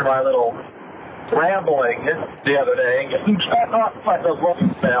after my little rambling the other day, getting cut off by the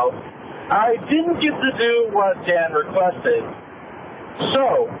voicemail, I didn't get to do what Dan requested.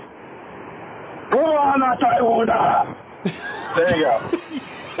 So, there you go.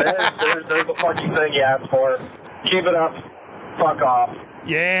 There's the fucking thing you asked for. Keep it up. Fuck off.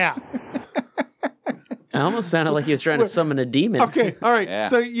 Yeah. It almost sounded like he was trying to summon a demon. Okay. All right. Yeah.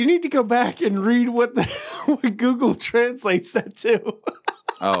 So you need to go back and read what Google translates that to.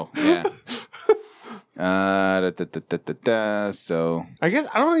 Oh, yeah. So I guess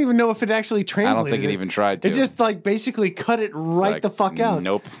I don't even know if it actually I translated. don't think it even tried to. It just basically cut it right like, the fuck out.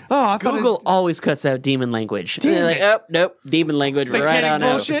 Nope. Oh, I thought Google always cuts out demon language. Damn They're like, it. oh, nope, demon language right satanic on out.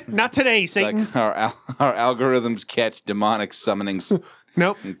 bullshit. Not today, Satan. Like our algorithms catch demonic summonings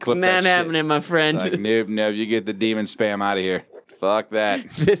Nope. and clip Not that shit. happening, my friend. Like, nope, you get the demon spam out of here. Fuck that.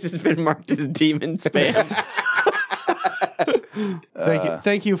 This has been marked as demon spam.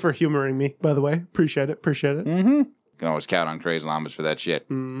 Thank you for humoring me. By the way, appreciate it. Can always count on Crazy Llamas for that shit.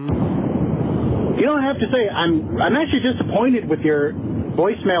 You don't have to say. I'm actually disappointed with your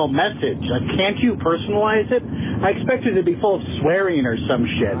voicemail message. Can't you personalize it? I expected it to be full of swearing or some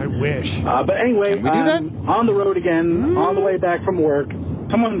shit. I wish. But anyway, Can we do that? I'm on the road again, on the way back from work.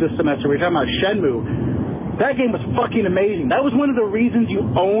 Someone this semester, we were talking about Shenmue. That game was fucking amazing. That was one of the reasons you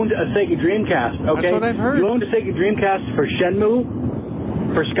owned a Sega Dreamcast, okay? That's what I've heard. You owned a Sega Dreamcast for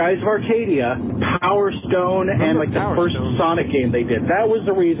Shenmue, for Skies of Arcadia, Power Stone, and like the Power first Stone. Sonic game they did. That was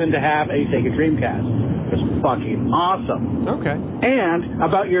the reason to have a Sega Dreamcast. It was fucking awesome. Okay. And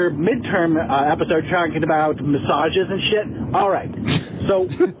about your midterm episode talking about massages and shit. All right. So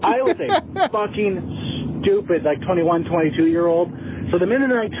I was a fucking stupid, 21, 22-year-old. So the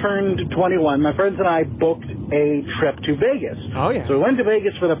minute I turned 21, my friends and I booked a trip to Vegas. Oh, yeah. So we went to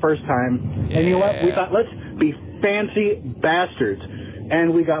Vegas for the first time. And you know what? We thought, let's be fancy bastards.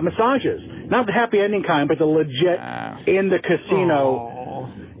 And we got massages. Not the happy ending kind, but the legit in the casino.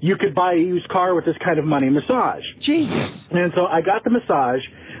 You could buy a used car with this kind of money massage. Jesus. And so I got the massage,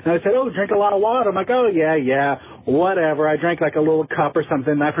 and I said, oh, drink a lot of water. I'm like, oh, yeah, whatever. I drank like a little cup or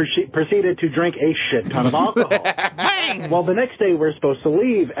something, and I proceeded to drink a shit ton of alcohol. Well, the next day we were supposed to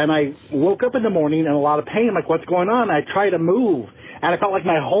leave, and I woke up in the morning in a lot of pain. I'm like, what's going on? I tried to move, and I felt like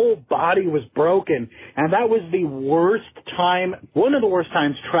my whole body was broken. And that was the worst time, one of the worst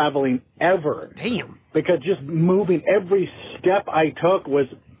times traveling ever. Damn. Because just moving, every step I took was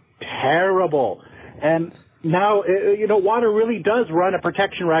terrible. And now, water really does run a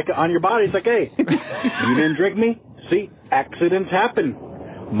protection racket on your body. It's like, hey, you didn't drink me? See, accidents happen.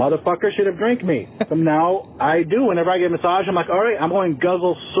 motherfucker should have drank me. So now I do. Whenever I get a massage, I'm like, all right, I'm going to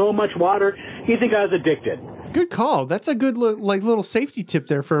guzzle so much water. You think I was addicted. Good call. That's a good little safety tip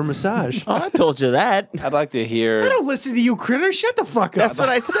there for a massage. Oh, I told you that. I'd like to hear. I don't listen to you, critter. Shut the fuck up. That's what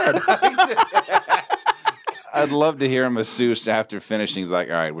I said. I'd love to hear a masseuse after finishing. He's like,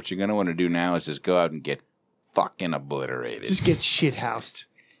 all right, what you're going to want to do now is just go out and get fucking obliterated. Just get shit-housed.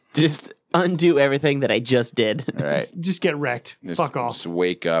 Just undo everything that I just did. All right. Just get wrecked. Fuck off. Just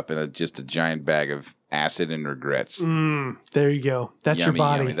wake up in just a giant bag of acid and regrets. There you go. That's Yummy, your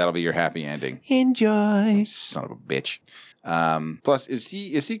body. yummy. That'll be your happy ending. Enjoy. Son of a bitch. Plus, is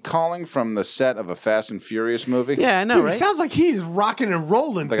he calling from the set of a Fast and Furious movie? Yeah, I know, Dude, right? it sounds like he's rocking and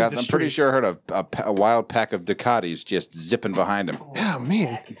rolling Like through I'm the pretty streets. sure I heard a wild pack of Ducatis just zipping behind him. Oh,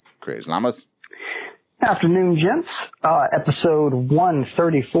 man. Crazy llamas. Afternoon, gents. Episode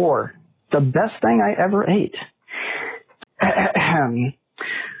 134. The best thing I ever ate.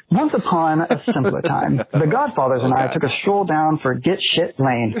 Once upon a simpler time, the Godfathers and I took a stroll down for Get Shit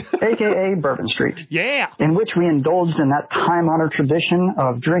Lane, a.k.a. Bourbon Street, Yeah. in which we indulged in that time-honored tradition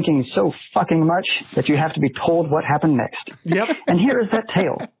of drinking so fucking much that you have to be told what happened next. Yep. And here is that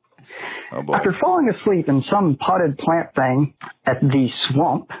tale. Oh boy. After falling asleep in some potted plant thing at the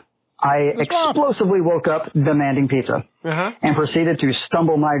swamp, I swamp. explosively woke up demanding pizza Uh-huh. and proceeded to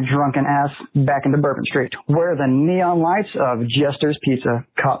stumble my drunken ass back into Bourbon Street, where the neon lights of Jester's Pizza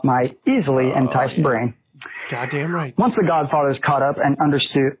caught my easily enticed brain. Goddamn right. Once the Godfathers caught up and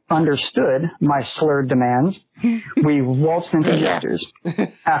understood my slurred demands, we waltzed into Jester's.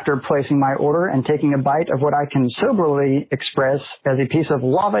 After placing my order and taking a bite of what I can soberly express as a piece of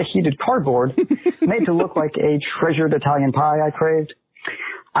lava-heated cardboard made to look like a treasured Italian pie I craved,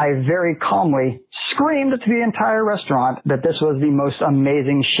 I very calmly screamed to the entire restaurant that this was the most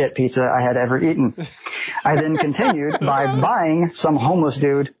amazing shit pizza I had ever eaten. I then continued by buying some homeless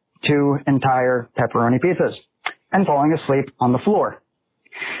dude 2 entire pepperoni pizzas and falling asleep on the floor.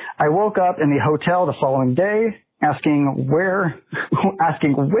 I woke up in the hotel the following day asking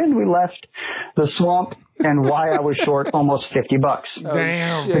when we left the swamp and why I was short almost $50.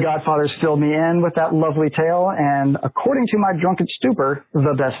 Damn. The Godfathers filled me in with that lovely tale, and according to my drunken stupor,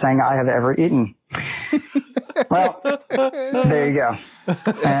 the best thing I have ever eaten. Well, there you go.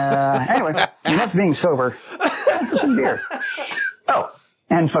 Anyway, enough being sober. Time for some beer. Oh,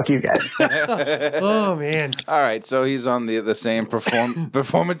 and fuck you guys. Oh, man. All right, so he's on the same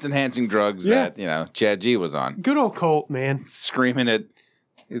performance enhancing drugs that Chad G was on. Good old Colt, man. Screaming it.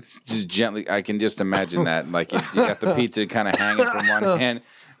 It's just gently. I can just imagine that. Like you got the pizza kind of hanging from one hand.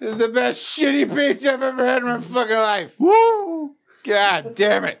 This is the best shitty pizza I've ever had in my fucking life. Woo! God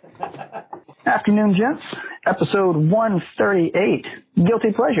damn it. Afternoon, gents. Episode 138,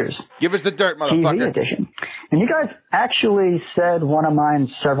 Guilty Pleasures. Give us the dirt, TV motherfucker. edition. And you guys actually said one of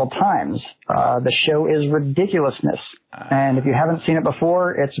mine several times. The show is Ridiculousness. And if you haven't seen it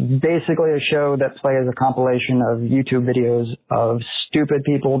before, it's basically a show that plays a compilation of YouTube videos of stupid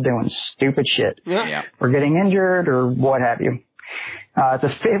people doing stupid shit. Yeah. Or getting injured or what have you. It's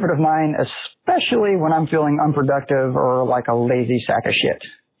a favorite of mine, especially when I'm feeling unproductive or like a lazy sack of shit.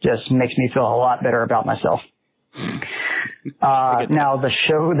 Just makes me feel a lot better about myself. Now, the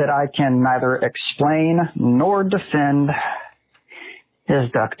show that I can neither explain nor defend is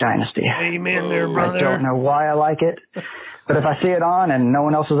Duck Dynasty. Amen there, I brother. don't know why I like it, but if I see it on and no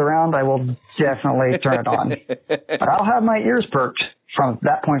one else is around, I will definitely turn it on. But I'll have my ears perked from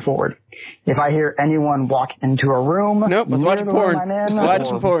that point forward. If I hear anyone walk into a room, Nope, let's near watch the porn. room I'm in, Let's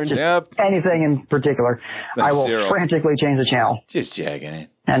watch or porn. just Yep. anything in particular, Thanks, I will Cyril. frantically change the channel. Just jagging it.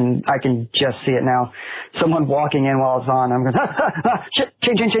 And I can just see it now. Someone walking in while it's on, I'm going, shit,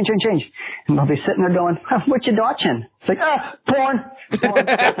 change. And they'll be sitting there going, what you watching? It's like, porn.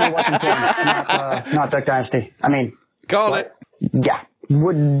 Definitely watching porn, not Duck Dynasty. I mean, Call it. yeah,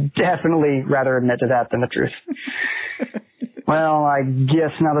 would definitely rather admit to that than the truth. Well, I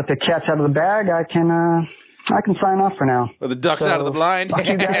guess now that the cat's out of the bag, I can sign off for now. Well, the duck's out of the blind. Fuck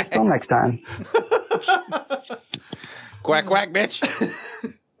you guys till next time. Quack, quack, bitch.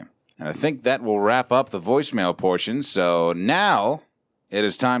 And I think that will wrap up the voicemail portion. So now it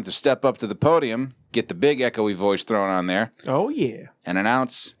is time to step up to the podium, get the big echoey voice thrown on there, Oh, yeah. and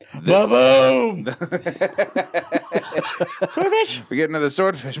announce this. Boom! Swordfish. We're getting to the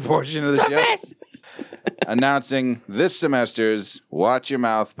swordfish portion of the show. Announcing this semester's Watch Your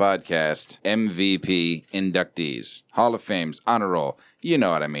Mouth podcast MVP inductees. Hall of Fame's honor roll. You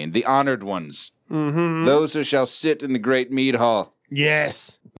know what I mean. The honored ones. Mm-hmm. Those who shall sit in the great mead hall.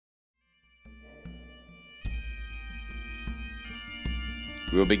 Yes.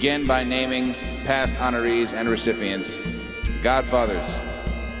 We will begin by naming past honorees and recipients. Godfathers,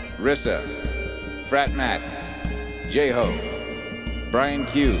 Rissa, Frat Matt, J-Ho, Brian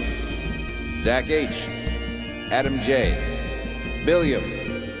Q, Zach H, Adam J, Billiam,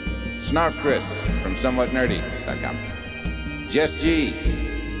 Snarf Chris from SomewhatNerdy.com, Jess G,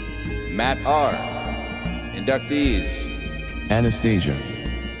 Matt R, inductees, Anastasia,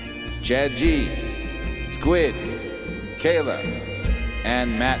 Chad G, Squid, Kayla,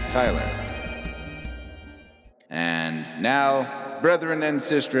 and Matt Tyler. And now, brethren and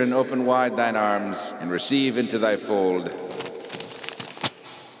sistren, open wide thine arms and receive into thy fold.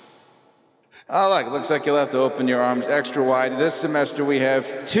 Oh, look, it looks like you'll have to open your arms extra wide. This semester we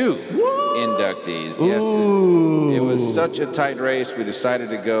have 2 inductees. Yes, it was such a tight race. We decided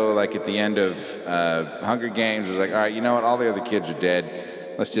to go like at the end of Hunger Games. It was like, all right, you know what? All the other kids are dead.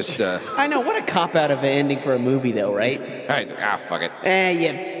 Let's just... I know, what a cop-out of an ending for a movie, though, right? all right, fuck it.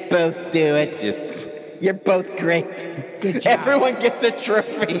 You both do it. Just... You're both great. Good job. Everyone gets a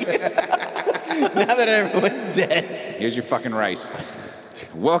trophy. Now that everyone's dead. Here's your fucking rice.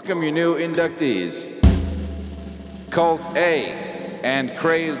 Welcome your new inductees. Cult A and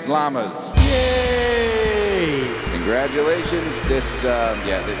Crazed Llamas. Yay! Congratulations. This,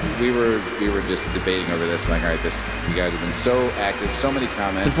 we were just debating over this. Like, all right, you guys have been so active, so many The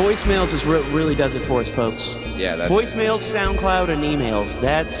comments. voicemails is what really does it for us, folks. Yeah, that Voicemails, SoundCloud, and emails.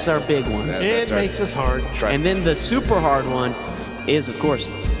 That's our big ones. That's It makes us hard. And then the super hard one is, of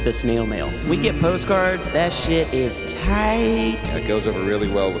course, the snail mail. We get postcards. That shit is tight. That goes over really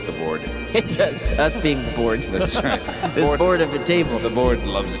well with the board. It does. Us being the board. That's right. This board of a table. The board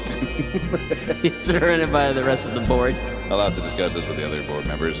loves it. It's surrounded by the rest of the board. I'll have to discuss this with the other board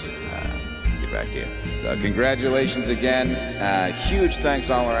members. Get back to you. Congratulations again. Huge thanks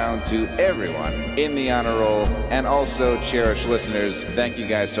all around to everyone in the honor roll and also cherished listeners. Thank you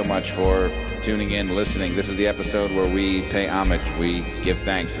guys so much for tuning in, listening. This is the episode where we pay homage. We give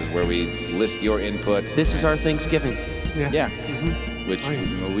thanks. This is where we list your input. This is our Thanksgiving. Yeah. Which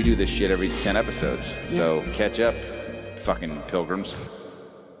we do this shit every 10 episodes. So catch up, fucking pilgrims.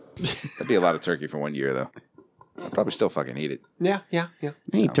 That'd be a lot of turkey for 1 year, though. I'll probably still fucking eat it. Yeah. I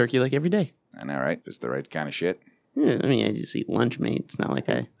eat turkey like every day. I know, right? If it's the right kind of shit. Yeah, I mean, I just eat lunch meat. It's not like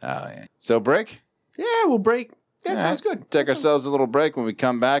I... Oh, yeah. So, break? Yeah, we'll break. That sounds good. Take ourselves a little break. When we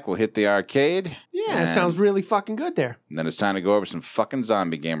come back, we'll hit the arcade. Yeah, it sounds really fucking good there. And then it's time to go over some fucking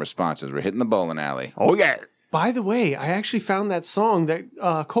zombie game responses. We're hitting the bowling alley. Oh, yeah. By the way, I actually found that song that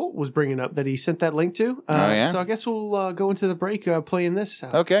Colt was bringing up that he sent that link to. yeah? So I guess we'll go into the break playing this.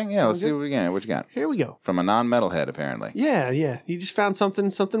 Okay, yeah, let's see what we got. What you got? Here we go. From a non-metalhead, apparently. Yeah. He just found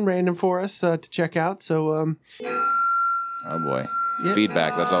something random for us to check out. So, Oh, boy. Yeah.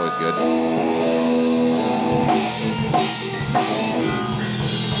 Feedback, that's always good.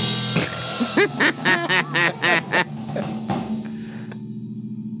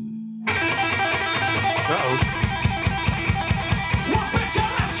 uh-oh.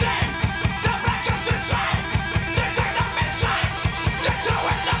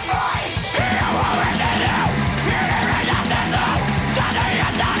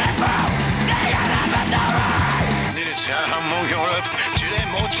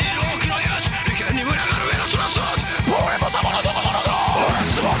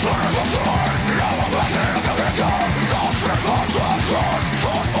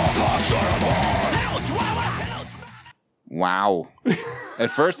 Wow. At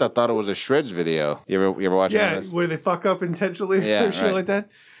first, I thought it was a Shreds video. You ever watch any of Yeah, this? where they fuck up intentionally Yeah, or shit right. like that.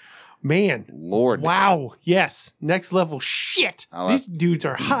 Man. Lord. Wow. Yes. Next level shit. These dudes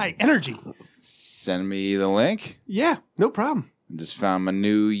are high energy. Send me the link. Yeah, no problem. I just found my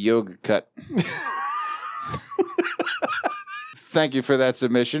new yoga cut. Thank you for that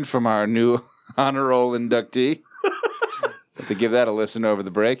submission from our new honor roll inductee. Have to give that a listen over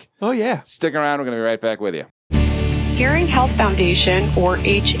the break. Oh, yeah. Stick around. We're going to be right back with you. Hearing Health Foundation, or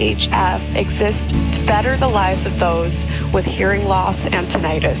HHF, exists to better the lives of those with hearing loss and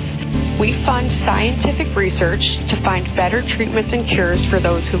tinnitus. We fund scientific research to find better treatments and cures for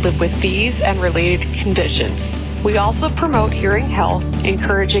those who live with these and related conditions. We also promote hearing health,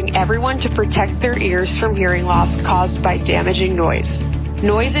 encouraging everyone to protect their ears from hearing loss caused by damaging noise.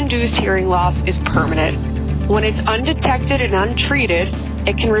 Noise-induced hearing loss is permanent. When it's undetected and untreated,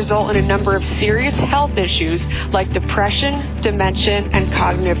 it can result in a number of serious health issues like depression, dementia, and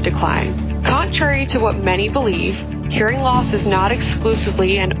cognitive decline. Contrary to what many believe, hearing loss is not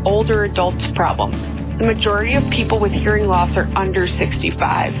exclusively an older adult's problem. The majority of people with hearing loss are under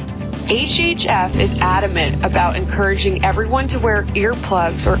 65. HHF is adamant about encouraging everyone to wear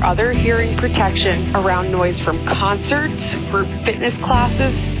earplugs or other hearing protection around noise from concerts, group fitness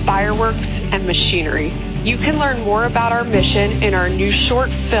classes, fireworks, and machinery. You can learn more about our mission in our new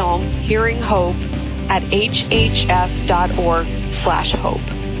short film, Hearing Hope, at hhf.org/hope.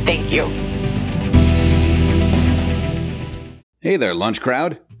 Thank you. Hey there, lunch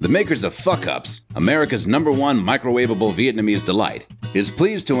crowd. The makers of Fuck Ups, America's #1 microwavable Vietnamese delight, is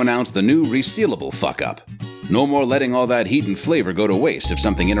pleased to announce the new resealable Fuck Up. No more letting all that heat and flavor go to waste if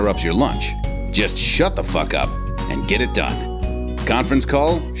something interrupts your lunch. Just shut the fuck up and get it done. Conference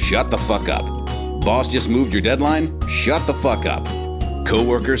call? Shut the fuck up. Boss just moved your deadline? Shut the fuck up.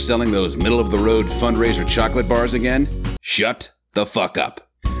 Coworkers selling those middle-of-the-road fundraiser chocolate bars again? Shut the fuck up.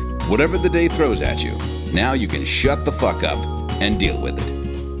 Whatever the day throws at you, now you can shut the fuck up and deal with it.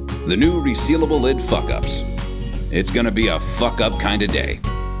 The new resealable lid Fuck Ups. It's gonna be a fuck up kind of day.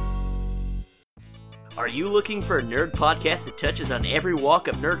 Are you looking for a nerd podcast that touches on every walk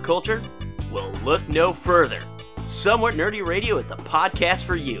of nerd culture? Well, look no further. Somewhat Nerdy Radio is the podcast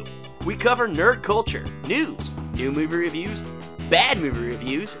for you. We cover nerd culture, news, new movie reviews, bad movie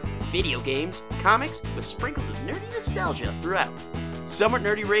reviews, video games, comics, with sprinkles of nerdy nostalgia throughout. Somewhat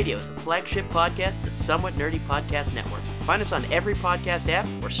Nerdy Radio is a flagship podcast of the Somewhat Nerdy Podcast Network. Find us on every podcast app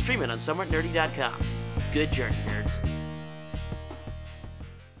or stream it on somewhatnerdy.com. Good journey, nerds.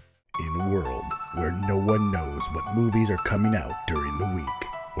 In a world where no one knows what movies are coming out during the week,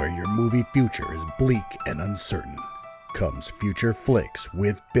 where your movie future is bleak and uncertain, comes Future Flicks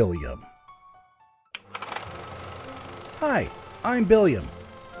with Billiam. Hi, I'm Billiam.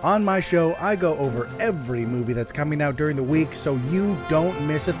 On my show, I go over every movie that's coming out during the week so you don't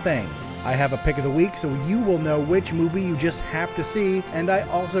miss a thing. I have a pick of the week so you will know which movie you just have to see, and I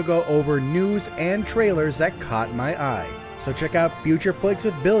also go over news and trailers that caught my eye. So check out Future Flicks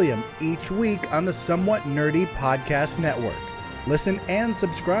with Billiam each week on the Somewhat Nerdy Podcast Network. Listen and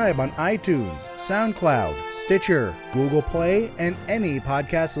subscribe on iTunes, SoundCloud, Stitcher, Google Play, and any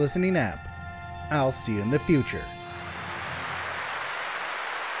podcast listening app. I'll see you in the future.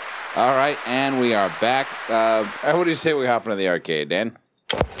 All right, and we are back. What do you say we hop into the arcade, Dan?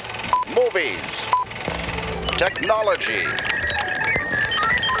 Movies, technology,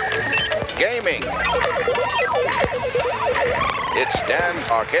 gaming. It's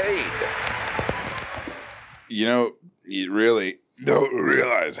Dan's Arcade. You know, you really don't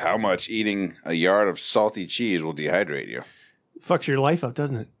realize how much eating a yard of salty cheese will dehydrate you. Fucks your life up,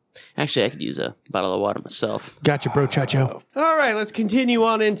 doesn't it? Actually, I could use a bottle of water myself. Gotcha, bro, Chacho. All right, let's continue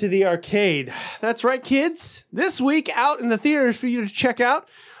on into the arcade. That's right, kids. This week, out in the theaters for you to check out.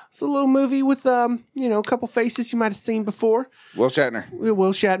 It's a little movie with, a couple faces you might have seen before. Will Shatner.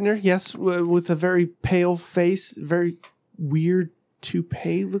 Will Shatner, yes, with a very pale face, very weird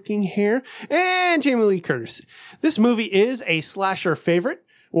toupee-looking hair, and Jamie Lee Curtis. This movie is a slasher favorite,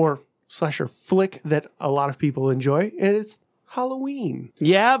 or slasher flick that a lot of people enjoy, and it's Halloween.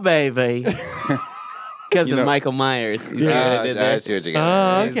 Yeah, baby. Because of Michael Myers. You see what I did there? I see what you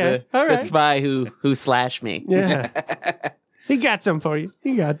got. Oh, okay. All right. The spy who slashed me. Yeah. He got some for you.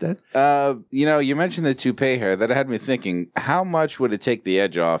 He got that. You mentioned the toupee hair. That had me thinking, how much would it take the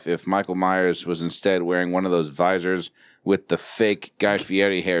edge off if Michael Myers was instead wearing one of those visors with the fake Guy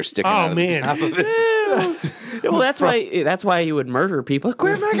Fieri hair sticking out of the top of it? Well, that's why he would murder people.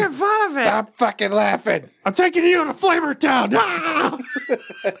 Quit making fun of it. Stop fucking laughing. I'm taking you to Flamer Town.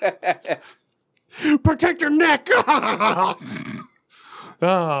 Protect your neck.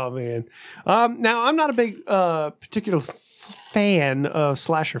 Oh, man. Now, I'm not a big particular fan of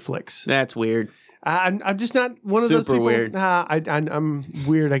slasher flicks. That's weird. I'm just not one of those people. Super weird. I'm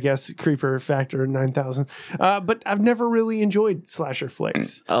weird, I guess. Creeper factor 9,000. But I've never really enjoyed slasher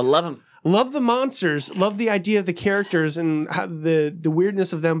flicks. I love them. Love the monsters. Love the idea of the characters and how the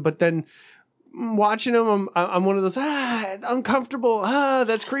weirdness of them. But then watching them, I'm one of those uncomfortable.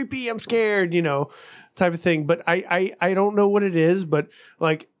 That's creepy. I'm scared. Type of thing. But I don't know what it is. But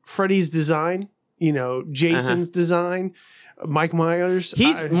like Freddy's design, Jason's design. Mike Myers.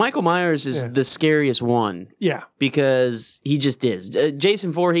 Michael Myers is the scariest one. Yeah. Because he just is.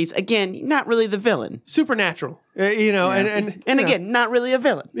 Jason Voorhees, again, not really the villain. Supernatural. And again, not really a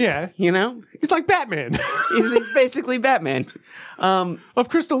villain. Yeah. He's like Batman. He's basically Batman. Of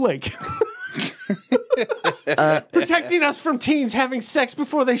Crystal Lake. Protecting us from teens having sex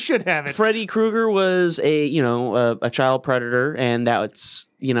before they should have it. Freddy Krueger was a child predator, and that's,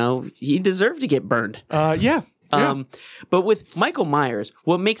 he deserved to get burned. Yeah. But with Michael Myers,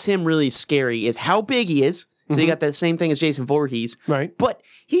 what makes him really scary is how big he is. So you got the same thing as Jason Voorhees. Right. But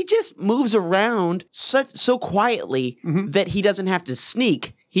he just moves around so quietly that he doesn't have to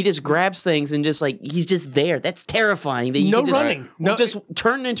sneak. He just grabs things and just he's just there. That's terrifying. That you can just, running. Just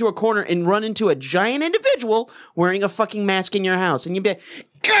turn into a corner and run into a giant individual wearing a fucking mask in your house. And you'd be like,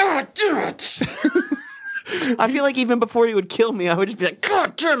 God damn it. I feel like even before he would kill me, I would just be like,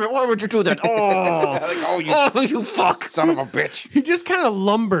 God damn it, why would you do that? Oh, you fuck. Son of a bitch. He just kind of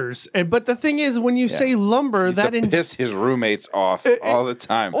lumbers. But the thing is, when you say lumber, He used to piss his roommates off all the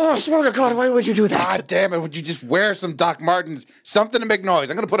time. Oh, I swear to God, why would you do that? God damn it, would you just wear some Doc Martens? Something to make noise.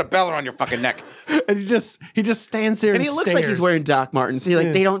 I'm going to put a bell around your fucking neck. And he just stands there And he looks like he's wearing Doc Martens. He's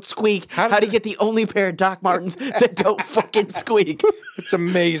like, they don't squeak. How do you get the only pair of Doc Martens that don't fucking squeak? It's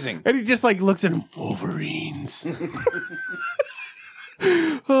amazing. And he just like looks at him, Wolverines.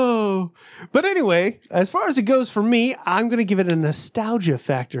 Oh, but anyway, as far as it goes for me, I'm going to give it a nostalgia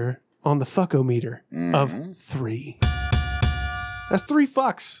factor on the fuckometer of 3. That's 3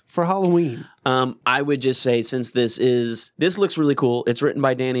 fucks for Halloween. I would just say, since this looks really cool. It's written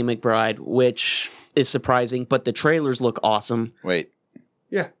by Danny McBride, which is surprising, but the trailers look awesome. Wait.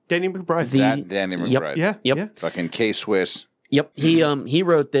 Yeah, Danny McBride. That Danny McBride. Yep. Fucking K-Swiss. Yep, he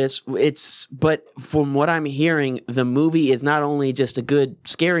wrote this. But from what I'm hearing, the movie is not only just a good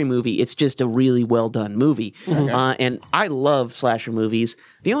scary movie; it's just a really well done movie. And I love slasher movies.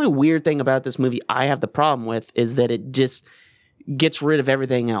 The only weird thing about this movie I have the problem with is that it just gets rid of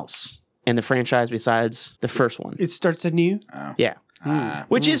everything else in the franchise besides the first one. It starts anew. Yeah.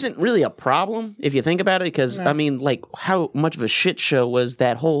 Which isn't really a problem if you think about it, because I mean, like, how much of a shit show was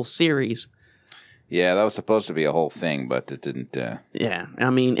that whole series? Yeah, that was supposed to be a whole thing, but it didn't. Yeah, I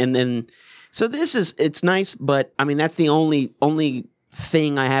mean, and then so it's nice, but I mean that's the only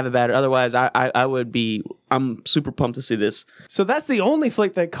thing I have about it. Otherwise, I'm super pumped to see this. So that's the only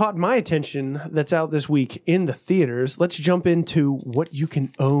flick that caught my attention that's out this week in the theaters. Let's jump into what you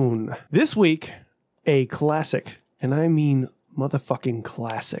can own this week. A classic, and I mean motherfucking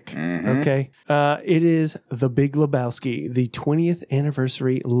classic. Okay, it is The Big Lebowski, the 20th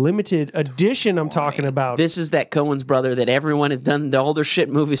anniversary limited edition. I'm talking about. This is that Coen's brother that everyone has done all their shit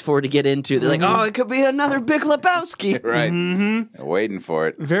movies for to get into. They're like, oh, it could be another Big Lebowski. Right. They're waiting for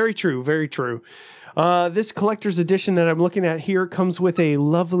it. Very true. Very true. This collector's edition that I'm looking at here comes with a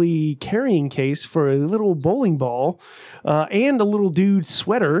lovely carrying case for a little bowling ball and a little dude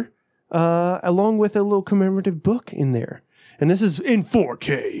sweater, along with a little commemorative book in there. And this is in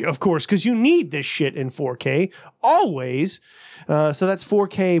 4K, of course, because you need this shit in 4K always. So that's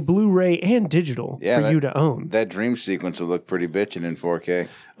 4K, Blu-ray, and digital for you to own. That dream sequence will look pretty bitchin' in 4K.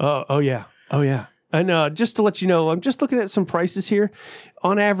 Oh yeah. And just to let you know, I'm just looking at some prices here.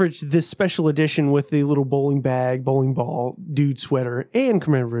 On average, this special edition with the little bowling bag, bowling ball, dude sweater, and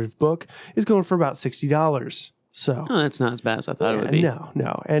commemorative book is going for about $60. So that's not as bad as I thought it would be.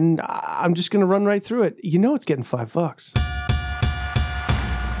 No. And I'm just going to run right through it. You know it's getting $5.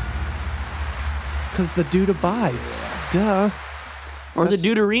 Because the dude abides. Duh. Or the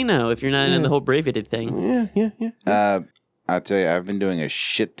Deuterino, if you're not into the whole Braveheated thing. Yeah. I'll tell you, I've been doing a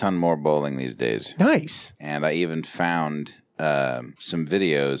shit ton more bowling these days. Nice. And I even found some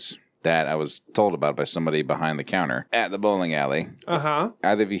videos that I was told about by somebody behind the counter at the bowling alley. Uh-huh.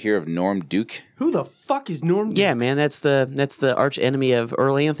 Either of you hear of Norm Duke? Who the fuck is Norm Duke? Yeah, man, that's the arch enemy of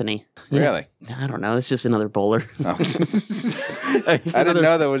Earl Anthony. Really? I don't know. It's just another bowler. Oh. I didn't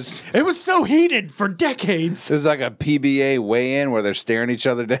know that was... It was so heated for decades. This is like a PBA weigh-in where they're staring each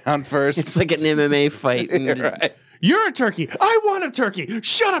other down first. It's like an MMA fight. Right. You're a turkey. I want a turkey.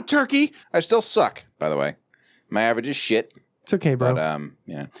 Shut up, turkey. I still suck, by the way. My average is shit. It's okay, bro.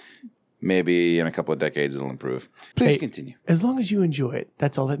 But, maybe in a couple of decades it'll improve. Please continue. As long as you enjoy it,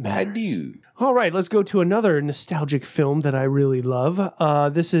 that's all that matters. I do. All right, let's go to another nostalgic film that I really love.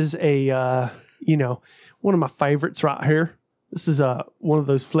 This is one of my favorites right here. This is one of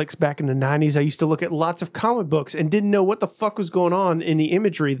those flicks back in the 90s. I used to look at lots of comic books and didn't know what the fuck was going on in the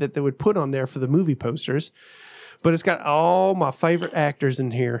imagery that they would put on there for the movie posters. But it's got all my favorite actors in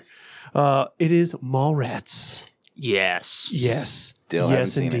here. It is Mallrats. Yes. Still haven't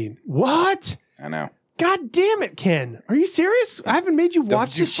seen indeed. it. What? I know. God damn it, Ken. Are you serious? I haven't made you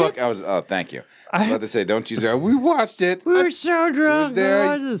watch this shit. Thank you. I was about to say, don't you dare. We watched it. We were so drunk.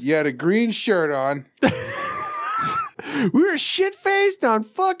 There. You had a green shirt on. We were shit-faced on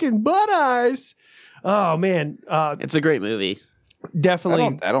fucking butt eyes. Oh, man. It's a great movie.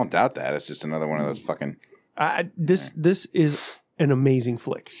 Definitely. I don't doubt that. It's just another one of those fucking... This is an amazing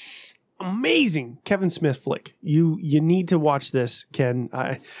flick. Amazing Kevin Smith flick. You need to watch this, Ken.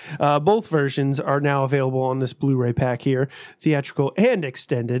 Both versions are now available on this Blu-ray pack here, theatrical and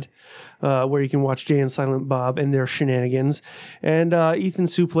extended, where you can watch Jay and Silent Bob and their shenanigans, and Ethan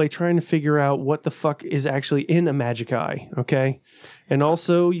Suplee trying to figure out what the fuck is actually in a magic eye. Okay, and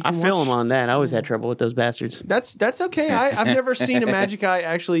also you can I feel him on that. I always had trouble with those bastards. That's okay. I've never seen a magic eye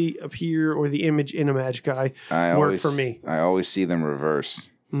actually appear or the image in a magic eye work for me. I always see them reverse.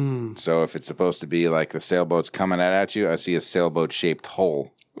 So if it's supposed to be like the sailboat's coming at you, I see a sailboat-shaped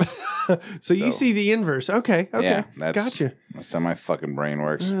hole. So you see the inverse. Okay. Yeah, that's how my fucking brain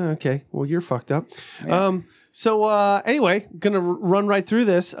works. Okay. Well, you're fucked up. Yeah. Anyway, gonna run right through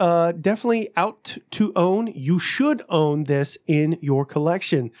this. Definitely out to own. You should own this in your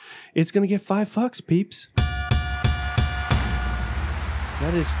collection. It's gonna get $5, peeps.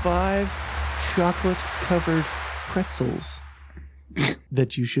 That is 5 chocolate-covered pretzels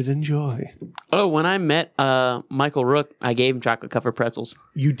that you should enjoy. Oh, when I met Michael Rook, I gave him chocolate-covered pretzels.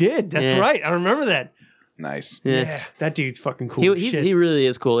 You did? That's right. I remember that. Nice. Yeah, that dude's fucking cool. He really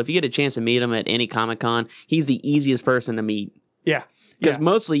is cool. If you get a chance to meet him at any Comic-Con, he's the easiest person to meet. Yeah. Because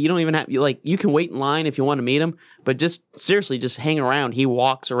mostly you don't even have, you can wait in line if you want to meet him, but just seriously, just hang around. He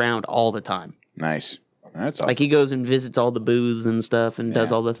walks around all the time. Nice. That's awesome. Like he goes and visits all the booths and stuff and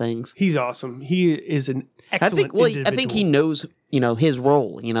does all the things. He's awesome. He is an excellent individual. I think he knows, his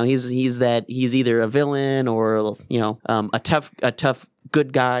role. He's either a villain or a tough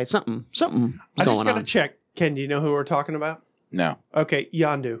good guy. Something. I just gotta check. Ken, do you know who we're talking about? No. Okay,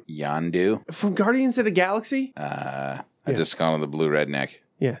 Yondu. Yondu? From Guardians of the Galaxy? I just call him the Blue Redneck.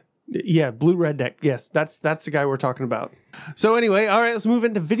 Yeah, Blue Redneck. Yes, that's the guy we're talking about. So anyway, all right, let's move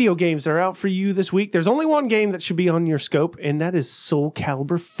into video games that are out for you this week. There's only one game that should be on your scope, and that is Soul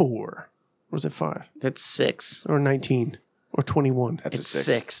Calibur 4. Or was it 5? That's 6. Or 19. Or 21. That's a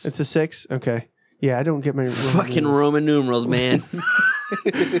 6. It's a 6? Okay. Yeah, I don't get my fucking Roman numerals, man.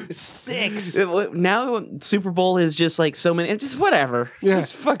 6. Now Super Bowl is just like so many. Just whatever. Yeah.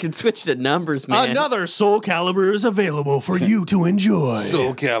 Just fucking switch to numbers, man. Another Soul Calibur is available for you to enjoy.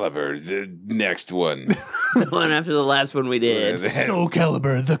 Soul Calibur, the next one. The one after the last one we did. Soul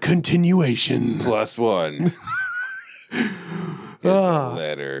Calibur, the continuation. +1. Here's a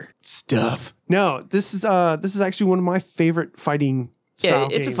letter. Stuff. No, this is actually one of my favorite fighting style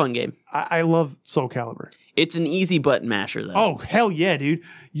games. It's a fun game. I love Soul Calibur. It's an easy button masher, though. Oh, hell yeah, dude.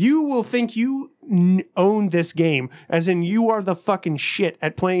 You will think you own this game, as in you are the fucking shit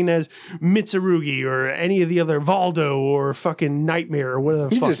at playing as Mitsurugi or any of the other Valdo or fucking Nightmare or whatever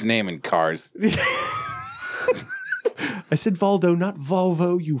the fuck. You're just naming cars. I said Valdo, not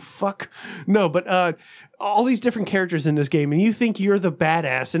Volvo, you fuck. No, but all these different characters in this game, and you think you're the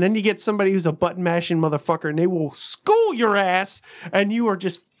badass, and then you get somebody who's a button-mashing motherfucker, and they will school your ass, and you are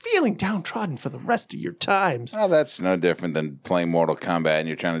just feeling downtrodden for the rest of your times. Well, that's no different than playing Mortal Kombat, and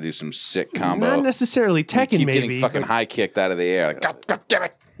you're trying to do some sick combo. Not necessarily Tekken, you keep maybe. getting fucking high kicked out of the air. Like, God damn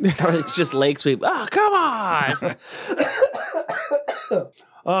it. Or it's just leg sweep. Oh, come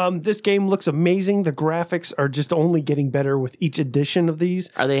on. This game looks amazing. The graphics are just only getting better with each edition of these.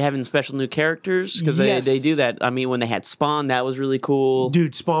 Are they having special new characters? Because Yes. they do that. I mean, when they had Spawn, that was really cool.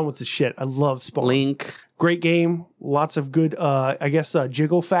 Dude, Spawn was the shit. I love Spawn. Link. Great game. Lots of good,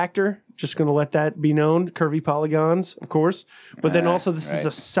 jiggle factor. Just going to let that be known. Curvy polygons, of course. But then also, this is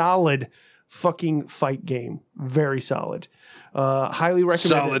a solid fucking fight game. Very solid. Highly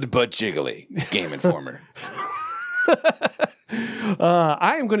recommend Solid but jiggly. Game Informer.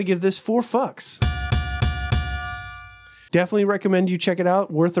 I am going to give this $4. Definitely recommend you check it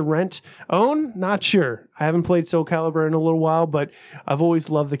out. Worth a rent. Own? Not sure. I haven't played Soul Calibur in a little while, but I've always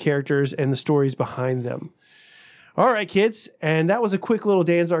loved the characters and the stories behind them. All right, kids. And that was a quick little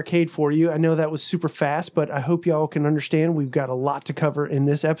Dan's Arcade for you. I know that was super fast, but I hope y'all can understand we've got a lot to cover in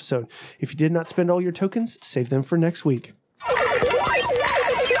this episode. If you did not spend all your tokens, save them for next week.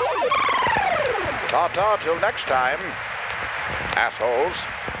 Ta-ta till next time, assholes.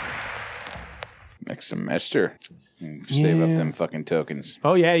 Next semester. Save up them fucking tokens.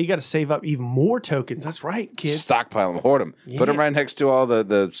 Oh, yeah. You got to save up even more tokens. That's right, kids. Stockpile them. Hoard them. Put them right next to all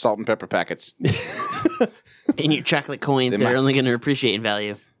the salt and pepper packets. And your chocolate coins, they're only going to appreciate in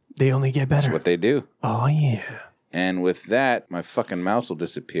value. They only get better. That's what they do. Oh, yeah. And with that, my fucking mouse will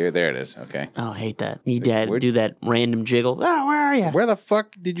disappear. There it is. Okay. Oh, I hate that. You do that random jiggle. Oh, where are you? Where the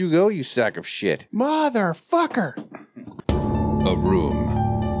fuck did you go, you sack of shit? Motherfucker. A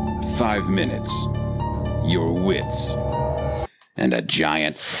room. 5 minutes. Your wits. And a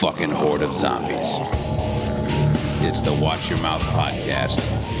giant fucking horde of zombies. It's the Watch Your Mouth podcast.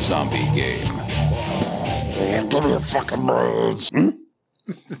 Zombie game. Give me your fucking brains.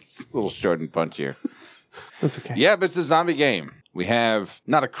 It's a little short and punchier. That's okay. Yeah, but it's a zombie game. We have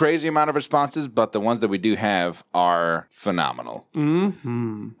not a crazy amount of responses, but the ones that we do have are phenomenal.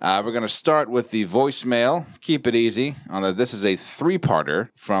 Mm-hmm. We're going to start with the voicemail. Keep it easy. This is a 3-parter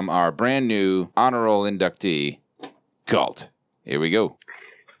from our brand new honor roll inductee, Galt. Here we go.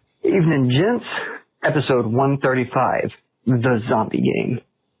 Evening, gents. Episode 135, The Zombie Game.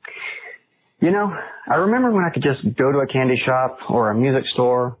 You know, I remember when I could just go to a candy shop or a music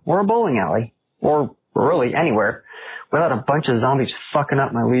store or a bowling alley or really anywhere without a bunch of zombies fucking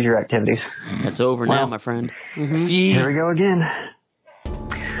up my leisure activities. That's over now, my friend. Here we go again.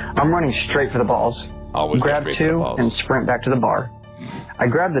 I'm running straight for the balls. Always grab straight for the two balls. and sprint back to the bar. I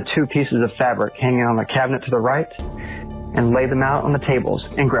grab the 2 pieces of fabric hanging on the cabinet to the right and lay them out on the tables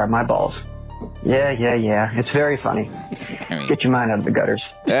and grab my balls. Yeah. It's very funny. Get your mind out of the gutters.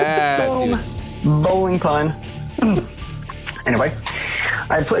 Bowling pun. Anyway,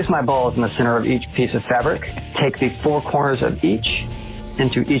 I place my balls in the center of each piece of fabric, take the 4 corners of each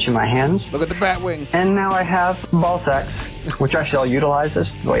into each of my hands. Look at the bat wing. And now I have ball sacks, which I shall utilize as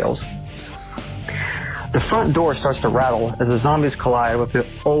whales. The front door starts to rattle as the zombies collide with the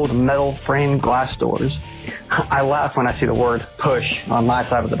old metal framed glass doors. I laugh when I see the word push on my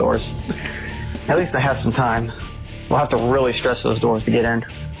side of the doors. At least I have some time. We'll have to really stress those doors to get in,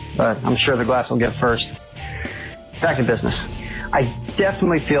 but I'm sure the glass will get first. Back to business. I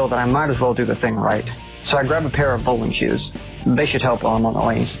definitely feel that I might as well do the thing right, so I grab a pair of bowling shoes. They should help while I'm on the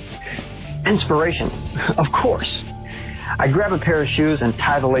lane. Inspiration, of course. I grab a pair of shoes and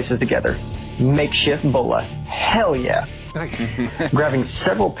tie the laces together. Makeshift bola. Hell yeah. Nice. Grabbing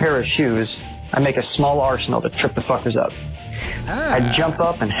several pair of shoes, I make a small arsenal to trip the fuckers up. I jump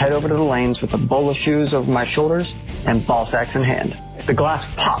up and head over to the lanes with the bola shoes over my shoulders and ball sacks in hand. The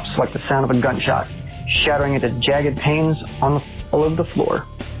glass pops like the sound of a gunshot, shattering into jagged panes all over the floor.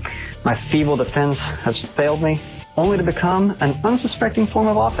 My feeble defense has failed me, only to become an unsuspecting form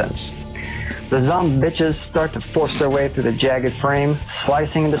of offense. The zombie bitches start to force their way through the jagged frame,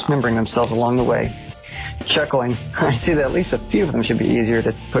 slicing and dismembering themselves along the way. Chuckling, I see that at least a few of them should be easier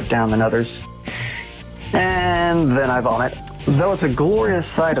to put down than others. And then I vomit. Though it's a glorious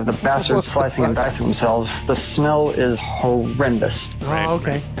sight of the bastards slicing and dicing themselves, the smell is horrendous. Oh,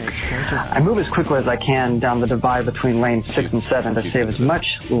 okay. I move as quickly as I can down the divide between lanes 6 and 7 to save as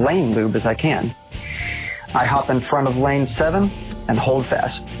much lane lube as I can. I hop in front of lane 7 and hold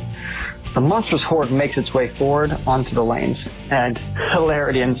fast. The monstrous horde makes its way forward onto the lanes, and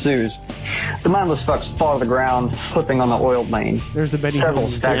hilarity ensues. The mindless fucks fall to the ground, slipping on the oiled lane. There's the Betty Several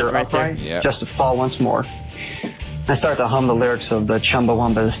Hill stagger right upright, there. just to fall once more. I start to hum the lyrics of the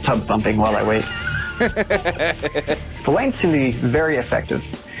Chumbawamba's tub thumping while I wait. The lanes seem to be very effective,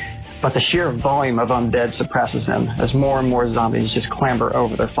 but the sheer volume of undead suppresses them as more and more zombies just clamber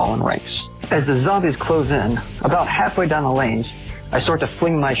over their fallen ranks. As the zombies close in, about halfway down the lanes, I start to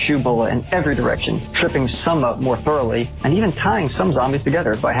fling my shoe bola in every direction, tripping some up more thoroughly, and even tying some zombies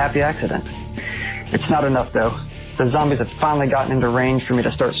together by happy accident. It's not enough though. The zombies have finally gotten into range for me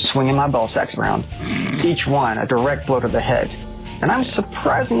to start swinging my ball sacks around, each one a direct blow to the head. And I'm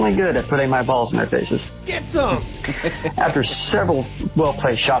surprisingly good at putting my balls in their faces. Get some! After several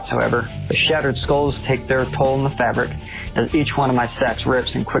well-placed shots, however, the shattered skulls take their toll in the fabric as each one of my sacks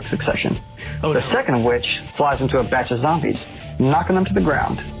rips in quick succession. The second of which flies into a batch of zombies, knocking them to the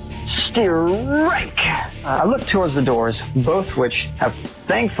ground. Strike! I look towards the doors, both which have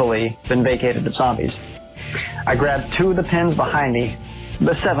thankfully been vacated of zombies. I grab 2 of the pins behind me,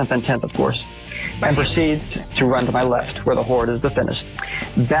 the 7th and 10th of course, and proceed to run to my left where the horde is the thinnest.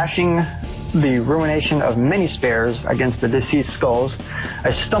 Bashing the ruination of many spares against the deceased skulls,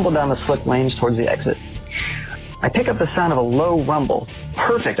 I stumble down the slick lanes towards the exit. I pick up the sound of a low rumble.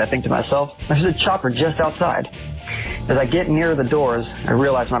 Perfect, I think to myself. There's a chopper just outside. As I get near the doors, I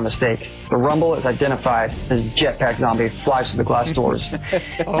realize my mistake. The rumble is identified as Jetpack Zombie flies through the glass doors.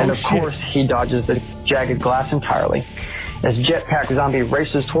 And of course, he dodges the jagged glass entirely. As Jetpack Zombie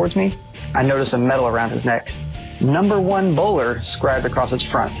races towards me, I notice a medal around his neck. Number 1 bowler scribed across his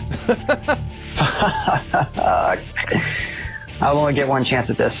front. I'll only get one chance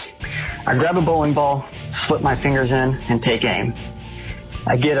at this. I grab a bowling ball, slip my fingers in, and take aim.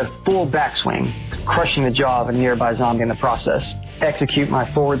 I get a full backswing, crushing the jaw of a nearby zombie in the process. Execute my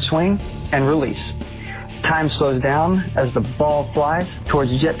forward swing and release. Time slows down as the ball flies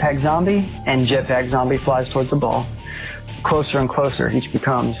towards Jetpack Zombie, and Jetpack Zombie flies towards the ball. Closer and closer each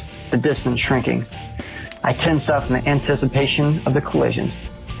becomes, the distance shrinking. I tense up in the anticipation of the collision,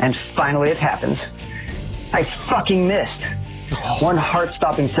 and finally it happens. I fucking missed. One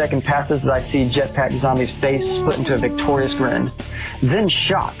heart-stopping second passes as I see Jetpack Zombie's face split into a victorious grin. Then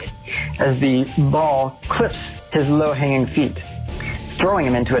shock as the ball clips his low-hanging feet, throwing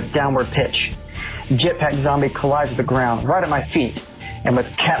him into a downward pitch. Jetpack Zombie collides with the ground right at my feet, and with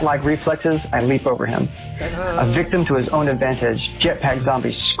cat-like reflexes, I leap over him. A victim to his own advantage, Jetpack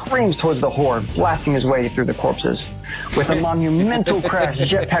Zombie screams towards the horde, blasting his way through the corpses. With a monumental crash,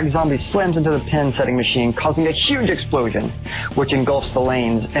 Jetpack Zombie slams into the pin-setting machine, causing a huge explosion, which engulfs the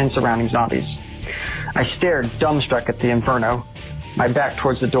lanes and surrounding zombies. I stare dumbstruck at the inferno, my back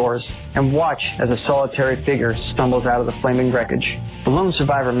towards the doors, and watch as a solitary figure stumbles out of the flaming wreckage. The lone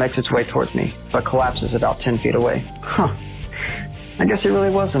survivor makes its way towards me, but collapses about 10 feet away. Huh. I guess he really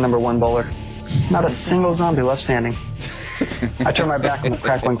was the number one bowler. Not a single zombie left standing. I turn my back on the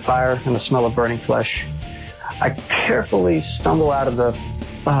crackling fire and the smell of burning flesh. I carefully stumble out of the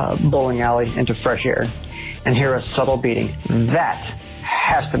bowling alley into fresh air and hear a subtle beating. That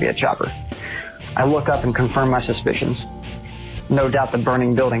has to be a chopper. I look up and confirm my suspicions. No doubt the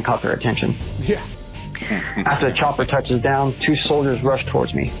burning building caught their attention. Yeah. After the chopper touches down, 2 soldiers rush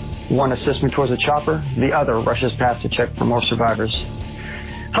towards me. One assists me towards the chopper, the other rushes past to check for more survivors.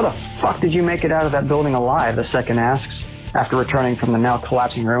 How the fuck did you make it out of that building alive, the second asks, after returning from the now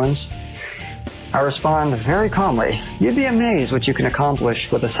collapsing ruins. I respond very calmly, you'd be amazed what you can accomplish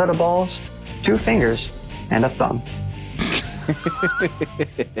with a set of balls, 2 fingers, and a thumb.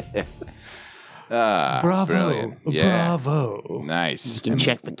 Bravo. Brilliant. Yeah. Bravo. Nice. You can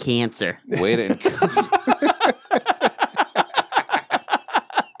check for cancer. Way to...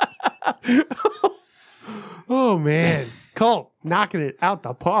 Oh, man. Colt, knocking it out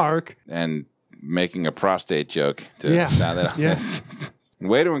the park. and making a prostate joke. To Yeah. Now that Yeah.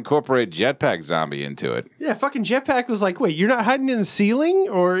 Way to incorporate Jetpack Zombie into it. Yeah, fucking Jetpack was like, wait, you're not hiding in the ceiling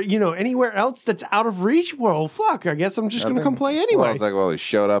or, anywhere else that's out of reach? Well, fuck, I guess I'm just going to come play anyway. Well, it's like, he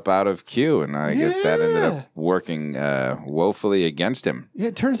showed up out of queue, and I guess that ended Yeah. up working woefully against him. Yeah,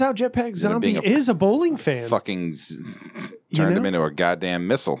 it turns out Jetpack Zombie being is a bowling fan. Fucking turned him into a goddamn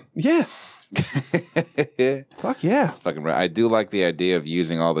missile. Yeah. Fuck yeah. It's fucking right. I do like the idea of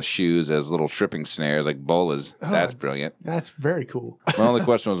using all the shoes as little tripping snares, like bolas. Oh, That's brilliant. That's very cool. My only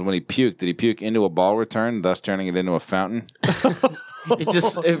question was when he puked, did he puke into a ball return, thus turning it into a fountain? It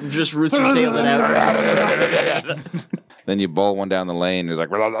just roots from tail it out. Then you bowl one down the lane, there's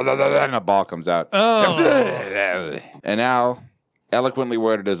like, and a ball comes out. Oh. And now, eloquently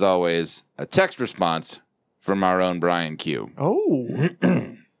worded as always, a text response from our own Brian Q. Oh.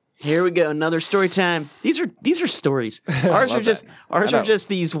 Here we go, another story time. These are stories. Ours are just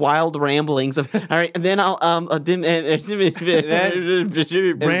these wild ramblings of. All right, and then I'll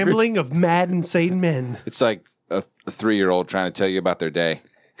Rambling of mad insane men. It's like a 3-year-old trying to tell you about their day.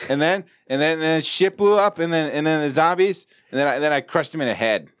 And then shit blew up, and then the zombies, and then I crushed him in the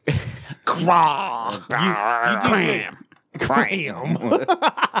head. Cram.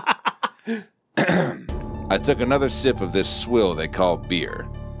 I took another sip of this swill they call beer.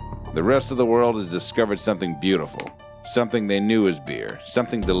 The rest of the world has discovered something beautiful, something they knew as beer,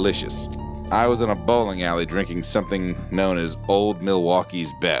 something delicious. I was in a bowling alley drinking something known as Old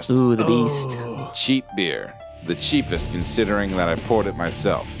Milwaukee's Best. Ooh, the beast. Cheap beer. The cheapest considering that I poured it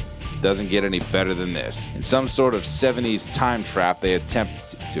myself. Doesn't get any better than this. In some sort of 70s time trap, they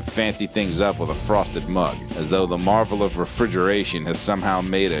attempt to fancy things up with a frosted mug, as though the marvel of refrigeration has somehow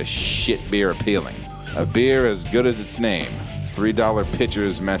made a shit beer appealing. A beer as good as its name. $3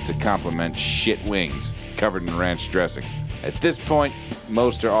 pitchers meant to complement shit wings, covered in ranch dressing. At this point,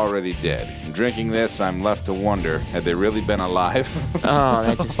 most are already dead. In drinking this, I'm left to wonder, had they really been alive? Oh,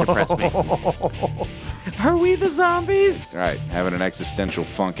 that just depressed me. Are we the zombies? Right, having an existential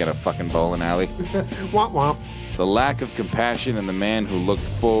funk at a fucking bowling alley. Womp womp. The lack of compassion in the man who looked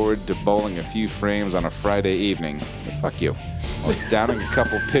forward to bowling a few frames on a Friday evening. Hey, fuck you. While downing a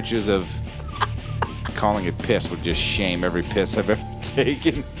couple pitchers of... Calling it piss would just shame every piss I've ever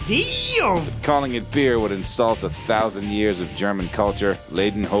taken. Damn! Calling it beer would insult 1,000 years of German culture,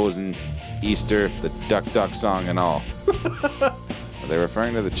 Lederhosen, Easter, the Duck Duck song, and all. Are they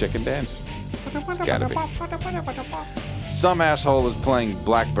referring to the chicken dance? It's gotta be. Some asshole is playing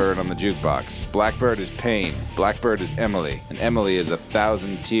Blackbird on the jukebox. Blackbird is pain. Blackbird is Emily. And Emily is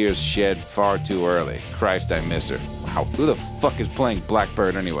 1,000 tears shed far too early. Christ, I miss her. Wow, who the fuck is playing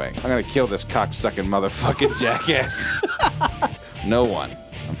Blackbird anyway? I'm gonna kill this cocksucking motherfucking jackass. No one.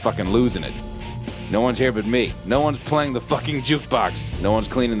 I'm fucking losing it. No one's here but me. No one's playing the fucking jukebox. No one's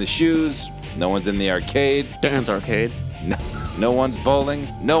cleaning the shoes. No one's in the arcade. Dan's arcade. No one's bowling.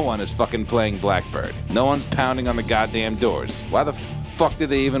 No one is fucking playing Blackbird. No one's pounding on the goddamn doors. Why the fuck did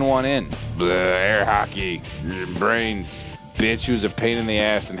they even want in? Blah, air hockey. Brains. Bitch who's a pain in the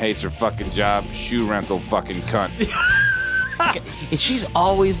ass and hates her fucking job. Shoe rental fucking cunt. She's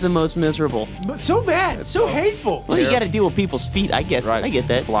always the most miserable. But so bad, so hateful. Well, you got to deal with people's feet, I guess. Right. I get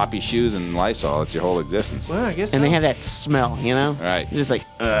that. Floppy shoes and Lysol. That's your whole existence. Well, I guess And so. they have that smell, you know? Right. Just like,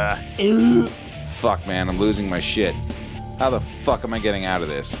 Fuck, man, I'm losing my shit. How the fuck am I getting out of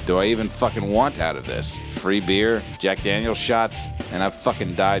this? Do I even fucking want out of this? Free beer, Jack Daniels shots, and I've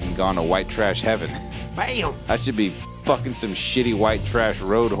fucking died and gone to white trash heaven. Bam. I should be fucking some shitty white trash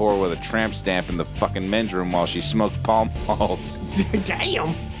road whore with a tramp stamp in the fucking men's room while she smokes Pall Malls.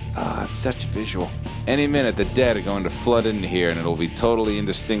 Damn. Ah, it's such a visual. Any minute, the dead are going to flood into here, and it'll be totally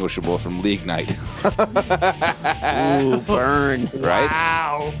indistinguishable from League Night. ooh, burn. Right?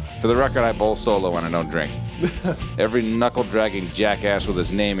 Wow. For the record, I bowl solo when I don't drink. Every knuckle-dragging jackass with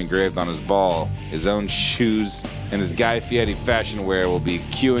his name engraved on his ball, his own shoes, and his Guy Fieri fashion wear will be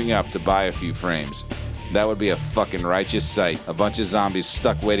queuing up to buy a few frames. That would be a fucking righteous sight. A bunch of zombies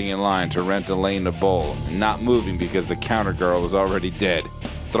stuck waiting in line to rent a lane to bowl, and not moving because the counter girl is already dead.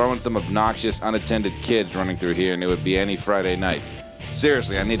 Throw in some obnoxious, unattended kids running through here, and it would be any Friday night.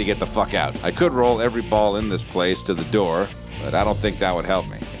 Seriously, I need to get the fuck out. I could roll every ball in this place to the door, but I don't think that would help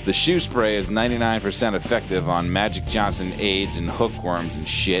me. The shoe spray is 99% effective on Magic Johnson AIDS and hookworms and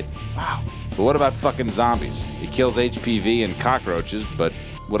shit. Wow. But what about fucking zombies? It kills HPV and cockroaches, but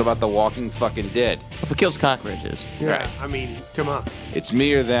what about the walking fucking dead? If it kills cockroaches. Yeah, Right. I mean, come on. It's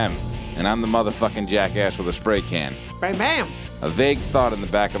me or them, and I'm the motherfucking jackass with a spray can. Bam, bam. A vague thought in the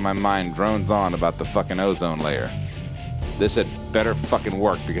back of my mind drones on about the fucking ozone layer. This had better fucking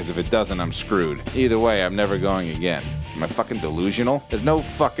work, because if it doesn't, I'm screwed. Either way, I'm never going again. Am I fucking delusional? There's no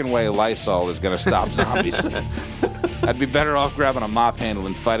fucking way Lysol is gonna stop zombies. I'd be better off grabbing a mop handle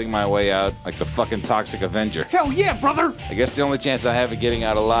and fighting my way out like the fucking Toxic Avenger. Hell yeah, brother. I guess the only chance I have of getting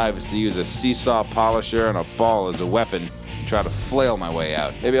out alive is to use a seesaw polisher and a ball as a weapon and try to flail my way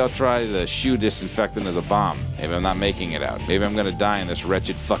out. Maybe I'll try the shoe disinfectant as a bomb. Maybe I'm not making it out. Maybe I'm gonna die in this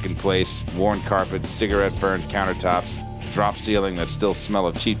wretched fucking place. Worn carpets, cigarette-burned countertops, drop ceiling that still smell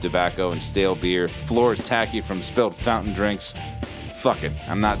of cheap tobacco and stale beer, floors tacky from spilled fountain drinks. Fuck it,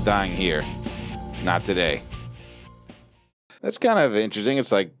 I'm not dying here. Not today. That's kind of interesting.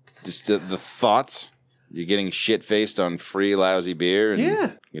 It's like just the thoughts. You're getting shit-faced on free lousy beer. And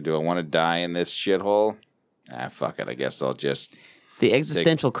Yeah. do I want to die in this shithole? Ah, fuck it. I guess I'll just... The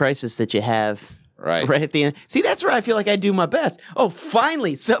existential crisis that you have Right. right at the end. See, that's where I feel like I do my best. Oh,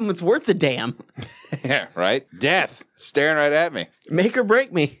 finally, something that's worth the damn. Yeah, right? Death. Staring right at me. Make or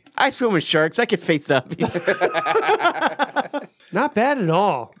break me. I swim with sharks. I could face zombies. Not bad at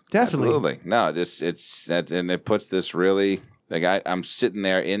all. Definitely. Absolutely. No, and it puts this really... Like I'm sitting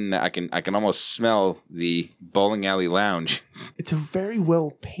there I can almost smell the bowling alley lounge. It's a very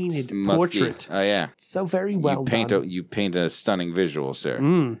well painted Must be. portrait. Oh yeah. So very well you done. paint a stunning visual,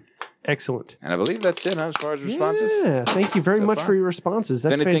 sir. Excellent. And I believe that's it, huh, as far as responses. Yeah, thank you very So much far. for your responses.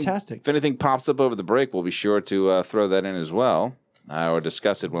 That's fantastic. If anything pops up over the break, we'll be sure to throw that in as well, or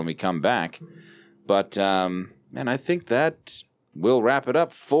discuss it when we come back. But man, I think that will wrap it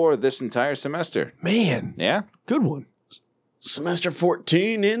up for this entire semester. Man, Yeah, good one. Semester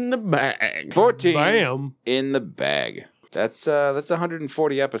 14 in the bag. 14 Bam. in the bag. That's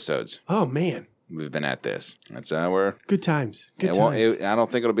 140 episodes Oh man, we've been at this. That's we're. good times. Good It won't- times. I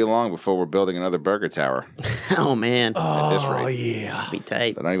don't think it'll be long before we're building another burger tower Oh, man. at this Oh rate. yeah, Be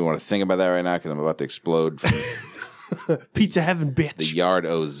tight. I don't even want to think about that right now because I'm about to explode from pizza heaven, the bitch. yard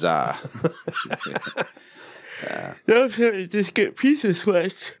oza. Just get pizza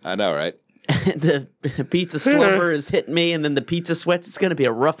sweats. I know, right? The pizza slumber is hitting me, and then the pizza sweats. It's going to be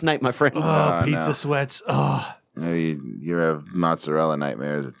a rough night, my friends. Oh, pizza no. sweats. Oh, You have mozzarella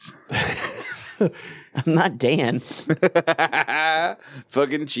nightmares. I'm not Dan.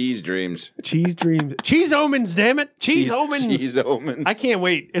 Fucking cheese dreams. cheese dreams. Cheese omens, damn it. Cheese omens. Cheese omens. I can't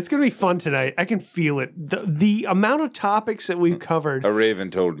wait. It's going to be fun tonight. I can feel it. The amount of topics that we've covered. A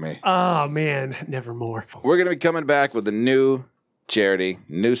raven told me. Oh, man. Nevermore. We're going to be coming back with a new charity,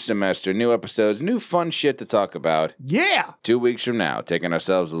 new semester, new episodes, new fun shit to talk about. Yeah. 2 weeks from now, taking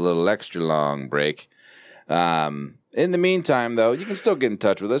ourselves a little extra long break. In the meantime, though, you can still get in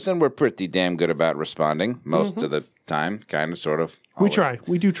touch with us, and we're pretty damn good about responding most of the time, kind of, sort of. We try.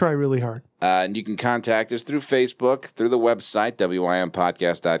 We do try really hard. And you can contact us through Facebook, through the website,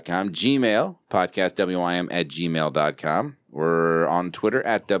 wympodcast.com, Gmail, podcastwym@gmail.com. We're on Twitter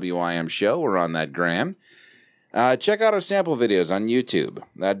at WIM Show. We're on that gram. Check out our sample videos on YouTube.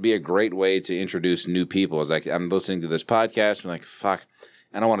 That'd be a great way to introduce new people. It's like I'm listening to this podcast, I'm like, fuck,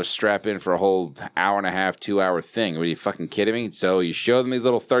 I don't want to strap in for a whole hour and a half, 2 hour thing. Are you fucking kidding me? So you show them these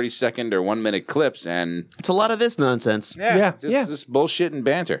little 30-second or 1 minute clips, and It's a lot of this nonsense. Yeah. just bullshit and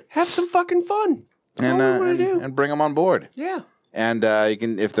banter. Have some fucking fun. and bring them on board. Yeah. And you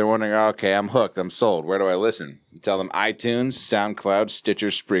can, if they're wondering, okay, I'm hooked, I'm sold. Where do I listen? You tell them iTunes, SoundCloud, Stitcher,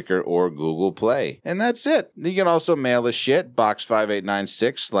 Spreaker, or Google Play. And that's it. You can also mail us shit, Box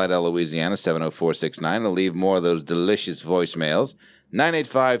 5896, Slidell, Louisiana, 70469, and leave more of those delicious voicemails,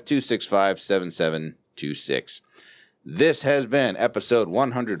 985-265-7726. This has been episode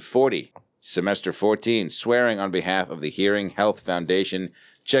 140, semester 14, swearing on behalf of the Hearing Health Foundation.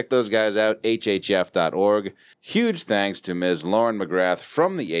 Check those guys out, hhf.org. Huge thanks to Ms. Lauren McGrath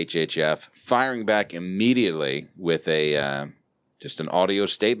from the HHF, firing back immediately with just an audio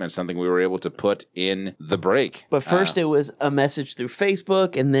statement, something we were able to put in the break. But first it was a message through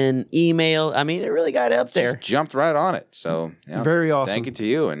Facebook and then email. I mean, it really got up there. Just jumped right on it. So very awesome. Thank you to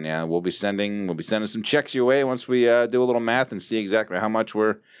you. And we'll be sending some checks your way once we do a little math and see exactly how much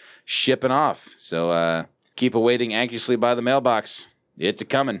we're shipping off. So keep awaiting anxiously by the mailbox. It's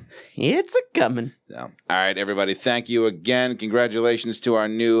a-coming. It's a-coming. So, all right, everybody, thank you again. Congratulations to our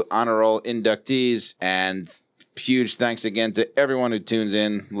new Honor Roll inductees. And huge thanks again to everyone who tunes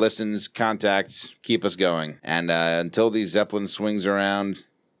in, listens, contacts, keep us going. And until the Zeppelin swings around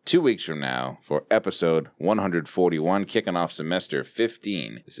 2 weeks from now for episode 141, kicking off semester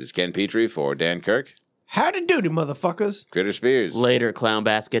 15. This is Ken Petrie for Dan Kirk. Howdy doody, motherfuckers. Critter Spears. Later, clown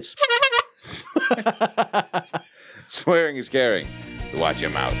baskets. Swearing is caring. Watch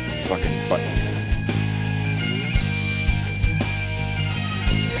your mouth. Fucking buttons.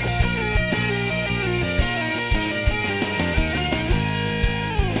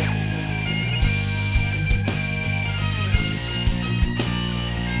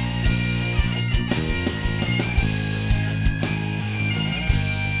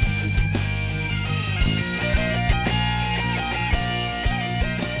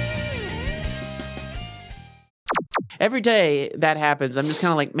 Every day that happens, I'm just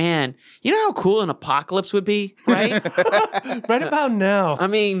kind of like, man, you know how cool an apocalypse would be, right? Right about now. I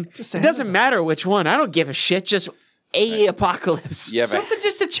mean, it doesn't matter which one. I don't give a shit. Just a apocalypse. Yeah, something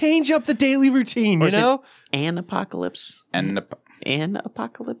just to change up the daily routine, or you know? An apocalypse? An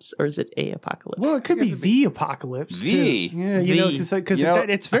apocalypse? Or is it a apocalypse? Well, it could be the apocalypse. The. Too. Yeah, you know, because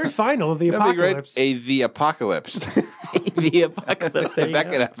it's very final, the apocalypse. The apocalypse. The apocalypse. That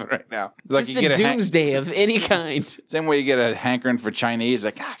could happen right now. Like just a doomsday of any kind. Same way you get a hankering for Chinese,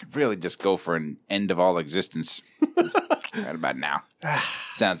 like, I could really just go for an end of all existence. Right about now.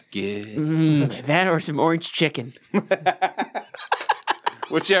 Sounds good. That or some orange chicken.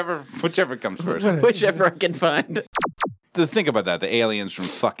 Whichever comes first. Whichever I can find. Think about that. The aliens from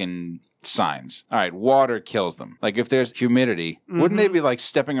fucking Signs. All right, water kills them. Like, if there's humidity, wouldn't they be like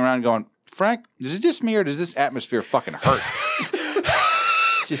stepping around going, Frank, is it just me or does this atmosphere fucking hurt?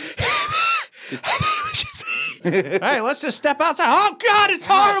 just Hey, let's just step outside. Oh, God, it's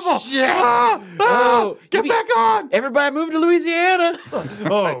horrible. Shit. Get back on. Everybody move to Louisiana.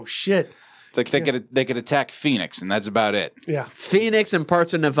 Oh, shit. It's like they could attack Phoenix, and that's about it. Yeah. Phoenix and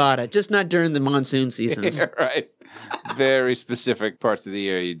parts of Nevada, just not during the monsoon seasons. Yeah, right. Very specific parts of the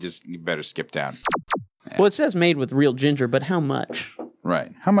year you better skip town. Well, it says made with real ginger, but how much?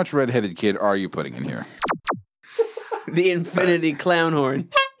 Right. How much redheaded kid are you putting in here? The infinity clown horn.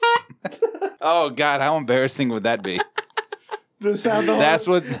 Oh, God, how embarrassing would that be? The sound of That's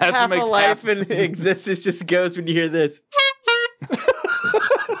what makes life in existence just goes when you hear this.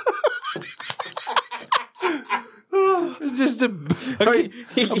 It's just a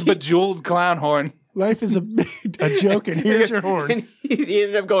bejeweled clown horn. Life is a joke, and here's your horn. And he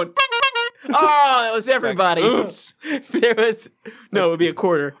ended up going, oh, that was everybody. Like, oops. It would be a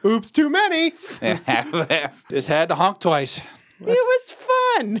quarter. Oops, too many. Half. Just had to honk twice. It was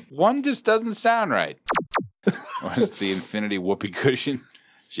fun. One just doesn't sound right. Or it's the infinity whoopee cushion.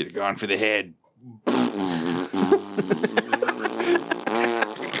 Should have gone for the head.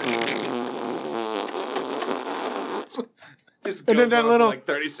 And then that little, like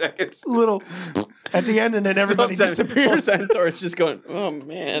 30 seconds. Little at the end, and then everybody disappears. Thor's just going, oh,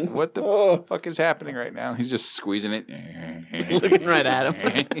 man. What the fuck is happening right now? He's just squeezing it. Looking right at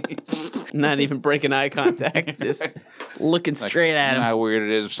him. Not even breaking eye contact. Just looking straight at him. You know how weird it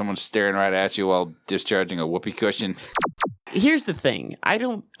is if someone's staring right at you while discharging a whoopee cushion? Here's the thing. I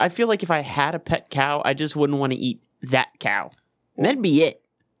feel like if I had a pet cow, I just wouldn't want to eat that cow. And that'd be it.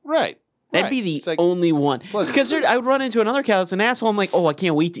 Right. That'd be the only one. Because I would run into another cow that's an asshole. I'm like, oh, I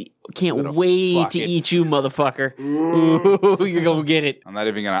can't wait to eat you, motherfucker. Ooh, you're going to get it. I'm not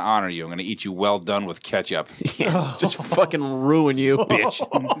even going to honor you. I'm going to eat you well done with ketchup. Yeah, just fucking ruin you. Bitch.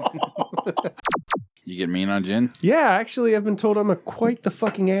 You get mean on gin? Yeah, actually, I've been told I'm quite the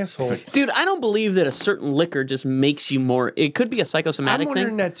fucking asshole. Dude, I don't believe that a certain liquor just makes you more. It could be a psychosomatic I'm wondering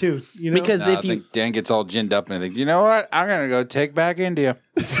thing. that too. You know? Because No, if I you. think Dan gets all ginned up and thinks, you know what? I'm going to go take back India.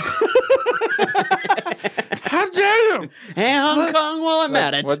 How dare you? Hey, Hong Kong, while I'm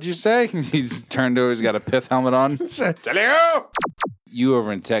at it. What'd you say? He's turned over, he's got a pith helmet on. You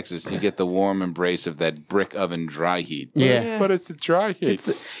over in Texas, you get the warm embrace of that brick oven dry heat. Yeah. But it's the dry heat.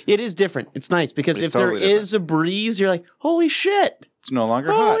 It is different. It's nice because It's if there totally different. is a breeze, you're like, holy shit. It's no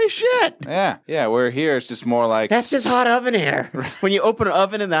longer hot. Holy shit. Yeah. We're here. It's just more like That's just hot oven air. When you open an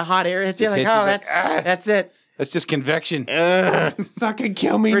oven and the hot air hits you, It like, hits you oh, like, that's it. that's just convection. Fucking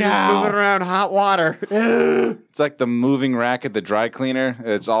kill me We're just now. moving around hot water. It's like the moving rack at the dry cleaner.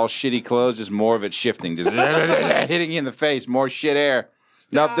 It's all shitty clothes, just more of it shifting, just hitting you in the face. More shit air.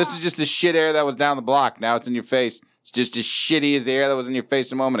 Nope, this is just the shit air that was down the block. Now it's in your face. It's just as shitty as the air that was in your face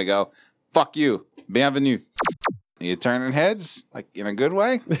a moment ago. Fuck you. Bienvenue. You turning heads? Like in a good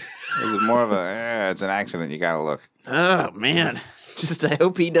way? Or is it more of a, it's an accident, you gotta look. Oh, man. Just I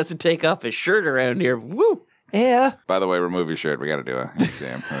hope he doesn't take off his shirt around here. Woo. Yeah. By the way, remove your shirt. We gotta do an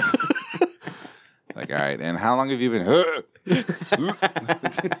exam. Like, all right, and how long have you been?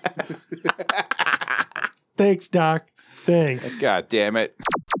 Thanks, Doc. Thanks. God damn it.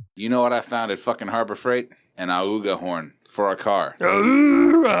 You know what I found at fucking Harbor Freight? An Auga horn for a car.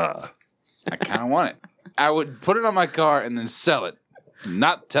 I kind of want it. I would put it on my car and then sell it.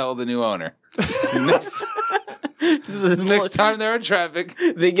 Not tell the new owner. Next time they're in traffic,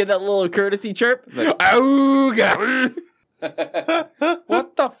 they get that little courtesy chirp. Like, Auga!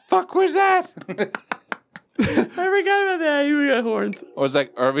 What the fuck was that? I forgot about that. We got horns. Or it's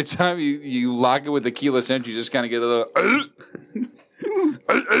like, or every time you lock it with the keyless entry, you just kind of get a little.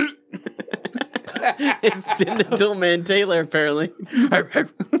 It's Tim the Toolman Taylor, apparently.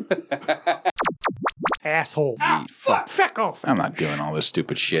 Asshole. Fuck off. I'm not doing all this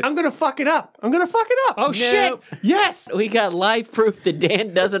stupid shit. I'm gonna fuck it up. Oh, shit. Yes. We got live proof that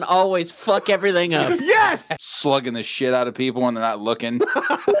Dan doesn't always fuck everything up. Yes. Slugging the shit out of people when they're not looking.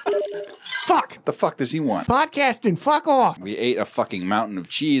 Fuck. The fuck does he want? Podcasting. Fuck off. We ate a fucking mountain of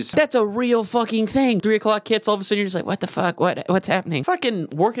cheese. That's a real fucking thing. 3 o'clock hits, all of a sudden you're just like, what the fuck? What's happening? Fucking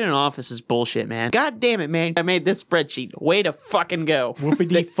working in an office is bullshit, man. God damn it, man. I made this spreadsheet. Way to fucking go.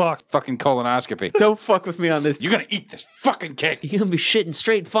 Whoopity fuck. Fucking colonoscopy. Don't fuck with me on this. You're gonna eat this fucking cake. You're gonna be shitting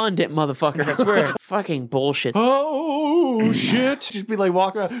straight fondant, motherfucker. I swear. Fucking bullshit. Oh, shit. Just be like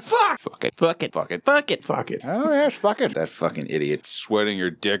walking around. Fuck. Fuck it. Fuck it. Fuck it. Fuck it. Fuck it. Oh, yes, fuck it. That fucking idiot sweating your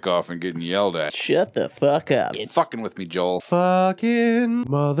dick off and getting yelled at. Shut the fuck up. Fucking with me, Joel. Fucking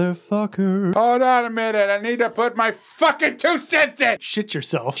motherfucker. Hold on a minute. I need to put my fucking 2 cents in. Shit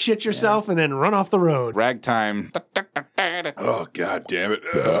yourself, and then run off the road. Ragtime. Oh, god damn it.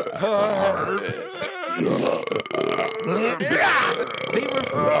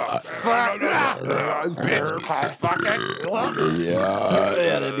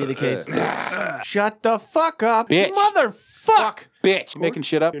 Yeah, that'd be the case. Shut the fuck up, Bitch. motherfuck. Bitch. Making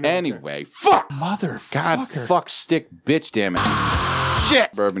shit up. Anyway. Fuck. Motherfucker. God, fuck, stick, bitch, damn it.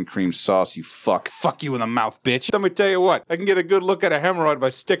 Shit. Bourbon cream sauce, you fuck. Fuck you in the mouth, bitch. Let me tell you what. I can get a good look at a hemorrhoid by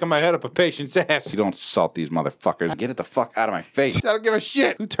sticking my head up a patient's ass. You don't salt these motherfuckers. Get it the fuck out of my face. I don't give a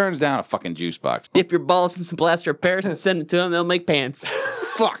shit. Who turns down a fucking juice box? Dip your balls in some plaster of Paris and send it to them. They'll make pants.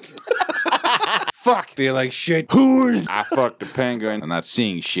 Fuck. Fuck. Feel like shit. Who's? I fucked a penguin. I'm not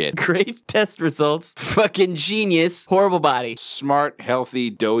seeing shit. Great test results. Fucking genius. Horrible body. Smart, healthy,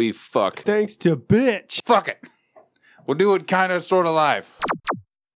 doughy fuck. Thanks to bitch. Fuck it. We'll do it kind of, sort of live.